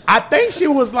 I think she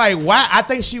was like, why? I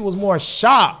think she was more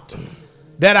shocked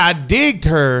that I digged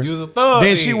her You was a thug than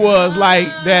then. she was like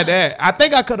that. I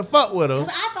think I could have fucked with her.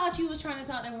 Because I thought you was trying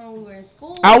to talk to her when we were in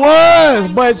school. I was,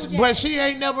 but Jax. she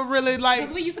ain't never really like.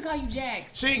 Because we used to call you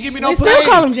Jax. She ain't give me no We play.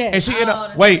 still call him Jack. And she ended Oh,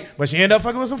 up that's she ended up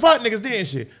fucking with some fuck niggas, didn't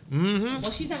she?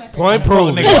 Well, she's not my friend. Point I don't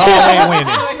proven. know. Niggas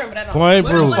always winning. Point But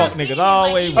proven. what I'm Fuck niggas saying is,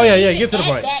 always even Oh, yeah, get to the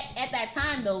point. At that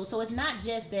time, though, so it's not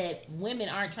just that women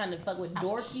aren't trying to fuck with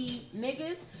dorky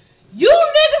niggas. You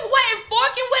niggas wasn't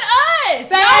fucking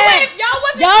with us.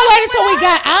 Y'all waited till we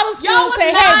got out of school Y'all and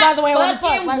say, was hey, not by the way, what the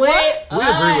fuck? fucking Like, with what? We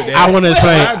agree with that. I want to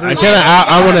explain.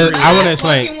 I want to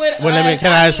explain. Fucking with Well, let me. us.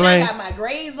 Can I explain? I got my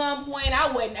grades on point.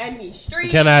 I wasn't in the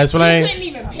street. Can I explain? You couldn't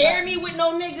even pair me with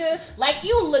no nigga. Like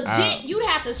you legit, you'd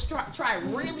have to try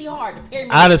really hard to pair me.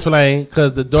 I'll with explain.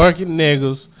 Cause the dorky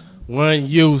niggas weren't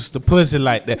used to pussy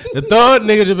like that. The thug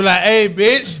niggas just be like, "Hey,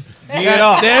 bitch, Get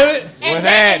up. damn it." And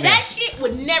that shit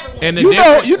would never win. And the You know,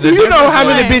 difference- you, the you know difference how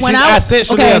many is- bitches When I I was-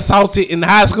 sexually okay. assaulted in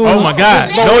high school? Oh my God!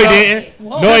 No, he didn't.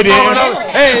 No, he didn't.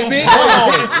 Hey,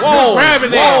 bitch. Whoa.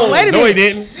 Grabbing Wait that. a No, he minute.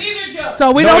 didn't.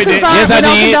 So we No, don't he didn't. condone. Yes, I we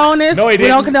don't did. condone this. No, he We don't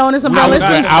didn't. condone this. I'm No, not he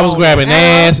listening. I was grabbing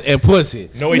ass and pussy.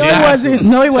 No, he No, didn't. he wasn't.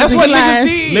 No, he wasn't. That's what He niggas lying.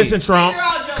 did. Listen, Trump,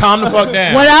 calm the fuck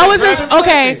down. When I was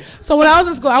in so when I was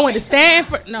in school, I went to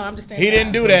Stanford. No, I'm just saying. He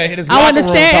didn't do that. His I went to locker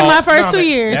room Stanton my talk. first No, 2 man.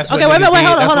 years. That's Okay, what wait, niggas hold did.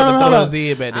 That's what the on. thugs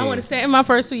did back I then. went to Stanton my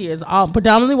first 2 years.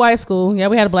 Predominantly white school. Yeah,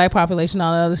 we had a black population,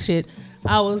 all that other shit.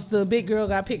 I was the big girl,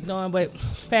 got picked on, but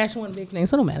fashion wasn't a big thing,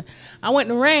 so it don't matter. I went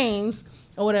to Reigns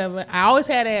or whatever. I always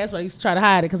had ass, but I used to try to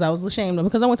hide it because I was ashamed of it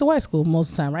because I went to white school most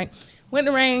of the time, right? Went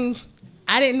to Reigns.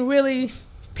 I didn't really.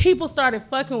 People started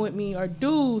fucking with me, or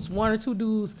dudes, one or two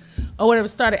dudes, or whatever,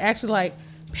 started actually like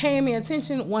paying me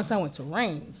attention once I went to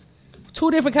Reigns. 2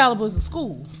 different calibers of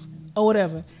schools, or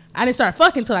whatever. I didn't start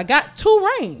fucking until I got to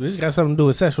Reigns. This got something to do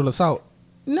with sexual assault.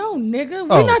 No, nigga,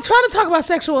 Oh. we're not trying to talk about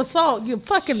sexual assault. You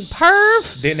fucking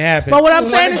perv. Didn't happen. But what I'm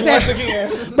saying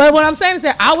is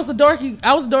that I was a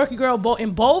dorky girl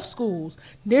in both schools.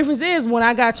 Difference is when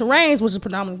I got to Reigns, which is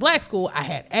predominantly black school, I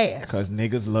had ass. Cause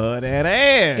niggas love that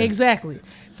ass. Exactly.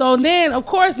 So then, of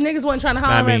course, niggas wasn't trying to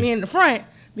holler Not at me. me in the front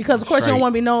because, of course, you don't Straight.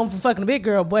 want to be known for fucking a big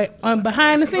girl. But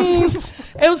behind the scenes,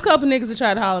 it was a couple niggas that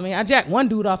tried to holler at me. I jacked one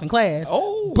dude off in class.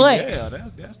 Oh, But- yeah,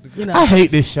 that's the good. You know, I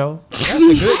hate this show. That's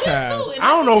the good times. I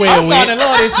don't know where I'm it starting went. to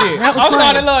love this shit. That was I'm starting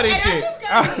funny. to love this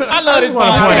shit. I love this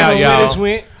wanna point out, podcast. y'all. Where this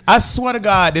went. I swear to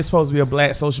God, this supposed to be a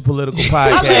black social political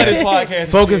I love this podcast. podcast.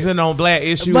 Focusing on black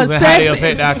issues But and how they sex-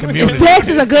 affect our community. sex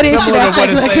is a good issue. Similar to what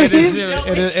it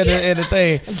to said in the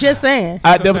thing. Just saying.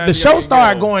 The Sometimes show you gotta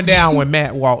started go. going down when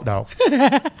Matt walked off.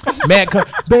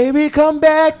 Baby, come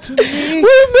back to me. We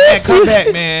Matt, miss come you.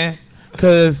 back, man.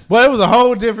 Cause Well, it was a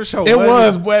whole different show. it wasn't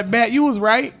was, but Matt, you was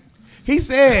right. He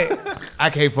said, I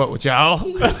can't fuck with y'all.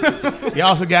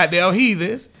 Y'all some goddamn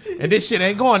heathens. And this shit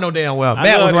ain't going no damn well. I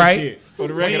Matt love was this right. shit. For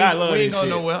the record, I love we this ain't going shit.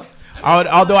 nowhere.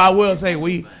 Although I will say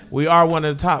we are one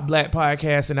of the top black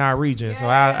podcasts in our region, so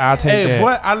I'll take Hey, that.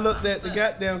 boy, I looked at the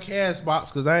goddamn cast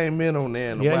box because I ain't been on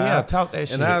there in a Yeah, while. yeah, talk that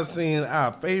shit. And I seen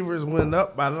our favorites went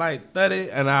up by like 30,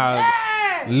 and our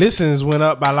listens went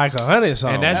up by like 100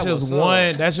 something. And that's just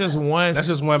one. That's just one. That's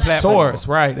just one platform. source,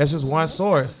 right? That's just one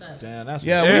source. Damn, that's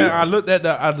Yeah, Yeah, we- I looked at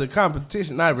the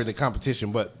competition, not really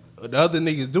competition, but the other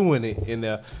niggas doing it in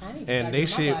there, I need to and start they doing my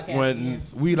shit podcast went. again.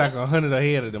 We like 100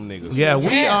 ahead of them niggas. Yeah, we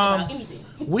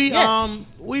Anything.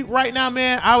 we right now,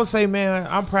 man. I would say, man,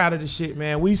 I'm proud of the shit,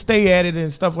 man. We stay at it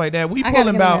and stuff like that. We I gotta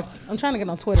pulling get on about that. I'm trying to get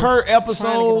on Twitter. per Trying to get on the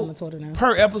episode. Twitter now.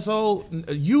 Per episode,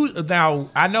 you now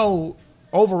I know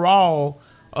overall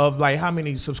of like how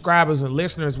many subscribers and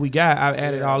listeners we got. I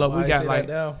added all up. We got like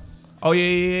oh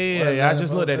yeah. I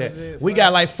just looked at that. We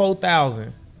got like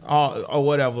 4,000 or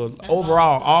whatever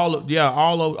overall.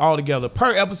 All together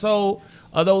per episode.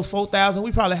 of those 4,000,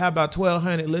 we probably have about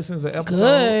 1,200 listens an episode.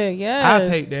 Good, yes. I'll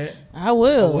take that. I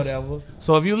will. Or whatever.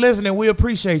 So if you're listening, we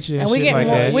appreciate you and we shit get like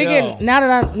more, that. we get now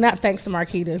that I not thanks to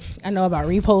Marquita, I know about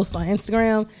reposts on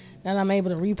Instagram. And I'm able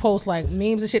to repost like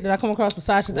memes and shit that I come across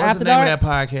besides just What's After the name Dark.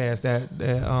 of that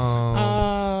podcast?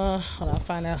 Hold on, I'll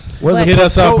find out. Was But it Hit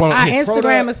us up on our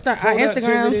Instagram is our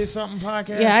Productivity Instagram. something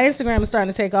podcast? Yeah, our Instagram is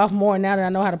starting to take off more now that I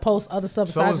know how to post other stuff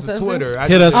So besides is the just Twitter. I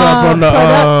Hit just- us up on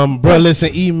the bro. Listen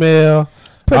email.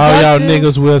 All y'all Productive.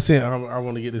 niggas will send. I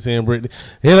want to get this in, Brittany.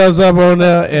 Hit us up on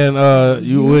there, and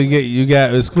you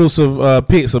got exclusive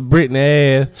pics of Brittany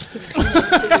ass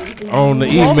on the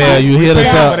email. You hit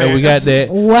us up, and we got that.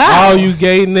 Wow. All you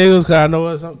gay niggas, cause I know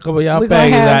there's a couple of y'all We gonna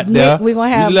faggots have out there. Nick- we gonna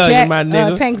have we love Jack, you, my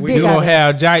nigga. Tank's We dick gonna out there.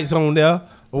 have Jites on there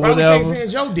or Bro, we can't whatever.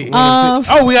 send Joe dick.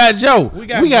 Oh, we got Joe. We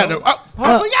got the. Joe.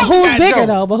 Who's bigger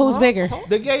though? But who's bigger?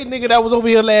 The gay nigga that was over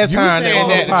here last You time. saying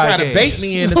that to try to bait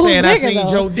me into Who's saying I bigger, seen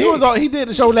though? Joe He dick. was on. He did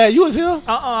the show last. You was here.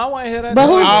 I want to hear that. But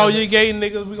who's All you gay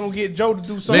niggas, we gonna get Joe to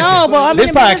do something. no? But I mean,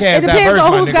 This podcast it depends diverse,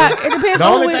 on my who's nigga. got. It depends The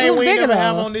on only thing who's we bigger never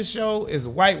have though. on this show is a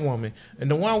white woman,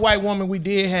 and the one white woman we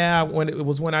did have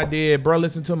when I did, bro,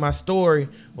 listen to my story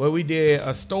where we did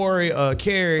a story of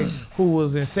Carrie who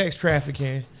was in sex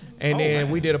trafficking, and then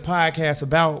we did a podcast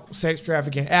about sex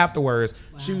trafficking afterwards.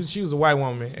 She was a white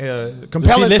woman.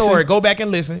 Compelling listen? story. Go back and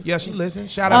listen. Yeah, she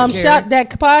listened. Shout out to Carrie. That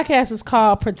podcast is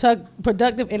called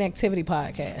Productive Inactivity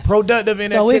Podcast. Productive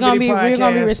Inactivity So we're gonna be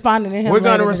podcast. responding to him. We're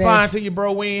gonna later respond today. to you,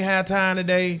 bro. We ain't had time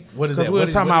today. What is Because that? we What was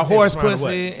is- talking what about is that? horse Respond to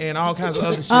pussy and all kinds of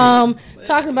other shit.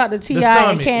 Talking about the T.I. The and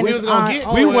summit. Candace. We was gonna get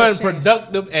to We it. weren't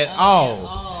productive at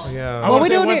all. Yeah. I Well, want we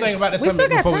to say doing one it- thing about the we summit still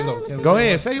got before we time. go. Go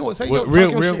ahead. Say your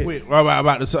Real shit. quick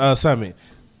about the summit.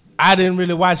 I didn't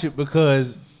really watch it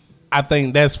because I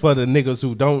think that's for the niggas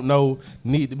who don't know,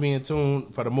 need to be in tune.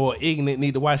 For the more ignorant,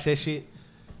 need to watch that shit.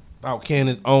 About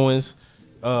Candace Owens.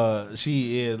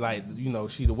 She is like,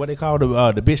 she the what they call the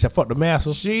bitch that fucked the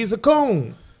master. She's a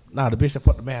coon. Nah, the bitch that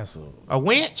fucked the master. A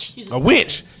winch. A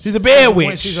winch. She's a bad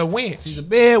winch. She's a winch. She's a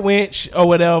bad winch or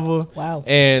whatever. Wow.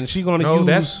 And she gonna No, use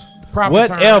that's proper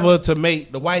whatever to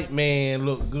make the white man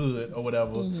look good or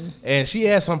whatever. Mm-hmm. And she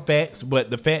has some facts, but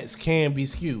the facts can be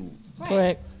skewed.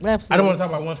 Correct. Absolutely. I don't want to talk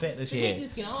about one fact that she had.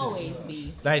 Statistics can always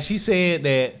be. Like she said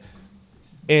that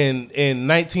in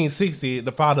 1960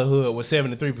 the fatherhood was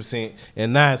 73%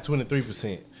 and now it's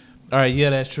 23%. All right, yeah,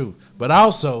 that's true. But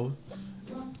also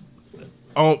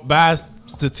by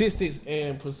statistics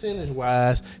and percentage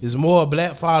wise, is more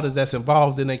black fathers that's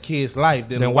involved in their kids' life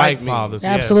than white men. fathers.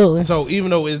 yeah. Absolutely. So even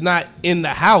though it's not in the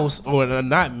house or they're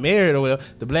not married or whatever,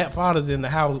 the black fathers in the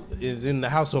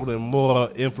household and more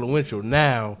influential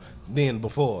now than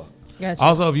before. Gotcha.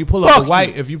 Also, if you pull up Fuck the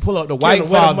white, if you pull up the white Killer,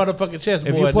 what a father, motherfucking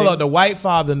chessboard. if you pull nigga. up the white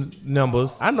father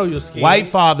numbers, I know you're scared. white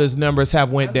fathers numbers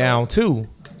have went down too.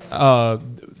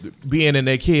 Being in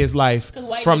their kids' life 'Cause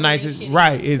white from people ain't 19 shitty.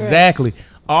 right, exactly.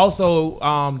 Also,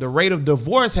 the rate of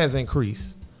divorce has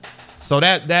increased, so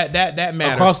that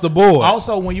matters Across the board.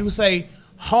 Also, when you say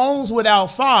homes without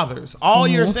fathers, all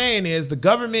you're saying is the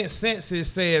government census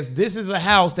says this is a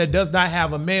house that does not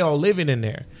have a male living in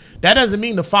there. That doesn't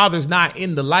mean the father's not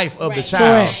in the life of the Right.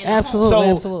 child. Correct. Absolutely.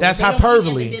 So absolutely. that's They don't eat at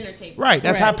hyperbole. the dinner table. Right,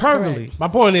 that's Correct, hyperbole. My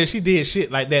point is, she did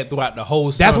shit like that throughout the whole.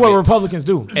 That's summit, what Republicans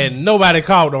do. and nobody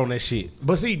called on that shit.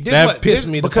 But see, this That what, pissed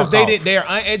this, me the because fuck off. they're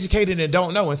uneducated and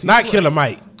don't know. And see, Not this Killer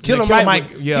Mike. Killer Killer Mike, Mike,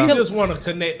 yeah. He just want to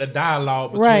connect the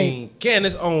dialogue between Right.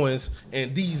 Candace Owens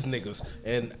and these niggas,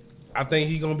 and I think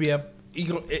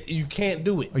you can't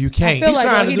do it. Or you can't. I feel like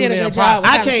trying though, he to do did a the good job. impossible. We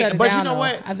I kinda shut can't. it But down, you know though.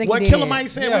 what? I think What he Killer did. Mike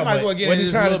said, Yeah, we might as but well get when into he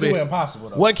this a trying little to do bit. it impossible,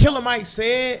 though. What Killer Mike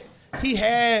said, he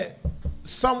had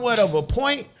somewhat of a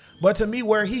point, but to me,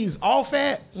 where he's off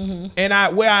at,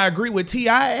 and where I agree with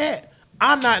T.I. at,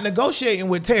 I'm not negotiating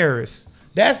with terrorists.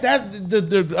 That's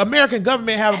the American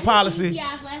government have a Have you policy. seen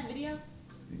T.I.'s last video?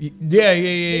 Yeah.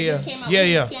 It just came out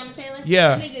Yeah. with Tiana Taylor.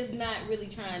 Yeah. That nigga's not really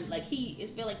trying. Like it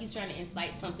feel like he's trying to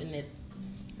incite something that's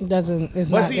It's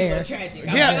But not see- there. tragic.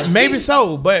 Yeah, maybe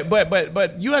so, but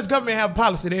U.S. government have a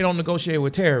policy they don't negotiate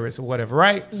with terrorists or whatever,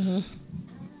 right?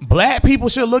 Black people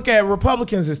should look at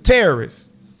Republicans as terrorists,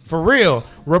 for real.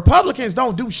 Republicans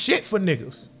don't do shit for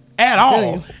niggas at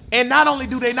all, and not only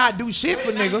do they not do shit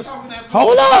for niggas.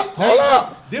 Hold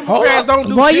up. Democrats don't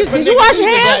do Boy, shit for did you niggas wash your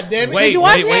either, hands? goddammit. Did you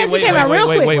wash your hands? You came out real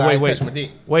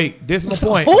quick. Wait, this is my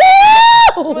point. Ooh!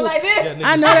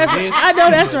 I know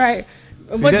that's right.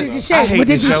 But did you I shake? hate But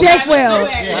did this you show. shake well?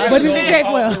 But did you shake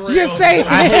well? Just say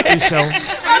I hate this show.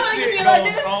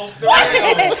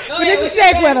 But did you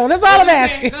shake well though? That's all I'm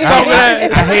asking.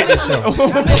 I hate this show.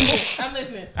 I'm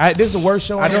listening. This is the worst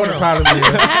show. I know what the problem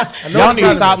is. Y'all need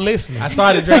to stop listening. I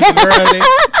started drinking early.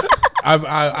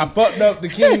 I fucked up the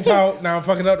king talk. Now I'm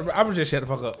fucking up. I'm just shut the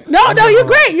fuck up. No, you're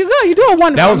great. You're good. You're doing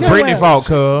wonderful. That was You're Brittany's well. fault,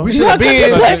 cuz. We should have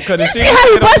been. You see how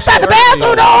you bust out the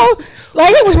bathroom though?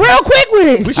 Like he was real quick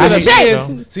with it. We should have Shit.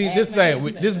 been. See this thing.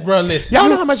 This bro, listen. Y'all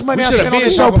know how much money We I should spent have on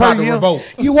this been show talking about per the year?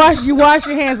 revolt. You wash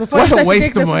your hands before What you a touch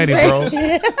waste your of dick. money,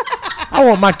 bro. I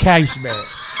want my cash back.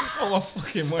 Oh, my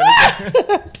fucking money.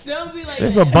 Don't be like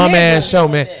This is that. a bum ass show,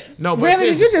 man. No, but Really?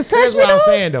 Did you just touch here's me, what I'm dog?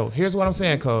 saying, though. Here's what I'm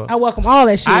saying, cuz. I welcome all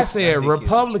that shit. I said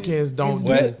Republicans don't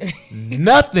do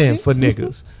nothing for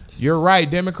niggas. You're right.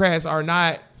 Democrats are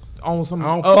not on some. I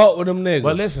don't fuck with them niggas.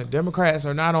 But listen, Democrats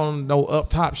are not on no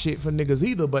up top shit for niggas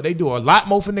either. But they do a lot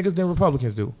more for niggas than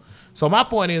Republicans do. So my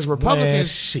point is, Republicans,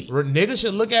 shit. niggas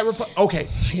should look at okay.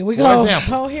 Here we For go.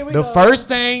 example, Oh, here we the go. first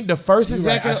I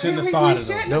executive, shouldn't have started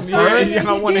them. the first,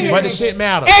 y'all wanna hear but the it. shit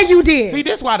matter. And you did. See,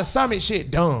 this why the summit shit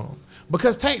dumb.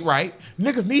 Because take right,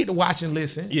 niggas need to watch and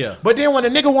listen. Yeah. But then when a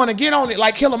nigga want to get on it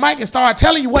like Killer Mike and start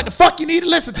telling you what the fuck you need to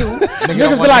listen to, niggas be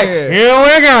wanna like, hear it. here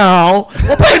we go.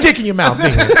 Well, put a dick in your mouth,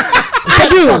 nigga. I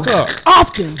do.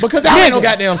 Often. Because I ain't no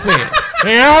goddamn saying.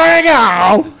 Here we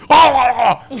go.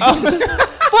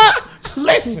 Fuck.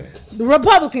 Listen. The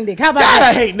Republican dick. How about God, that?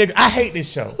 I hate nigga. I hate this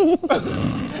show.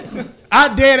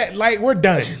 I dare that. Like, we're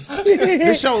done.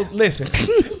 This show, listen.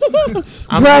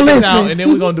 I'm Bro, gonna get this listen. out, and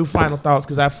then we're going to do final thoughts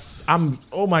because I'm,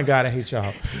 oh my God, I hate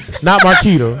y'all. Not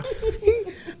Marquita.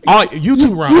 Oh, you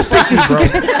too, Ron. You sick, bro.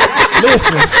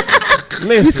 Listen.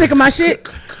 You sick of my shit?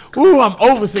 Ooh, I'm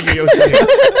over sick of your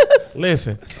shit.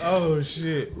 Listen. Oh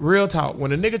shit. Real talk.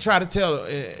 When a nigga try to tell,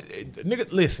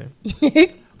 nigga, listen.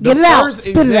 Get it out. First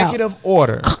Spit it out. executive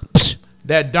order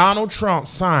that Donald Trump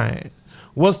signed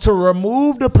was to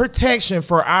remove the protection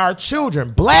for our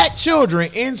children, black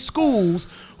children in schools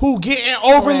who getting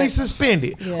overly Correct.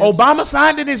 suspended. Yes. Obama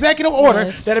signed an executive order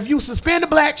Yes. that if you suspend a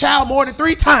black child more than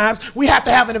 3 times, we have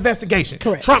to have an investigation.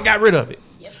 Correct. Trump got rid of it.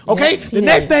 Okay, Yes, the he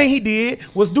next did. thing he did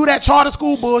was do that charter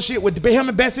school bullshit with him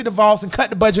and Betsy DeVos and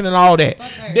cut the budget and all that.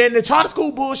 her. Then the charter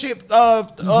school bullshit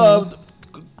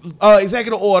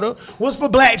executive order was for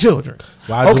black children.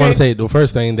 Well, I just want to say the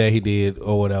first thing that he did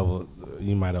or whatever,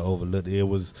 you might have overlooked it. It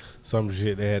was some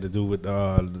shit that had to do with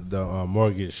the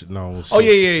mortgage loan. Oh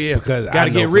yeah. Because Got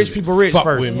to get rich people rich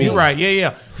first. You're right.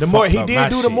 Yeah. The more he up did my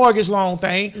do the shit. mortgage loan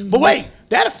thing, but wait,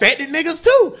 that affected niggas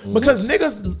too because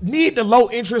niggas need the low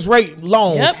interest rate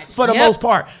loans Yep. for the Yep. most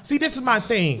part. See, this is my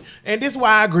thing, and this is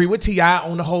why I agree with T.I.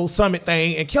 on the whole summit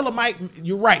thing. And Killer Mike,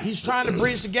 you're right. He's trying to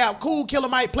bridge the gap. Cool, Killer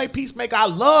Mike, play peacemaker. I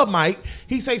love Mike.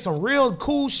 He say some real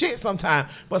cool shit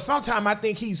sometimes, but sometimes I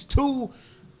think he's too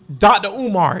Dr.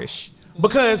 Umar-ish.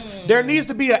 Because there needs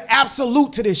to be an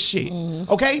absolute to this shit.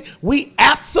 Okay? We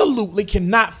absolutely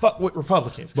cannot fuck with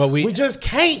Republicans. But we just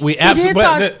can't. We He did,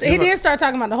 absolutely. he did start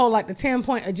talking about the whole like the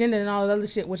 10-point agenda and all that other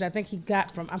shit, which I think he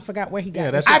got from I forgot where he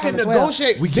got. that's that I shit can from as well.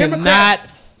 negotiate. We Democrat-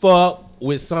 cannot fuck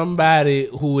with somebody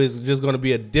who is just going to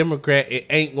be a Democrat. It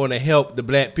ain't going to help the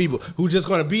black people who just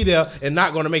going to be there and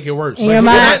not going to make it worse. In your It's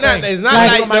mind? not- it's not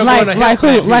like, they're like, going to like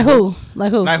help who? black Like people. who?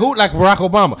 Like who? Like who? Like Barack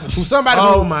Obama. Who's somebody?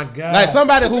 Oh who, my God. Like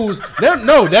somebody who's they're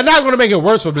not going to make it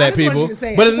worse for black just wanted people, you to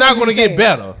say it. but I it's just not wanted going to you to get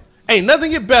say it. better. Ain't nothing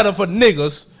get better for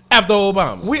niggas after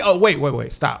Obama. We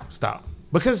wait. Stop.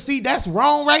 Because see, that's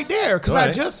wrong right there. Because I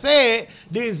Right. just said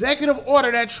the executive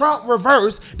order that Trump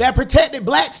reversed that protected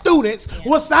black students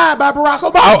was signed by Barack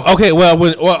Obama. Oh, okay. Well,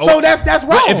 So that's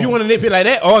wrong. If you want to nip it like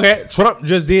that, okay. Trump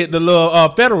just did the little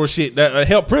federal shit that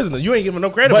helped prisoners. You ain't giving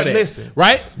no credit But for that, listen.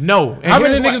 right? No. And How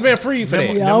many here's niggas what- been freed for that?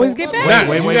 You always get back. Nah,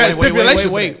 Wait, you got stipulation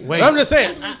for wait. that. I'm just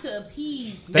saying. You need to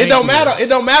appease. Thank It don't you. matter. It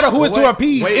don't matter who is to Wait,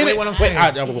 appease. wait, what I'm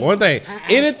saying. One thing.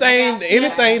 Anything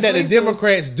that the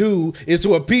Democrats do is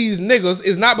to appease niggas.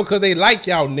 Is not because they like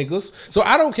y'all niggas. So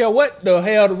I don't care what the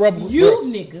hell the Republicans. You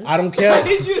nigga. I don't care. Why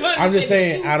did you I'm just understand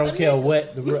saying. that you I don't a care nigga?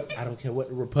 what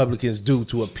the Republicans do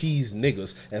to appease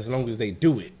niggas, as long as they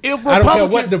do it. If I don't care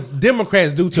what Republicans- the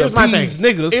Democrats do to Here's my appease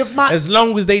thing. niggas, as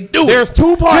long as they do There's it.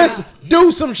 two parties. Just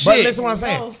do some shit. But listen to what I'm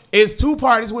saying. It's two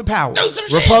parties with power. some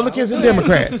shit. Republicans and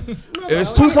Democrats.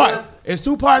 It's two parties. It's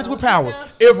two parties with power.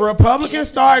 If Republicans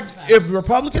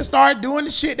start doing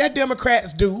the shit that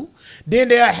Democrats do, then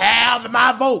they'll have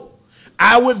my vote.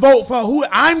 I would vote for who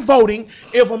I'm voting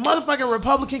if a motherfucking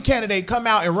Republican candidate come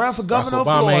out and run for governor of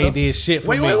Obama Florida. ain't did shit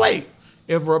for me. Wait.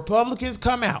 If Republicans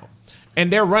come out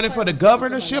and they're running for the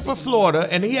governorship of Florida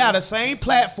and he had the same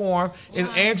platform as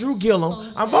Andrew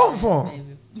Gillum, I'm voting for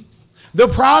him. The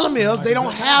problem is they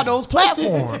don't have those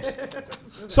platforms.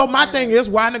 So my thing is,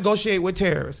 why negotiate with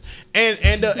terrorists?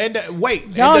 Wait,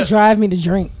 Y'all drive me to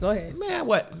drink. Go ahead. man,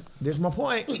 what? This is my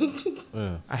point.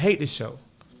 I hate this show.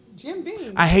 Jim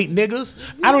Beam. I hate niggas.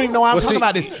 I don't even know why I'm Well, talking see,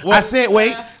 about this. well- I said,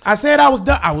 wait. I said I was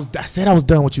done. I said I was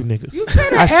done with you niggas. You say I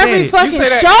that said every it. fucking You say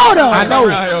that- show, though. I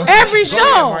know. Every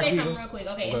show. Say something real quick,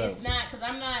 okay? And it's not because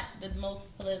I'm not the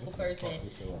most political person,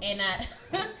 and I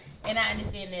and I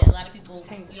understand that a lot of people,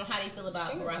 you know, how they feel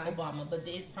about Barack Obama, but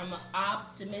from an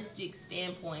optimistic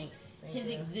standpoint, his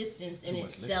existence in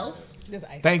itself,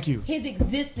 Thank you. his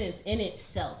existence in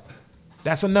itself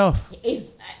That's enough. is,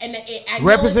 and I know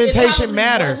Representation it probably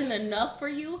matters. Wasn't enough for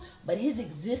you, but his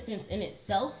existence in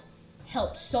itself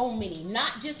helped so many.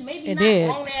 Not just maybe It not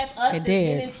did. grown ass us It that get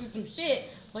did. into some shit,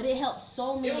 but it helped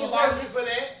so many of our. for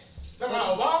that.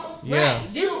 Obama. Yeah.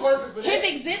 Right. Just his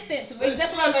existence.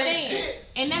 That's what I'm saying.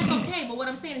 And that's okay. But what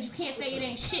I'm saying is you can't say it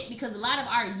ain't shit because a lot of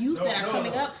our youth that are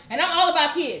coming up, and I'm all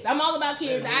about kids. I'm all about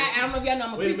kids. I don't know if y'all know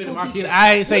I'm a Wait a minute, preschool Marquita. teacher.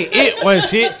 I ain't say it wasn't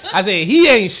shit. I said he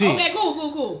ain't shit. Okay, cool.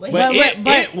 But, But his,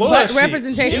 it was but shit.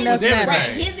 representation It was does matter. right,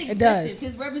 everything. his It does.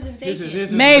 existence, his representation. His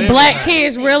existence Made is black everything.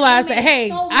 kids realize that, It hey,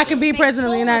 makes so I can be much- president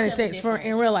of the so United much of a States for in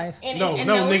difference. real life. And No, the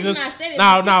niggas. reason I said it is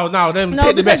No. Them No,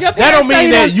 take it because back. your That don't parents mean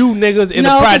say that that- you niggas in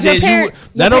No, the 'cause your project. parents-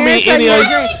 That your don't mean parents say any you're of a Why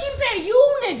drink. do you keep saying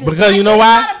you niggas? Because you know Like,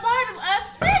 why? that's not a part of us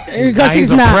Because He's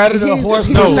he's a not. predator, He's- horse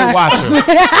he's pussy not. watcher.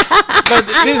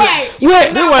 Right.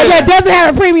 That doesn't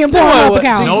have a premium Pornhub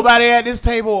account. Nobody at this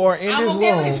table or in I'm this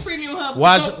okay with his room premium hub.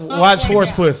 watch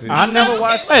horse pussy. I never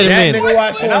watched. Wait a That minute. nigga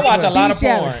watch And I horse watch a pussy. lot of He's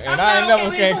shallow. porn, and I ain't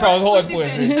never came across horse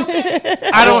pussy.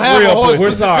 I don't have Real a horse pussy. We're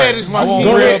pussy sorry. fetish, I won't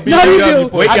Marquita. go ahead. No, you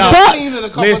do. Wait, I y'all. just seen it a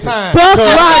couple Listen. times. Buck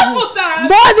Cuz- Rogers.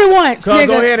 More than once, Cuz, go ahead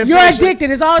nigga. and You're finish it.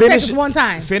 addicted. It's all it takes Finish is it. one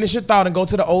time. Finish your thought and go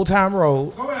to the old time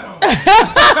road.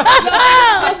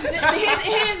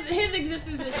 His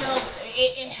existence itself,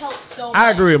 it helped so much.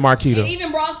 I agree with It Marquita.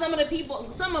 even brought some of the people,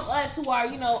 some of us who are,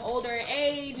 you know, older in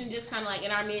age and just kind of like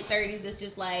in our mid 30s, that's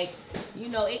just like, you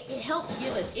know, it helped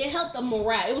give us, it helped the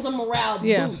morale. It was a morale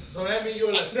Yeah. boost. So that means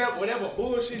you'll accept whatever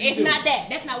bullshit It's not that.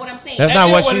 That's not what I'm saying. That's not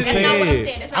what she That's not what I'm said.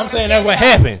 saying. That's not I'm what saying that's what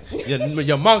happened.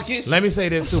 Your monkeys. Let me say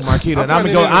this too, Marquita. And I'm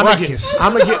turning gonna go. into I'm gonna ruckus. get.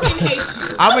 I'm gonna I fucking get. hate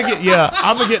you.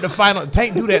 I'm gonna get the final.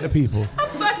 Tank do that to people. I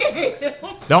fucking hate him.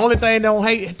 The only thing don't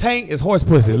hate Tank is horse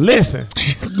pussy. Listen,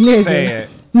 Nigga. sad.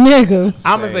 Nigga.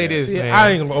 I'm gonna say this, See, man. I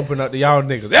ain't gonna open up to y'all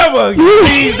niggas ever again.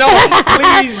 Please don't.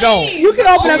 Please don't. You can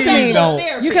open up to Okay, me.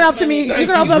 don't. You can up to me. You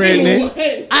can open up to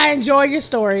me. I enjoy your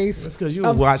stories That's because you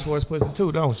watch horse pussy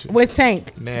too, don't you? with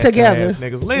Tank Nasty together ass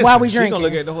niggas. Listen, while we she You gonna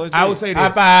look drinking. at the horse? I would say High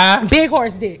this. five. Big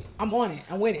horse dick. I'm on it.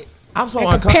 I'm with it. I'm so And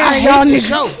uncomfortable. I comparing y'all hate this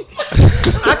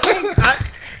niggas. show. I can't.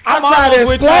 I'm trying to almost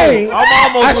with explain. you.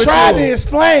 I'm almost I with tried you. to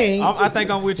explain I think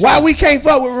I'm with you. why we can't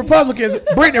fuck with Republicans.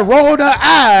 Brittany rolled her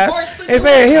eyes Horse pussy, and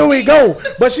said, "Here we go,"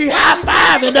 but she high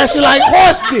fiving that she like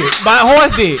horse dick. My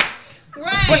horse dick.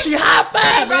 Right. But she high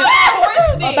fiving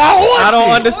Horse about horse I don't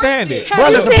dick. understand it. Have you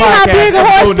Brothers seen and how Podcast, big a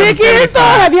horse episode dick number is, though?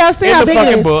 75. Have y'all seen In how the big it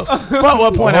fucking is? book. Fuck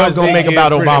what point I was gonna make dick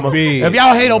about is pretty Obama. big. If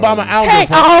y'all hate Obama, I don't Tank,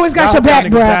 give a fuck. I always got Y'all your back, niggas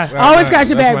bruh. die. I always got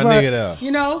your That's back, my nigga there. bruh.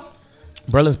 You know?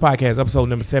 Berlin's Podcast, episode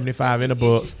number 75 in the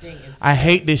books. I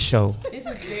hate this show. This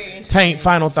is very interesting. Tank,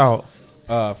 final thoughts.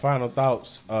 Final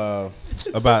thoughts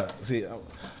about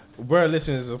Bro,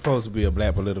 listen, is supposed to be a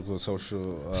black political social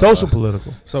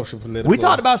Political. social political. We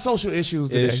talked about social issues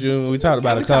today. issue. We talked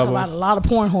about We a talk couple about a lot of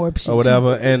porn horror shit. or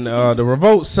whatever, and the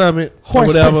Revolt Summit or Horse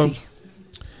whatever. pussy.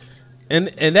 And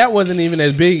that wasn't even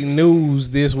as big news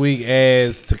this week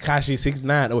as Tekashi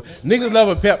 69. Niggas love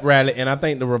a pep rally, and I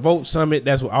think the Revolt Summit,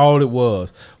 that's what all it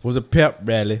was a pep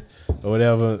rally or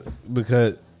whatever,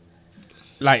 because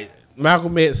like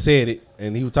Malcolm X said it,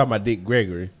 and he was talking about Dick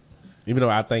Gregory, even though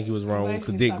I think he was wrong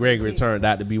because Dick Gregory turned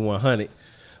out to be 100.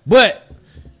 But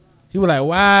he was like,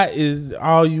 why is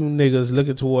all you niggas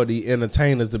looking toward the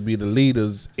entertainers to be the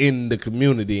leaders in the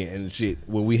community and shit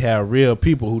when we have real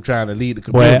people who trying to lead the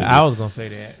community? Well, I was gonna say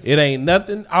that. It ain't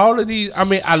nothing. All of these. I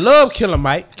mean, I love Killer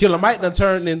Mike. Killer Mike done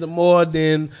turned into more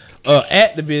than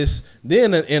activist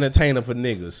than an entertainer for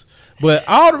niggas. But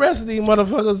all the rest of these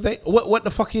motherfuckers, they what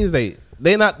the fuck is they?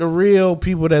 They not the real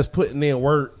people that's putting in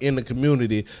work in the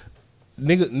community.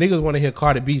 Niggas want to hear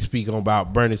Cardi B speak on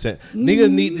about Bernie Sanders.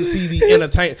 Niggas need to see the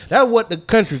entertainment. That's what the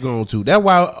country going to. That's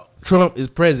why Trump is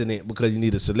president, because you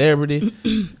need a celebrity.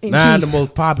 Now the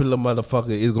most popular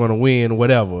motherfucker is going to win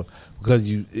whatever, because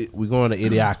we going to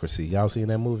Idiocracy. Y'all seen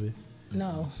that movie?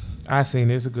 No. I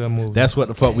seen it. It's a good movie. That's what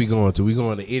the fuck we going to. We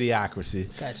going to Idiocracy.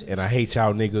 Gotcha. And I hate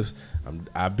y'all niggas.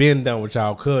 I've been done with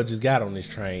y'all. Cuz just got on this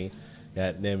train.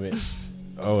 God damn it.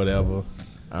 Or whatever.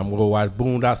 I'm going to watch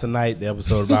Boondocks tonight, the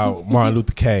episode about Martin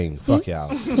Luther King. Fuck y'all.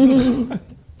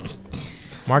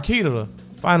 Marquita,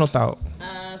 final thought.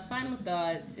 Final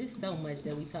thoughts. It's so much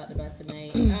that we talked about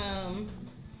tonight.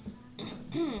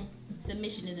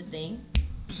 Submission is a thing.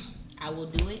 I will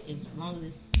do it as long as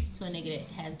it's to a nigga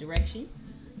that has direction.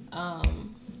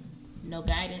 No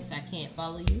guidance, I can't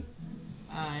follow you.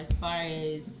 As far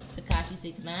as Tekashi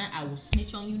 6ix9ine, I will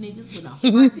snitch on you niggas with a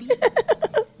heartbeat.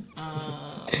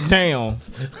 Damn.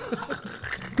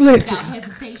 Listen, Without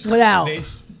hesitation. without.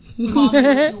 Snitched. Call me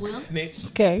what you will. Snitched.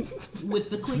 Okay. With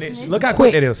the quickness. Snitched. Look how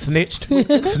quick that is. Snitched.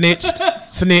 Snitched.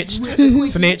 Snitched.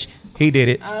 Snitched. He did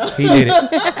it. He did it.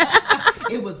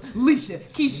 It was Leisha,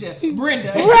 Keisha,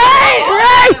 Brenda.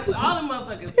 Right. All the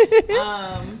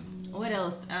motherfuckers. What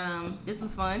else? This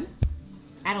was fun.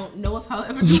 I don't know if I'll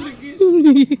ever do it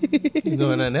again. You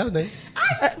doing nothing else, then?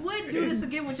 I would do this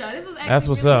again with y'all. This is actually That's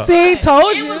what's really up. See, fun.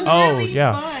 told It you. was Oh, really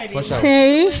yeah, fun. for It sure. was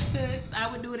See? good to-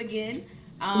 I would do it again.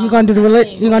 You gonna do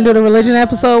the religion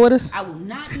episode with us? I will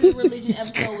not do the religion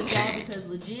episode with y'all because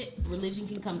legit religion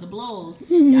can come to blows.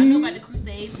 Y'all know about the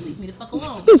Crusades. Leave me the fuck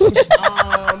alone.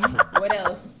 What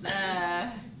else?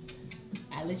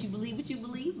 I let you believe what you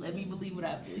believe. Let me believe what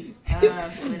I believe. What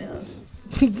else?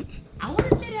 I want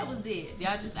to say that was it.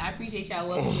 Y'all just, I appreciate y'all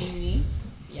welcoming me.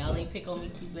 Y'all ain't pick on me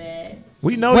too bad.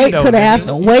 We know Wait you know, till the nigga.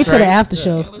 after. Wait till the after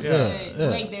show. It was good.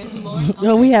 Wait, there's more.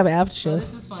 No, we have an after So show.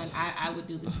 this is fun. I would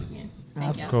do this again. Thank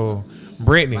That's y'all. cool.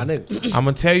 Brittany, My nigga. I'm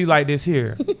gonna tell you like this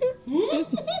here.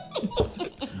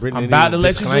 Brittany I'm about to need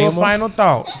let you do a disclaimer. final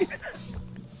thought.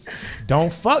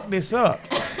 Don't fuck this up.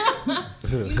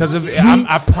 Because if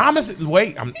I promise,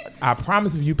 I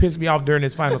promise if you piss me off during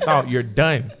this final thought, you're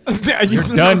done. You're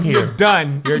done here. You're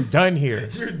done. You're done here.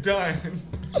 You're done.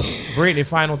 Brittany,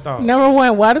 final thought. Number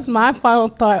one, why does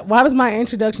my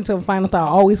introduction to a final thought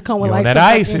always come with You on like that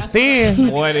some ice fucking- is thin.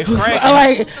 Boy, it's cracking.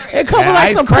 like it come with That like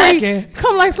ice some cracking.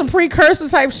 come like some precursor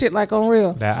type shit like on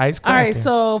real. That ice All right, cracking.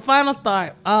 so final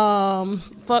thought.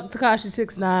 Fuck Tekashi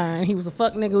 6ix9ine. He was a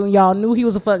fuck nigga. Y'all knew he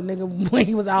was a fuck nigga when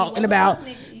he was out and about.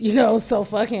 You know, so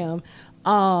fuck him.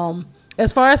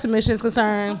 As far as submission is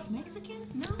concerned,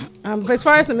 as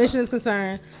far as submission is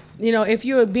concerned, you know, if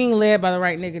you're being led by the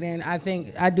right nigga, then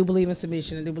I do believe in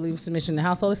submission. I do believe in submission in the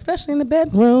household, especially in the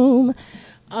bedroom.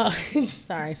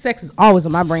 Sorry, sex is always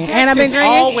on my brain, and I've been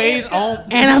drinking. Always on.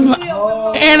 And I'm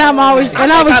always,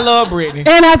 and I was, I love Brittany.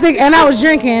 and I was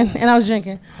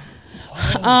drinking.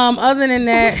 Other than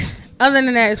that,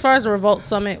 as far as the Revolt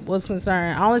Summit was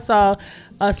concerned, I only saw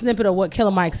a snippet of what Killer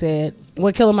Mike said.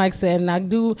 And I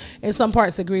do in some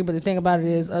parts agree, but the thing about it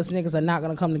is us niggas are not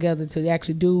gonna come together to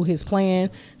actually do his plan,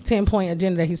 10-point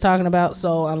agenda that he's talking about.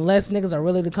 So unless niggas are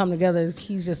really to come together,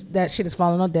 that shit is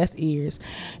falling on deaf ears.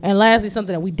 And lastly,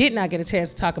 something that we did not get a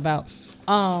chance to talk about,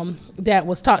 that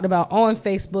was talked about on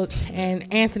Facebook,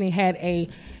 and Anthony had a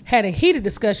heated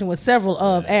discussion with several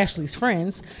of Ashley's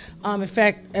friends. In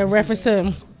fact, a reference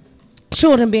to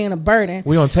children being a burden.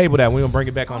 We gonna table that. We gonna bring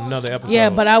it back on another episode. Yeah,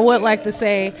 but I would like to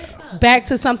say back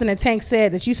to something that Tank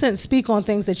said, that you shouldn't speak on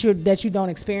things that you don't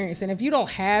experience. And if you don't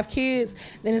have kids,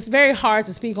 then it's very hard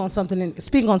to speak on something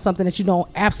that you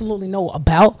don't absolutely know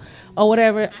about or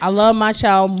whatever. I love my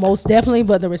child most definitely,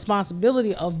 but the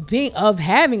responsibility of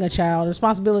having a child, the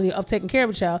responsibility of taking care of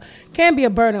a child can be a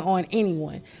burden on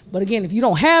anyone. But again, if you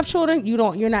don't have children,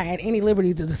 you're not at any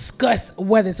liberty to discuss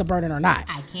whether it's a burden or not.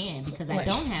 I can because I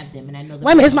don't have them and I know the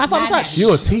Wait a minute, it's burden my of fault. not having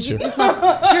You a teacher.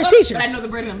 You're a teacher. But I know the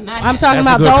burden of not I'm having talking That's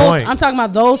a about good those. point. I'm talking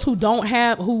about those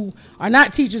who are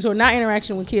not teachers, who are not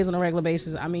interacting with kids on a regular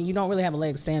basis. I mean, you don't really have a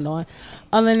leg to stand on.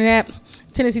 Other than that,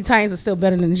 Tennessee Titans are still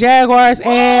better than the Jaguars.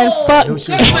 And fuck, Who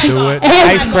should gonna do it?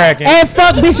 Ice cracking. and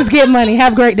fuck bitches get money.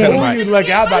 Have a great day. Ooh, you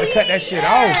lucky. I was about to cut that shit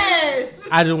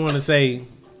off. I just want to say,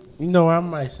 you know, I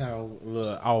might sound a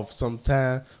little off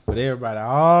sometime, but everybody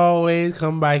always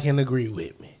come back and agree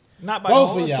with me. Not by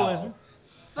Both the of horse y'all. poison.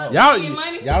 Y'all Get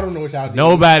money? don't know what y'all did.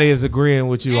 Nobody is agreeing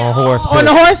with you on horse. On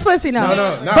the horse pussy, no.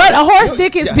 No. But a horse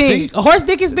dick is Yeah, big. see? A horse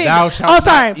dick is big. Thou shalt Oh,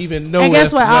 sorry. not even know and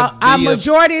guess what? what I the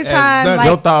majority of the has time, done.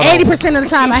 Your like thought 80% of the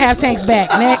time, I have Tank's back.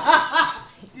 Next.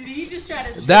 Did he just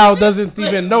try to Thou doesn't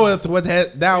even know what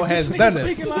thou has done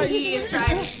it. He is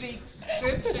trying to speak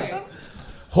scripture.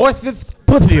 Horse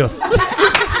pussy.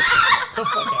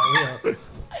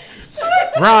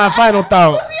 Ron, final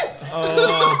thought.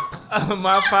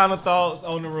 My final thoughts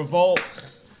on the revolt.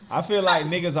 I feel like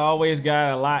niggas always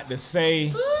got a lot to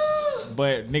say,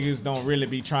 but niggas don't really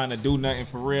be trying to do nothing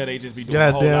for real. They just be doing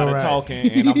a whole Goddamn lot right. of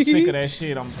talking, and I'm sick of that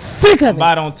shit. I'm Sick of it.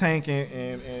 about on Tank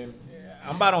and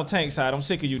I'm about on Tank side. I'm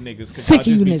sick of you niggas because Sick y'all of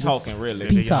you just be niggas. talking really.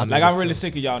 Be talking. Like I'm really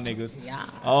sick of y'all niggas.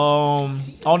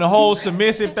 On the whole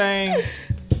submissive thing,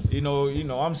 you know,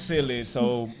 I'm silly,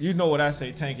 so you know what I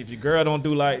say, Tank. If your girl don't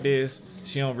do like this,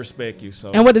 she don't respect you.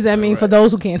 So And what does that mean for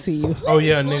those who can't see you? Oh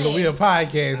yeah, nigga, we a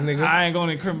podcast, nigga. I ain't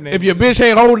gonna incriminate. If your bitch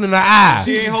ain't holding the eye,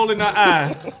 she ain't holding her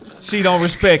eye, she don't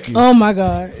respect you. Oh my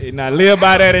God. Now live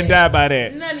by that and die by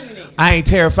that. None of you niggas. I ain't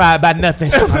terrified by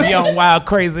nothing. I'm young, wild,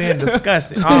 crazy, and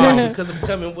disgusting. Because I'm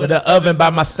coming With an oven by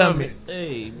my stomach.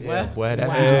 Hey, boy. Yeah, boy, that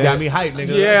just got me hyped,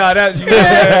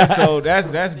 nigga. So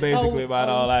that's basically about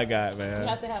all I got, You man.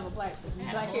 have to have a black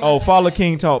history. Oh, follow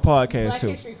King Talk podcast Black too.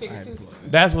 history figure too.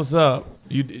 That's what's up.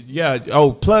 Plug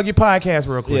your podcast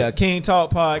real quick. Yeah, King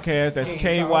Talk podcast. That's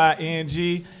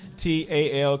KYNG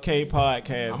TALK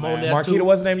podcast. I'm man. on that Marquita, too.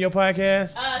 what's the name of your podcast?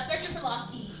 Searching for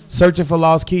lost keys. Searching for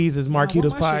Lost Keys is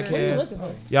Marquita's What are you podcast. looking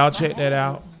for? Y'all check that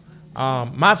out.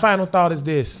 My final thought is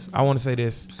this. I want to say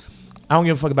this. I don't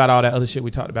give a fuck about all that other shit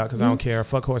we talked about because I don't care.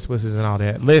 Fuck horse pussies and all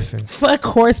that. Listen. Fuck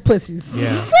horse pussies.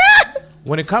 Yeah.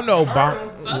 When it come to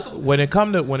Obama, when it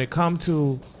come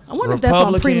to I wonder if that's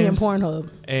on Premium Republicans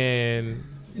Pornhub. and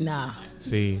Nah.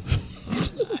 see,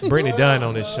 Brittany done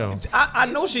on this show. I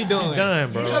know she done.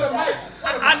 Done, bro.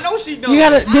 I know she done. You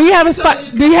gotta. Do you have a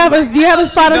spot? Do you have a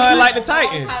spot? done like the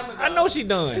Titans. I know she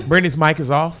done. Brittany's mic is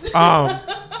off.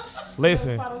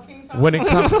 Listen, when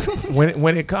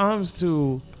it comes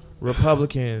to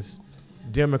Republicans,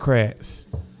 Democrats,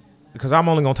 because I'm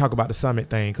only gonna talk about the summit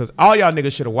thing, because all y'all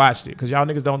niggas should have watched it, because y'all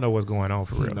niggas don't know what's going on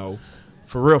for real. No.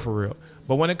 For real.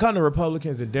 But when it comes to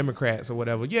Republicans and Democrats or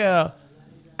whatever, yeah,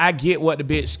 I get what the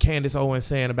bitch Candace Owens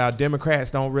saying about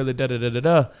Democrats don't really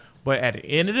da-da-da-da-da. But at the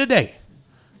end of the day,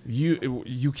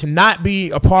 you cannot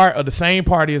be a part of the same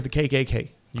party as the KKK.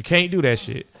 You can't do that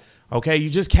shit. Okay? You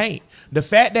just can't. The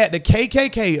fact that the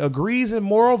KKK agrees in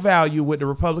moral value with the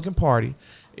Republican Party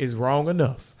is wrong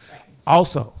enough.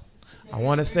 Also, I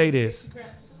want to say this.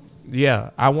 Yeah,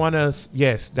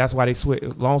 yes, that's why they switch.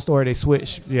 Long story, they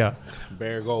switched. Yeah.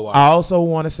 Bear go I also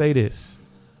want to say this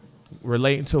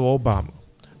relating to Obama.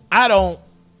 I don't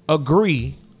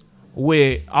agree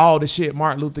with all the shit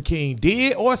Martin Luther King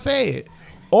did or said,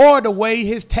 or the way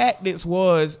his tactics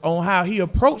was on how he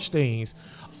approached things.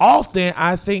 Often,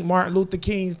 I think Martin Luther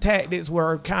King's tactics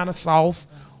were kind of soft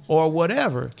or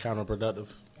whatever. Counterproductive.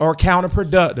 Or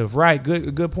counterproductive, right?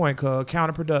 Good point, cuz.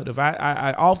 Counterproductive.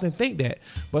 I often think that.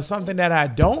 But something that I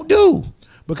don't do,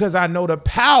 because I know the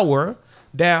power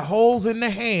that holds in the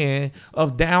hand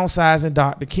of downsizing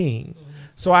Dr. King.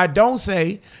 So I don't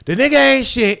say, the nigga ain't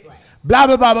shit, blah,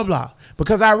 blah, blah, blah, blah.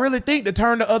 Because I really think to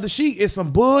turn the other cheek is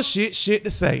some bullshit shit to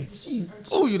say.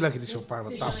 Oh, you lucky that your final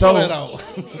thought. So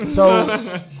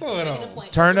Go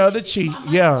ahead. turn the other cheek,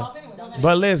 yeah.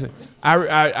 But listen,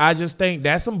 I just think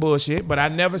that's some bullshit, but I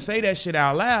never say that shit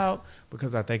out loud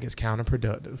because I think it's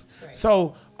counterproductive. Right.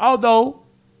 So although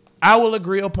I will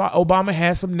agree Obama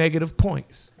has some negative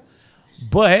points,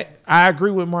 but I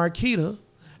agree with Marquita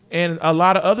and a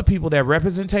lot of other people that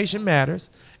representation matters,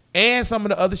 and some of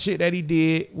the other shit that he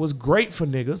did was great for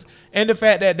niggas, and the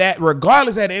fact that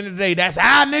regardless at the end of the day, that's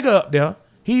our nigga up there.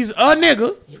 He's a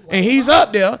nigga, and he's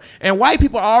up there, and white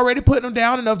people are already putting him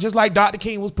down enough, just like Dr.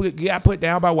 King got put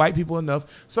down by white people enough.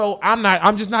 So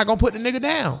I'm just not gonna put the nigga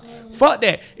down. Fuck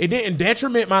that. It didn't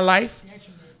detriment my life.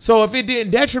 So if it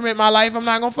didn't detriment my life, I'm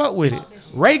not gonna fuck with it.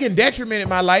 Reagan detrimented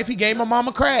my life. He gave my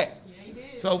mama crack.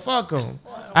 So fuck him.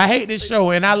 I hate this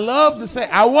show, and I love to say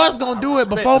I was gonna do it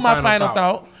before my final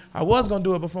thought. I was gonna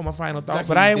do it before my final thought,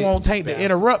 but I ain't want Tank to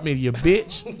interrupt me, you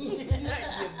bitch.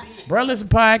 Bro, listen,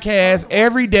 podcast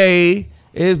every day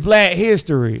is Black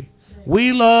History.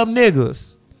 We love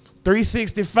niggas.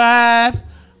 365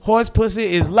 Horse Pussy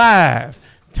is live.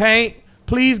 Tank,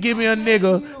 please give me a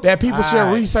nigga that people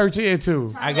should research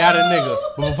into. I got a nigga.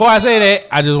 But before I say that,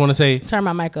 I just want to say, Turn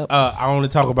my mic up. I only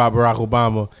talk about Barack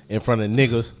Obama in front of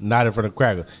niggas, not in front of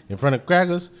crackers. In front of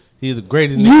crackers, he's the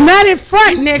greatest nigga. United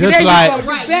Front, nigga. Just There like- you go.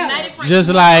 Right, You better. United Front. Just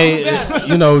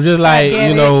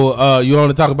like, you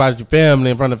only talk about your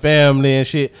family in front of family and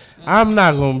shit. I'm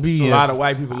not going to be A in. lot of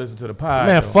white people listen to the pod.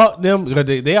 Man, though. fuck them because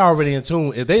they already in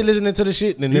tune. If they listening to the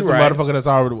shit, then this You the right. motherfucker that's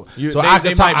already. So They- I they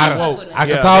can talk. might be woke. I can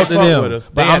Yeah, talk they to fuck them, with us.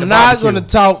 but They at I'm the not barbecue. going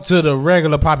to talk to the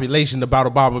regular population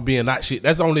about Obama being not shit.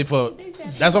 That's only for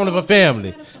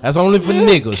family. That's only for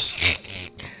niggas,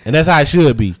 and that's how it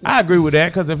should be. I agree with that,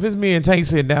 because if it's me and Tank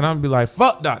sitting down, I'm gonna be like,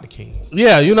 fuck Dr. King.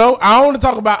 Yeah, I only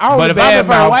talk about. I But only if I'm in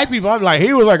front badmouth- of white people, I'm like,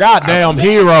 he was a goddamn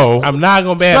hero. I'm not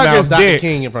gonna Suck badmouth his Dr. dick.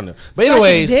 King in front of them. But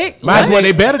anyways, dick? That's what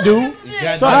they better do.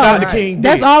 Suck Dr. King dick.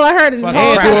 That's all I heard in this Fuck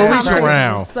whole around. entire Reach conversation.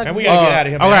 around. Suck And we dick. gotta get out of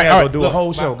here, man. all right, I gotta all go right. do a Look,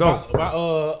 whole show.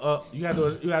 Go. You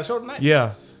got a show tonight?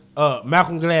 Yeah,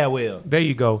 Malcolm Gladwell. there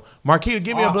you go. Marquita,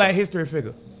 give me a Black History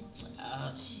figure.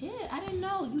 Shit, I didn't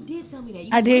know. You did tell me that. You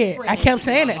I was did. whispering I that kept shit.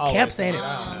 saying it. Kept saying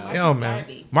it. Yo, man.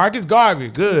 Marcus Garvey,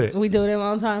 good. We do it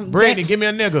all the time. Brittany, give me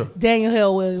a nigga. Daniel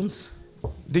Hill Williams.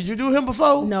 Did you do him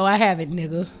before? No, I haven't,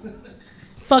 nigga.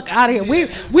 fuck out of here. We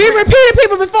repeated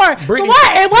people before. So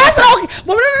why? And why is it okay?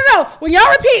 Well, no. When y'all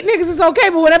repeat niggas, it's okay.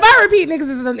 But whenever I repeat niggas,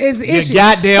 it's an issue.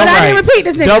 Goddamn but right. I didn't repeat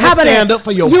this nigga. Double How about stand that? up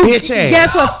for your You- bitch ass.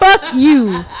 Guess what? Fuck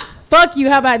you. Fuck you.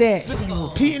 How about that? You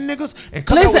repeating niggas and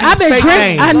come Listen, out I've with been these fake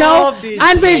drinking. names. I know. Love this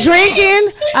I've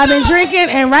been drinking,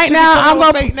 and right now come I'm up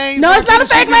gonna. with fake names, No, man. it's not a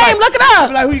She fake be like- name. Look it she up.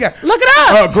 be like, who you got? Look it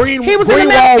up. Green. He was in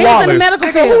the Greenwald he was in the Wallace. medical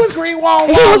Nigga, field. who was Greenwald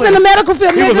He was in the Wallace? medical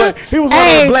field, He was nigga. he was one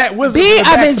of the black wizards. B, in the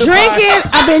I've back been of the drinking.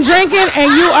 I've been drinking,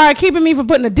 and you are keeping me from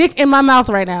putting a dick in my mouth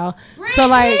right now. So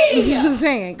like, just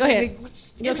saying. Go ahead.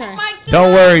 Your turn.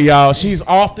 Don't worry, y'all. She's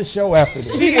off the show after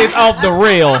this. She is off the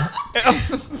rail.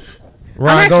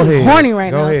 Ryan, go actually ahead. horny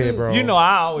right go now, ahed, too. bro. You know,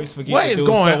 I always forget. What to is do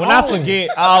going so when on? I forget,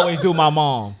 I always do my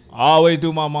mom. I always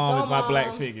do my mom as my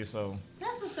black figure. So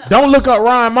Don't look up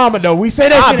Ryan Mama though. We say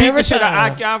that I shit beat every the shit.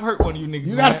 time. I've hurt one of you niggas.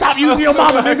 You gotta stop using your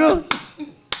mama, nigga.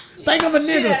 Think of a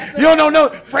nigga. You don't know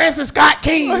Francis Scott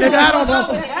King, nigga. I don't know.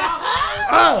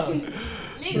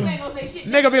 Niggas ain't gonna say shit.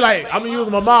 Nigga be like, I'm gonna use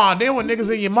my mom. Then when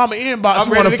niggas in your mama inbox, I'm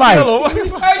you ready wanna to fight. kill him.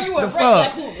 Heard you were a great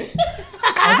fuck? black woman.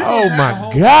 Oh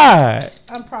my god.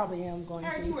 I probably am going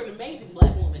Heard to. you were an amazing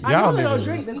black woman. I Y'all normally don't niggas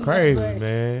drink this is much, crazy, but-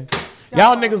 man.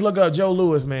 Y'all niggas look up Joe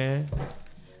Lewis, man.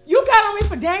 You got on me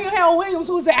for Daniel Hale Williams,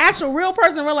 who is the actual real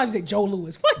person in real life. You say Joe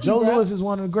Lewis. Fuck you, Joe bro. Lewis is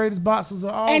one of the greatest boxers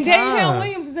of all And time. Daniel Hale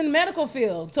Williams is in the medical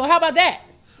field. So how about that,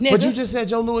 nigga? But you just said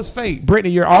Joe Lewis fake.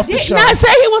 Brittany, you're off the did show. not say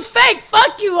he was fake.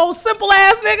 Fuck you, old simple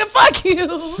ass nigga. Fuck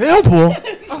you. Simple.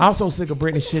 I'm so sick of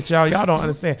Britney shit, y'all. Y'all don't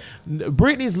understand.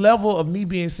 Britney's level of me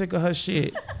being sick of her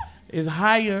shit is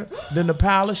higher than the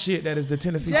pile of shit that is the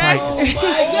Tennessee Titans.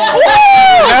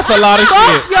 That's a lot of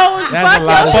Fuck shit. yo, That's fuck a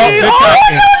lot your of team. shit. Oh,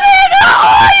 you nigga.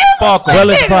 Oh, you Fuck so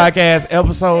Wellers stupid. Podcast,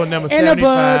 episode number In the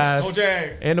 75. Go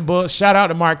Jags. In the book. Shout out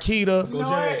to Marquita.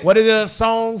 Jags. What are the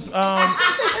songs?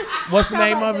 What's the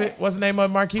name of it? What's the name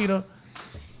of it, Marquita?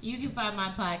 You can find my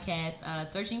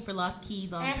podcast, Searching for Lost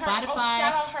Keys on And her- Spotify. oh,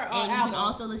 shout out her, and you album. can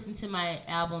also listen to my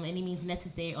album, Any Means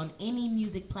Necessary, on any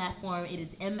music platform. It is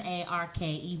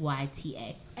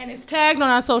MARKEYTA. And it's tagged on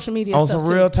our social media On stuff some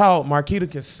too. real talk, Marquita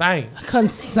can sing. Can She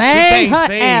sing her can't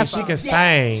sing. ass She off. can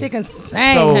sing. She can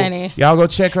sing, So honey. y'all go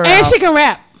check her And out. she can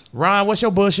rap. Ron, what's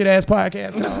your bullshit ass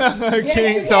podcast called?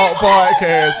 King Talk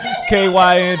Podcast.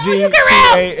 KYNGTALK.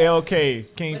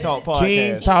 King Talk Podcast.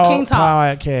 King Talk King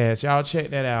Talk. Podcast. Y'all check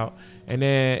that out. And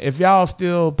then if y'all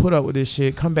still put up with this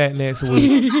shit, come back next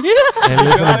week and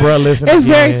listen to Bruh Listen It's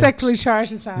again. very sexually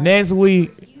charged inside. Next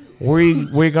week,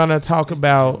 we're gonna talk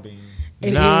about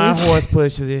It non-horse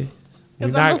pussy. We're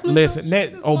Is not that- listen.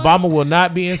 Obama will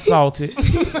not be insulted.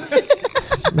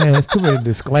 Man, it's too many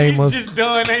disclaimers. Just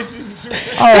done, ain't you?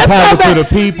 All power to the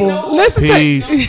people. Listen to- Peace.